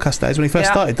old Smodcast days when he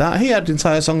first started that, he had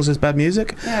entire songs as bad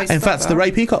music. Yeah, in fact, the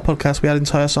Ray Peacock podcast, we had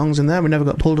entire songs in there. We never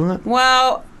got pulled on it.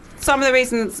 Well, some of the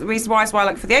reasons why I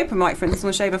look for the open mic, for instance, on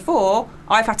the show before,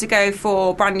 I've had to go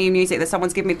for brand new music that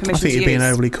someone's given me permission to use. I think you're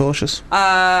being overly cautious.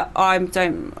 I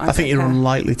think you're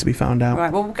unlikely to be found out.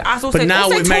 Right. Well, talking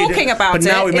about it. But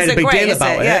now we've made a big deal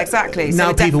about it. Yeah, exactly.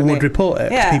 Now people would report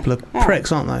it because people are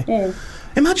pricks, aren't they? Yeah.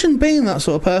 Imagine being that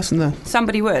sort of person, though.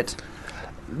 Somebody would.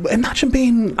 Imagine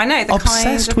being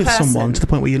obsessed with someone to the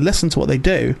point where you listen to what they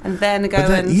do and then go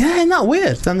isn't that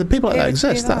weird? Then the people like that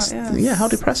exist. How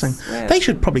depressing. They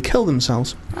should probably kill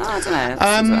themselves. I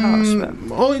don't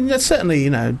know. Well, certainly,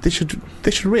 they should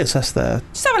reassess their.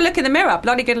 Just have a look in the mirror.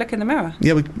 Bloody good look in the mirror.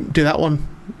 Yeah, we do that one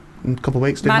in a couple of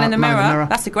weeks. Man in the Mirror.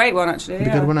 That's a great one, actually. Pretty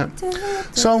good, wasn't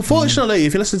it? So, unfortunately,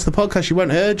 if you listen to the podcast, you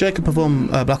won't hear Jacob perform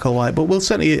Black or White, but we'll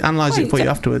certainly analyse it for you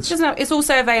afterwards. It's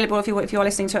also available if you're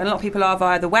listening to it, and a lot of people are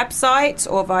via the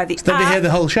website or via the app. Did they hear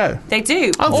the whole show? They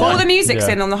do. All the music's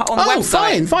in on the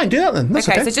website. Fine, do that then. That's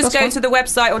okay. So just go to the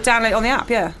website or download it on the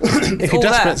app, if you're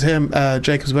desperate to hear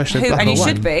Jacob's version of Black or White. And you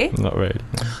should be. Not really.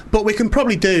 But we can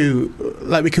probably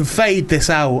we can fade this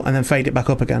out and then fade it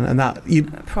back up again, and that you...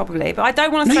 Probably, but I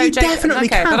don't want to throw Jacob... definitely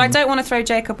can. But I don't want to throw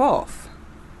Jacob off.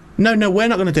 No, we're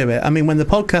not going to do it. I mean, when the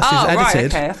podcast is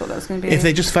edited, right, okay. I thought that was going to be. If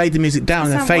they just fade the music down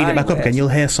and then fade it back up again, you'll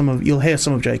hear some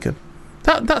of Jacob.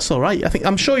 That's all right.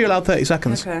 I'm sure you're allowed 30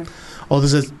 seconds. Okay. Or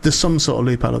there's some sort of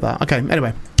loophole of that. Okay.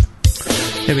 Anyway,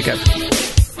 here we go.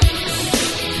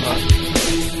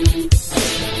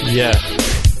 Yeah.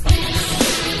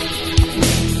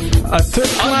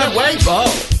 Wait.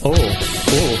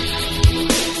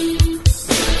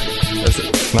 Is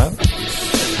it? No?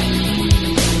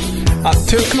 I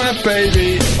took my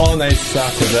baby on a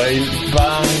Saturday.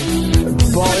 Bang.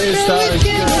 Boy, started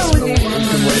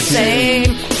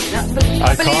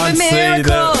I can't see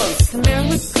the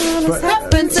miracles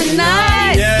happen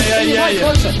tonight.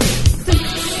 Yeah.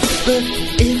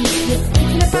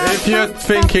 But if you're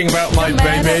thinking about my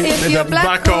baby, is it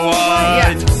black or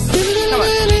white? Come on.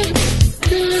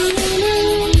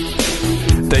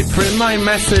 They print my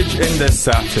message in the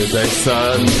Saturday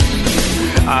Sun.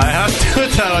 I have to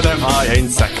tell them I ain't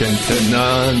second to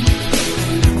none.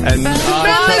 And I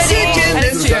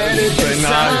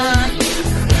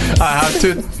have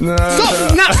to.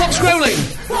 Stop scrolling.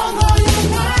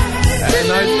 And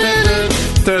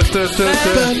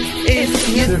if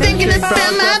you're thinking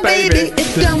about my baby,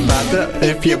 it don't matter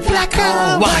if you're black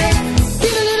or white.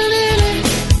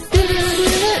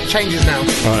 Changes now.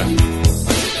 Alright.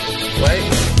 Wait.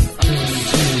 1,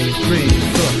 2, 3,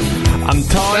 4. I'm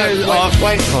tired of.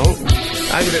 Wait. Oh.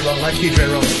 I did it wrong. I did it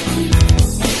wrong.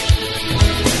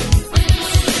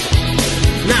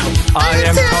 Now. I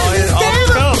am tired of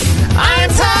stuff. I'm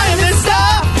tired of this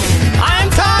stuff. I'm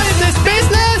tired of this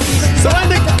business. So when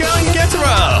the going gets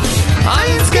rough, I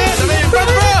ain't scared of it,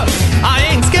 brother. I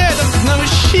ain't scared of no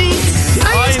sheets.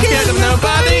 I ain't scared of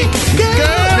nobody.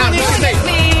 Girl, now,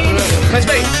 let's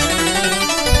be.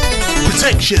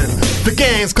 Protection for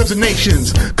gangs, cause of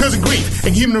nations, cause of grief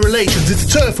and human relations. It's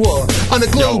a turf war on a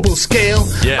global scale.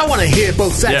 Yeah. I want to hear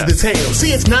both sides of the tale.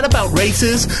 See, it's not about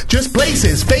races, just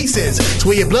places, faces. It's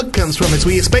where your blood comes from, it's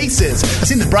where your space is. I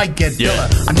seen the bright get duller.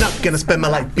 I'm not gonna spend my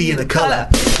life being a colour.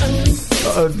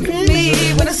 Me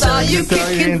when I saw you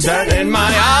kicking dirt in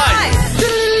my eye.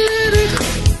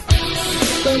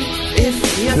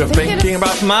 If you're thinking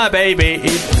about my baby,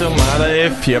 it don't matter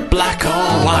if you're black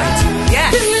or white.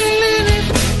 Yes.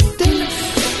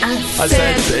 I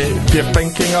said, if you're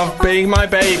thinking of being my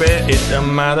baby, it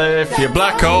don't matter if you're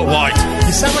black or white.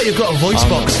 You sound like you've got a voice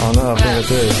box. I know, I think I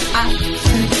do.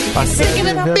 I said,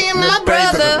 thinking about being my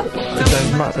brother. It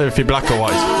doesn't matter if you're black or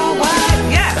white.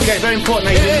 Yeah. Okay, very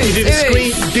important. You do the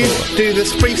screen, do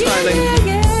this freestyling.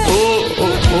 Oh.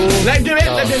 Let do it.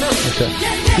 Let do it. Okay.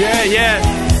 Yeah.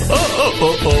 Oh.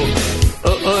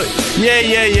 Yeah.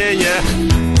 Yeah.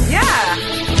 Yeah.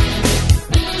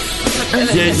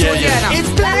 It's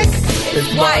black.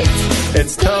 It's white.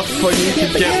 It's tough for you to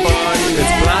get by.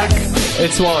 It's black.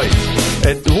 It's white.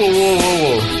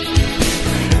 Whoa.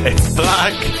 It's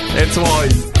black. It's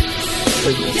white.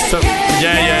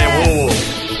 Whoa.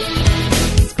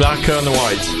 It's black and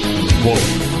white. Whoa.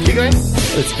 Keep going.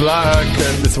 It's black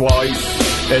and it's white.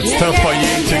 It's tough for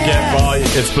you to get by.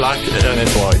 It's black and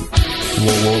it's white.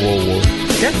 Whoa.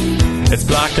 Yeah. It's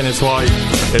black and it's white.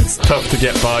 It's tough to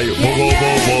get by. Whoa.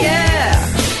 Yeah.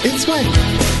 It's white.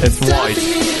 It's white.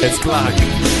 It's black.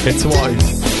 It's white.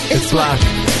 It's black.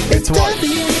 It's white.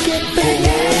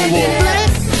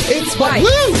 It's white.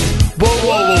 Woo!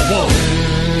 Whoa.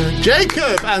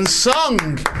 Jacob and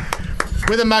Song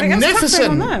with a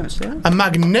magnificent. No,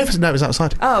 it was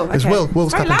outside. Oh, okay. It was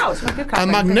Will's very clapping. loud. A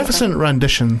magnificent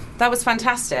rendition. That was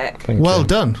fantastic. Well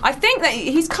done. I think that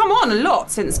he's come on a lot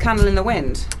since Candle in the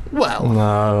Wind. Well,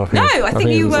 no. I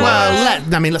think you were. Well,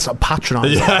 let's not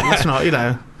patronise. Yeah. Let's not,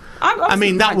 I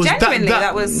mean, that was genuinely.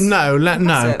 That was no.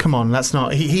 Come on. Let's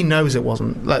not. He knows it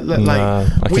wasn't.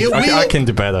 I can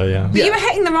do better. Yeah. You were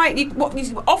hitting the right. You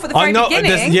off at the very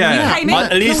beginning.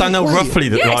 At least I know roughly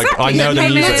that. Exactly. I know the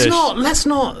music. Let's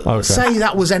not say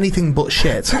that was anything but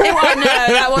shit. No,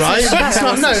 that wasn't.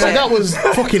 Right? That was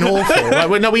fucking awful.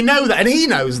 Right? We know that, and he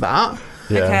knows that.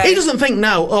 Yeah. Okay. He doesn't think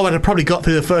now, I'd have probably got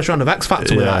through the first round of X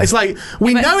Factor with that. It's like,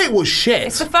 we know it was shit.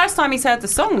 It's the first time he's heard the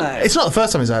song, though. It's not the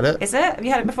first time he's heard it. Is it? Have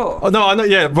you heard it before? Oh, no, I know,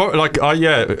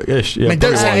 ish. Yeah, I mean,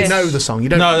 don't say you know the song. You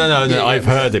don't. No, I've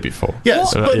heard it before.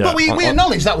 Yes, but we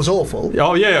acknowledge that was awful.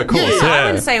 Oh, yeah, of course. I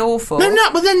wouldn't say awful.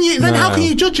 No, but then how can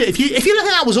you judge it? If you don't think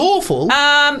that was awful...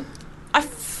 I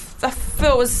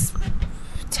feel it was...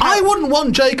 I wouldn't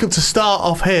want Jacob to start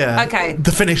off here. Okay.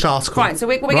 The finished article. Fine, so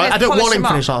we're going to I don't want him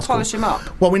finished article. Polish him up.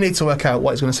 Well, we need to work out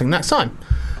what he's going to sing next time.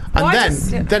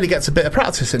 And then he gets a bit of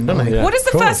practice in, doesn't he? Yeah. What does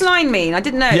the first line mean? I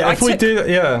didn't know. Yeah, if we do that,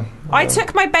 yeah. I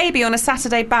took my baby on a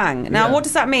Saturday bang. Now, what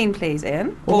does that mean, please,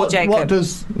 Ian? Or Jacob?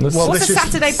 What's a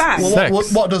Saturday bang?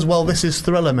 What does This Is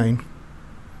Thriller mean?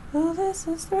 Well, this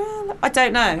is Thriller. I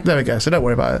don't know. There we go, so don't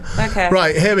worry about it. Okay.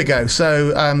 Right, here we go.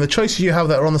 So the choices you have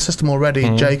that are on the system already,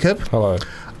 Jacob. Hello.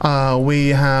 We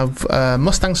have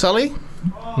Mustang Sally.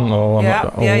 No,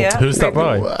 yeah. Who's that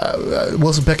by?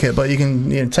 Wilson Pickett, but you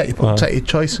can take your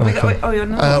choice. You're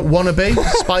not. Wannabe,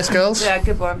 Spice Girls. Yeah,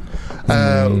 good one.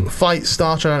 Fight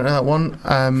Starter, I don't know that one.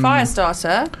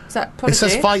 Firestarter? Is that Prodigy? It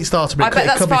says Fight Starter, but I bet it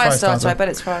that's could be Firestarter. I bet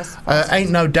it's Firestarter.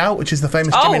 Ain't No Doubt, which is the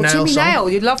famous Jimmy Nail song. Jimmy Nail,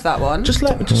 you'd love that one. Just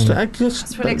let me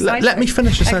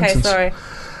finish the sentence. Okay, sorry.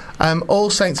 All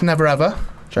Saints Never Ever.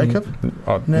 Jacob?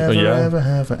 Never, ever,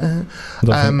 ever.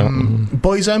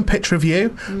 Boyzone, Picture of You.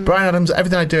 Bryan Adams,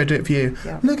 Everything I Do It For You.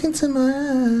 Yeah. Look into my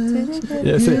eyes.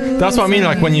 Yeah, see, that's what I mean,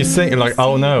 like when you sing, like,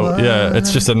 oh no, yeah,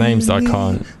 it's just the names that I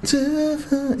can't.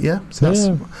 Yeah, so that's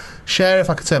Cher, If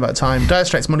I Could Turn Back Time, Dire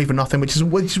Straits, Money for Nothing, which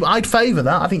I'd favour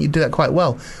that. I think you'd do that quite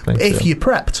well if you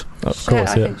prepped. Of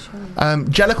course, yeah.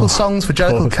 Jellicle Songs for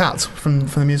Jellicle Cat from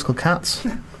the musical Cats.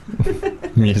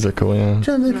 Musical, yeah.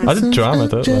 I did drama,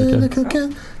 don't Jellicle Cat,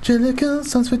 Jellicle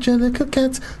Songs for Jellicle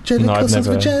Cats, Jellicle Songs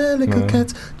for Jellicle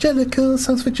Cats, Jellicle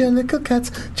Songs for Jellicle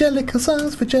Cats, Jellicle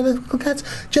Songs for Jellicle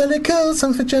Cats, Jellicle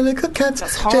Songs for Jellicle Cats,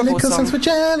 Jellicle Songs for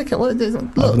Jellicle. What is it?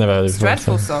 I've never heard of it.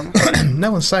 Dreadful song.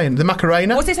 No one's saying the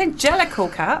Macarena. What's it saying? Jellicle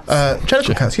Cats.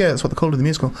 Jellicle Cats. Yeah, that's what they called in the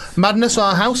musical. Madness,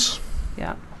 Our House.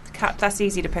 Yeah, Cat. That's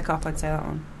easy to pick up. I'd say that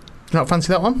one. You not fancy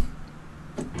that one?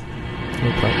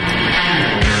 Okay.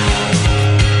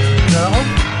 That one?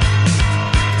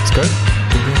 It's good.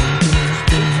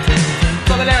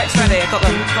 Got the lyrics ready. Got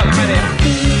them ready.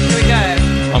 Here we go.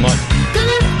 I might.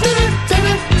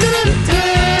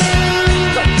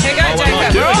 Here we go,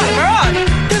 Jacob. We're on.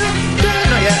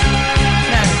 Not yet.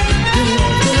 No.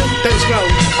 Don't scroll.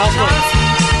 I'll scroll.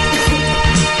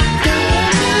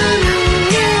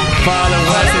 Father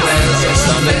was a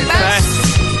Sunday best.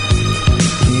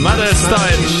 Mother's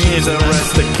starting needs a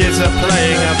rest. The kids are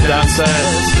playing up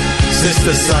downstairs.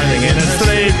 Sister's signing in her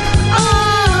sleep.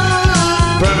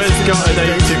 Brother's got a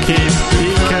date to keep. He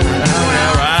can hang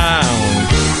around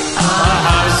our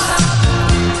house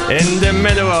in the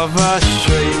middle of a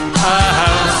street. Our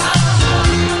house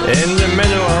in the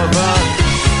middle of our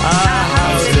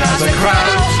house. It has a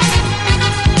crowd.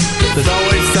 There's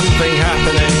always something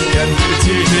happening, and it's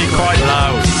usually quite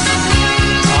loud.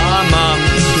 Our mum,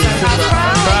 she's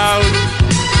proud.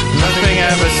 Nothing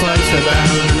ever slows her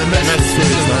down. The mess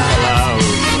is not allowed.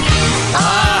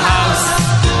 Our house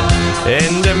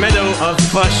in the middle of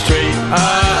a street.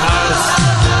 Our house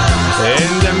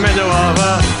in the middle of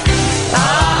our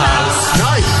house.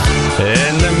 Nice.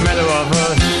 In the middle of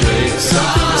a street.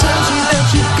 Something tells you that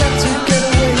you've got to get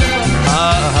away.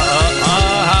 Our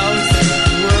house.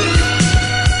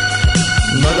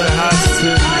 Mother has to.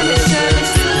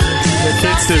 The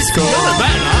kids to school.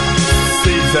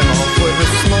 Sees them off with a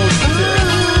small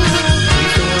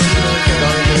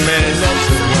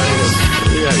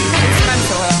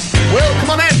Will, come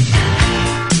on in.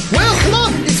 Will, come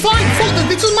on. It's fine. Fuck them.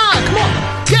 This is mine. Come on.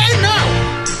 Get in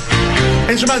now.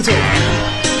 Instrumental.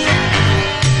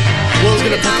 Will's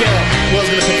going to pick it up. Will's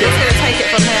going to pick it up. He's going to take it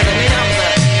from here. Then lean out with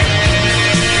it.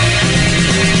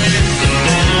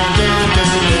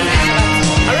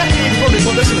 I reckon you can probably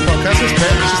put this in the podcast. This bit.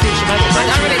 It's just the instrumental.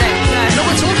 I really don't. No,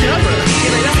 we're talking over it.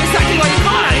 That's exactly what you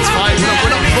can't. It's fine.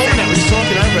 We're not performing it. We're just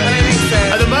talking over it. I don't think so.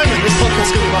 At the moment, this podcast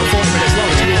is going to be about 40 minutes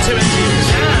long. It's going to be 2 interviews.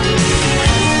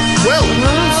 Will.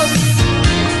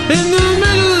 in the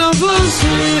middle of a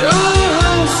street.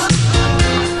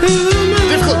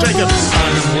 Difficult, Jacob.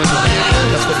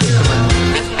 That's what you come in.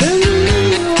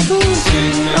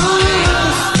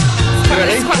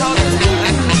 Ready? It's quite hard.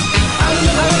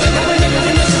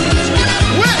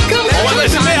 Welcome. Oh,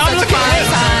 listen to me. I'm looking at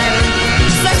this.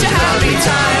 Such a happy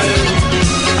time.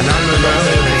 And I'm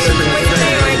remembering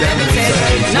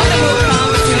Nothing will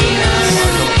come between us.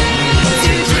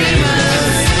 Two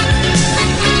dreamers.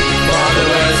 Father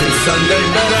wears his Sunday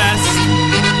best.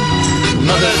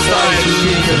 Mother's tired,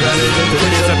 she's ready. The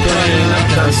kids are playing up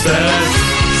downstairs.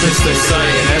 Sister's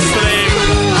sighing in her sleep.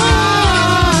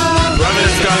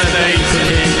 Brother's got a date to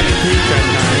keep. He can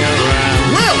hang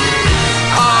around. Will.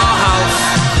 Our house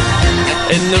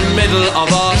in the middle of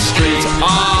our street.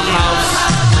 Our house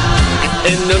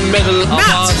in the middle of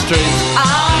our street.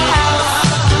 Our house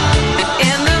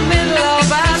in the middle of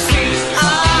our street.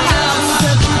 Our house.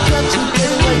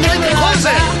 Close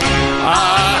it.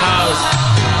 Our house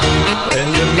in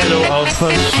the middle of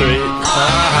a street.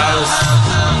 Our house.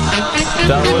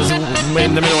 That was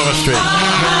in the middle of a street.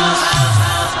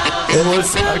 It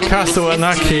was a castle and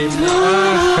a keep.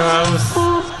 Our house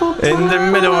in the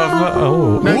middle of a...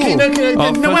 Oh.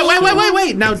 No,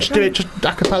 wait. Now just do it, just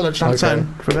a cappella, just on its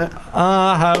own for a bit.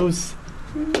 Our house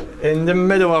in the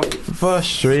middle of a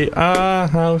street. Our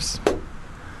house.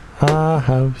 Our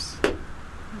house.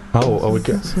 Oh, we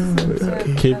get...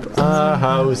 Keep our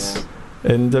house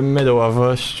in the middle of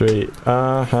a street.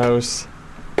 Our house.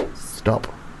 Stop.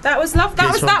 That was love.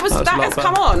 That has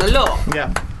come on a lot.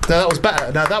 Yeah. No, that was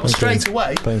better. Now that was straight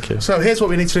away. Thank you. So here's what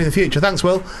we need to do in the future. Thanks,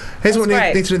 Will. Here's what we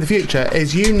need to do in the future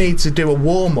is you need to do a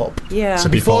warm up. Yeah. So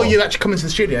before you actually come into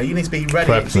the studio, you need to be ready.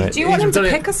 Prep, Do you want him to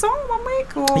pick a song one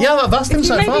week? Or Yeah, I've asked him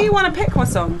so far. Maybe you want to pick one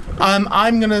song.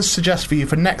 I'm going to suggest for you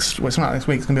for next. Well, it's not next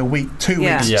week. It's going to be a week, 2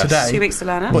 weeks Yes. today. 2 weeks to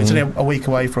learn it. But it's only a week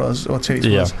away for us, or 2 weeks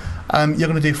for us. You're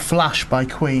going to do Flash by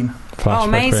Queen. Flash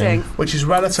amazing. Which is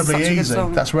relatively Such a good easy.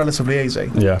 song. That's relatively easy.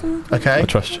 Yeah. Okay. I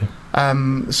trust you.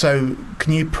 So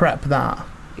can you prep that?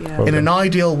 Yeah. In an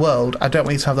ideal world, I don't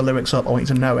want you to have the lyrics up. I want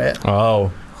you to know it.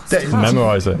 Oh.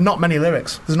 Memorise it. Not many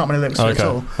lyrics. There's not many lyrics to it at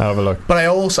all. I'll have a look. But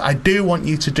I do want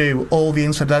you to do all the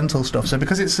incidental stuff. So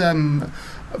because it's from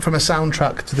a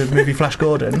soundtrack to the movie Flash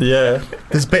Gordon,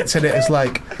 there's bits in it as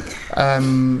like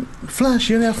Flash,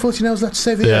 you only have 14 hours left to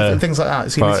save the Earth and things like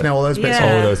that. So you need to know all those bits.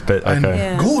 All those bits. Okay.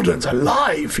 And Gordon's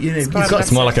alive. You know,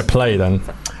 it's more like a play then.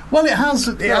 Well, it has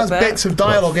bits of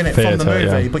dialogue in it from the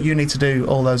movie, but you need to do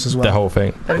all those as well. The whole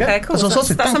thing. Okay, cool. That's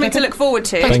something to look forward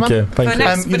to. Thank you. For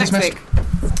next week.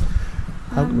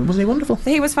 Wasn't he wonderful?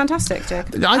 He was fantastic,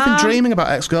 Jacob. I've been dreaming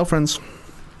about ex-girlfriends.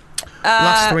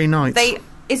 Last 3 nights.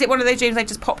 Is it one of those dreams they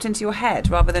just popped into your head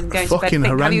rather than going fucking to bed?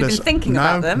 horrendous. Have you been thinking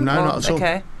about them? No, not at all.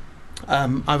 Okay.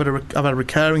 I've had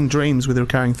recurring dreams with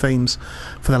recurring themes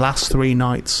for the last 3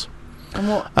 nights. And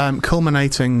what?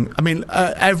 Culminating. I mean,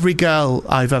 every girl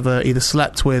I've ever either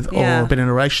slept with or been in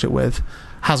a relationship with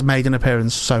has made an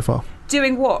appearance so far.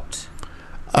 Doing what?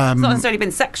 It's not necessarily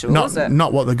been sexual, is it?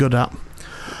 Not what they're good at.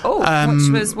 Oh,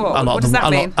 which was what? What does that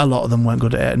mean? A lot of them weren't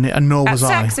good at it, and nor was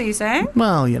I. Sex, are you saying?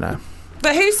 Well, you know.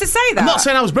 But who's to say that? I'm not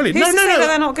saying I was brilliant. Who's to say that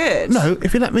they're not good? No,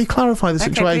 if you let me clarify the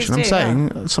situation, I'm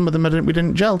saying some of them we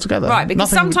didn't gel together. Right,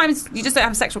 because sometimes you just don't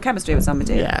have sexual chemistry with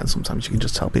somebody. Yeah, and sometimes you can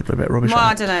just tell people a bit rubbish. Well,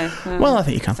 I don't know. Well, I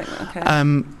think you can.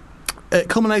 Okay. It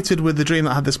culminated with the dream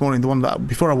that I had this morning, the one that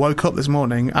before I woke up this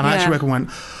morning, and I actually woke up and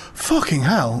went, fucking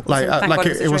hell.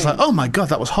 It was like, oh my God,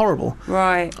 that was horrible.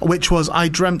 Right. Which was, I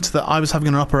dreamt that I was having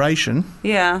an operation.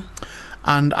 Yeah.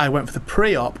 And I went for the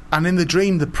pre-op, and in the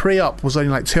dream, the pre-op was only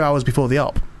like 2 hours before the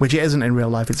op, which it isn't in real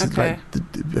life. It's like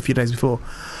a few days before.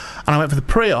 And I went for the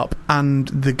pre-op, and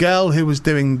the girl who was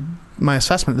doing my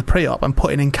assessment at the pre-op and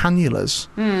putting in cannulas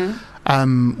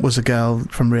was a girl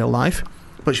from real life,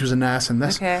 but she was a nurse in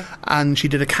this. Okay. And she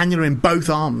did a cannula in both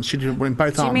arms. She did one in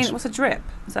both arms. Do you mean, what's a drip?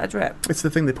 Is that a drip? It's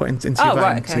the thing they put into your vein.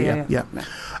 Right, okay, so, yeah.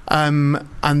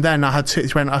 And then I had to,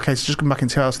 she went, okay, so just come back in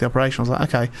 2 hours for the operation. I was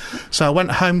like, okay. So I went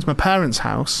home to my parents'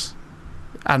 house,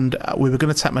 and we were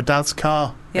going to take my dad's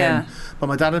car in, but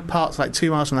my dad had parked like 2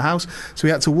 miles from the house, so we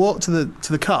had to walk to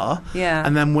the car.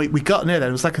 And then we got near there.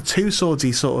 It was like a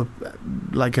two-swordsy sort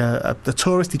of, like a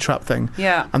touristy trap thing.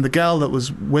 And the girl that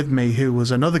was with me, who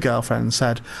was another girlfriend,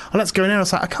 said, oh, let's go in here. I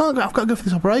was like, I can't go, I've got to go for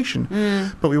this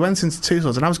operation. But we went into Two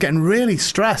Swords, and I was getting really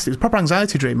stressed. It was a proper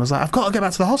anxiety dream. I was like, I've got to get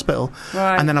back to the hospital.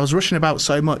 And then I was rushing about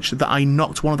so much that I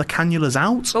knocked one of the cannulas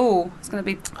out. Oh, it's going to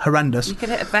be horrendous. You could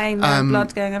hit a vein,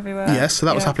 blood going everywhere. Yes, so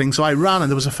that was happening. So I ran,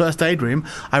 and there was a first aid room.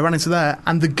 I ran into there,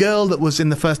 and the girl that was in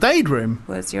the first aid room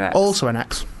was your ex? Also an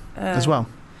ex as well.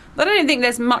 I don't think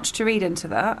there's much to read into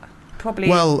that. Probably.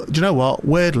 Well, do you know what?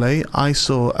 Weirdly, I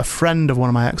saw a friend of one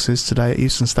of my exes today at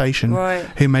Euston Station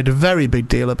who made a very big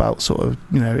deal about sort of,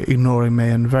 ignoring me,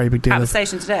 and a very big deal at the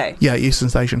station today? Yeah, Euston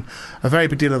Station. A very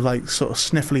big deal of like sort of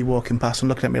sniffly walking past and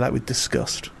looking at me like with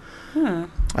disgust. And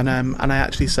I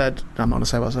actually said, I'm not going to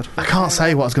say what I said. I can't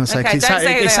say what I was going to say. Okay,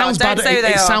 it sounds bad.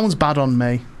 It sounds bad on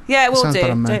me. Yeah, it will do.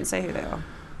 Don't say who they are.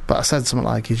 But I said something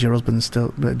like, "Is your husband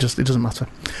still?" But it doesn't matter.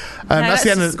 That's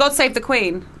the end of God Save the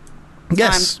Queen.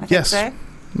 Yes,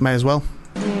 may as well.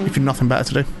 If you've nothing better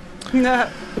to do. No.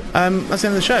 That's the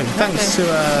end of the show. Thanks to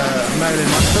Marilyn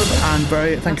Matchclub,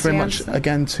 and thank you very much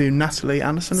again to Natalie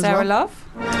Anderson as well.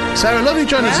 Sarah Love, who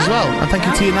joined us as well. And thank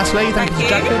you to you, Natalie. Thank you to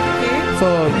Jacob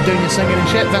for doing your singing and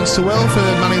shit. Thanks to Will for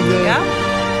manning the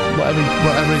whatever he's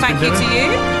been doing. Thank you to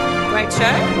you. Great show.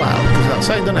 Well, because that's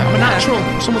it, doesn't it? I'm a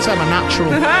natural. Someone say I'm a natural.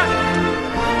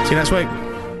 See you next week.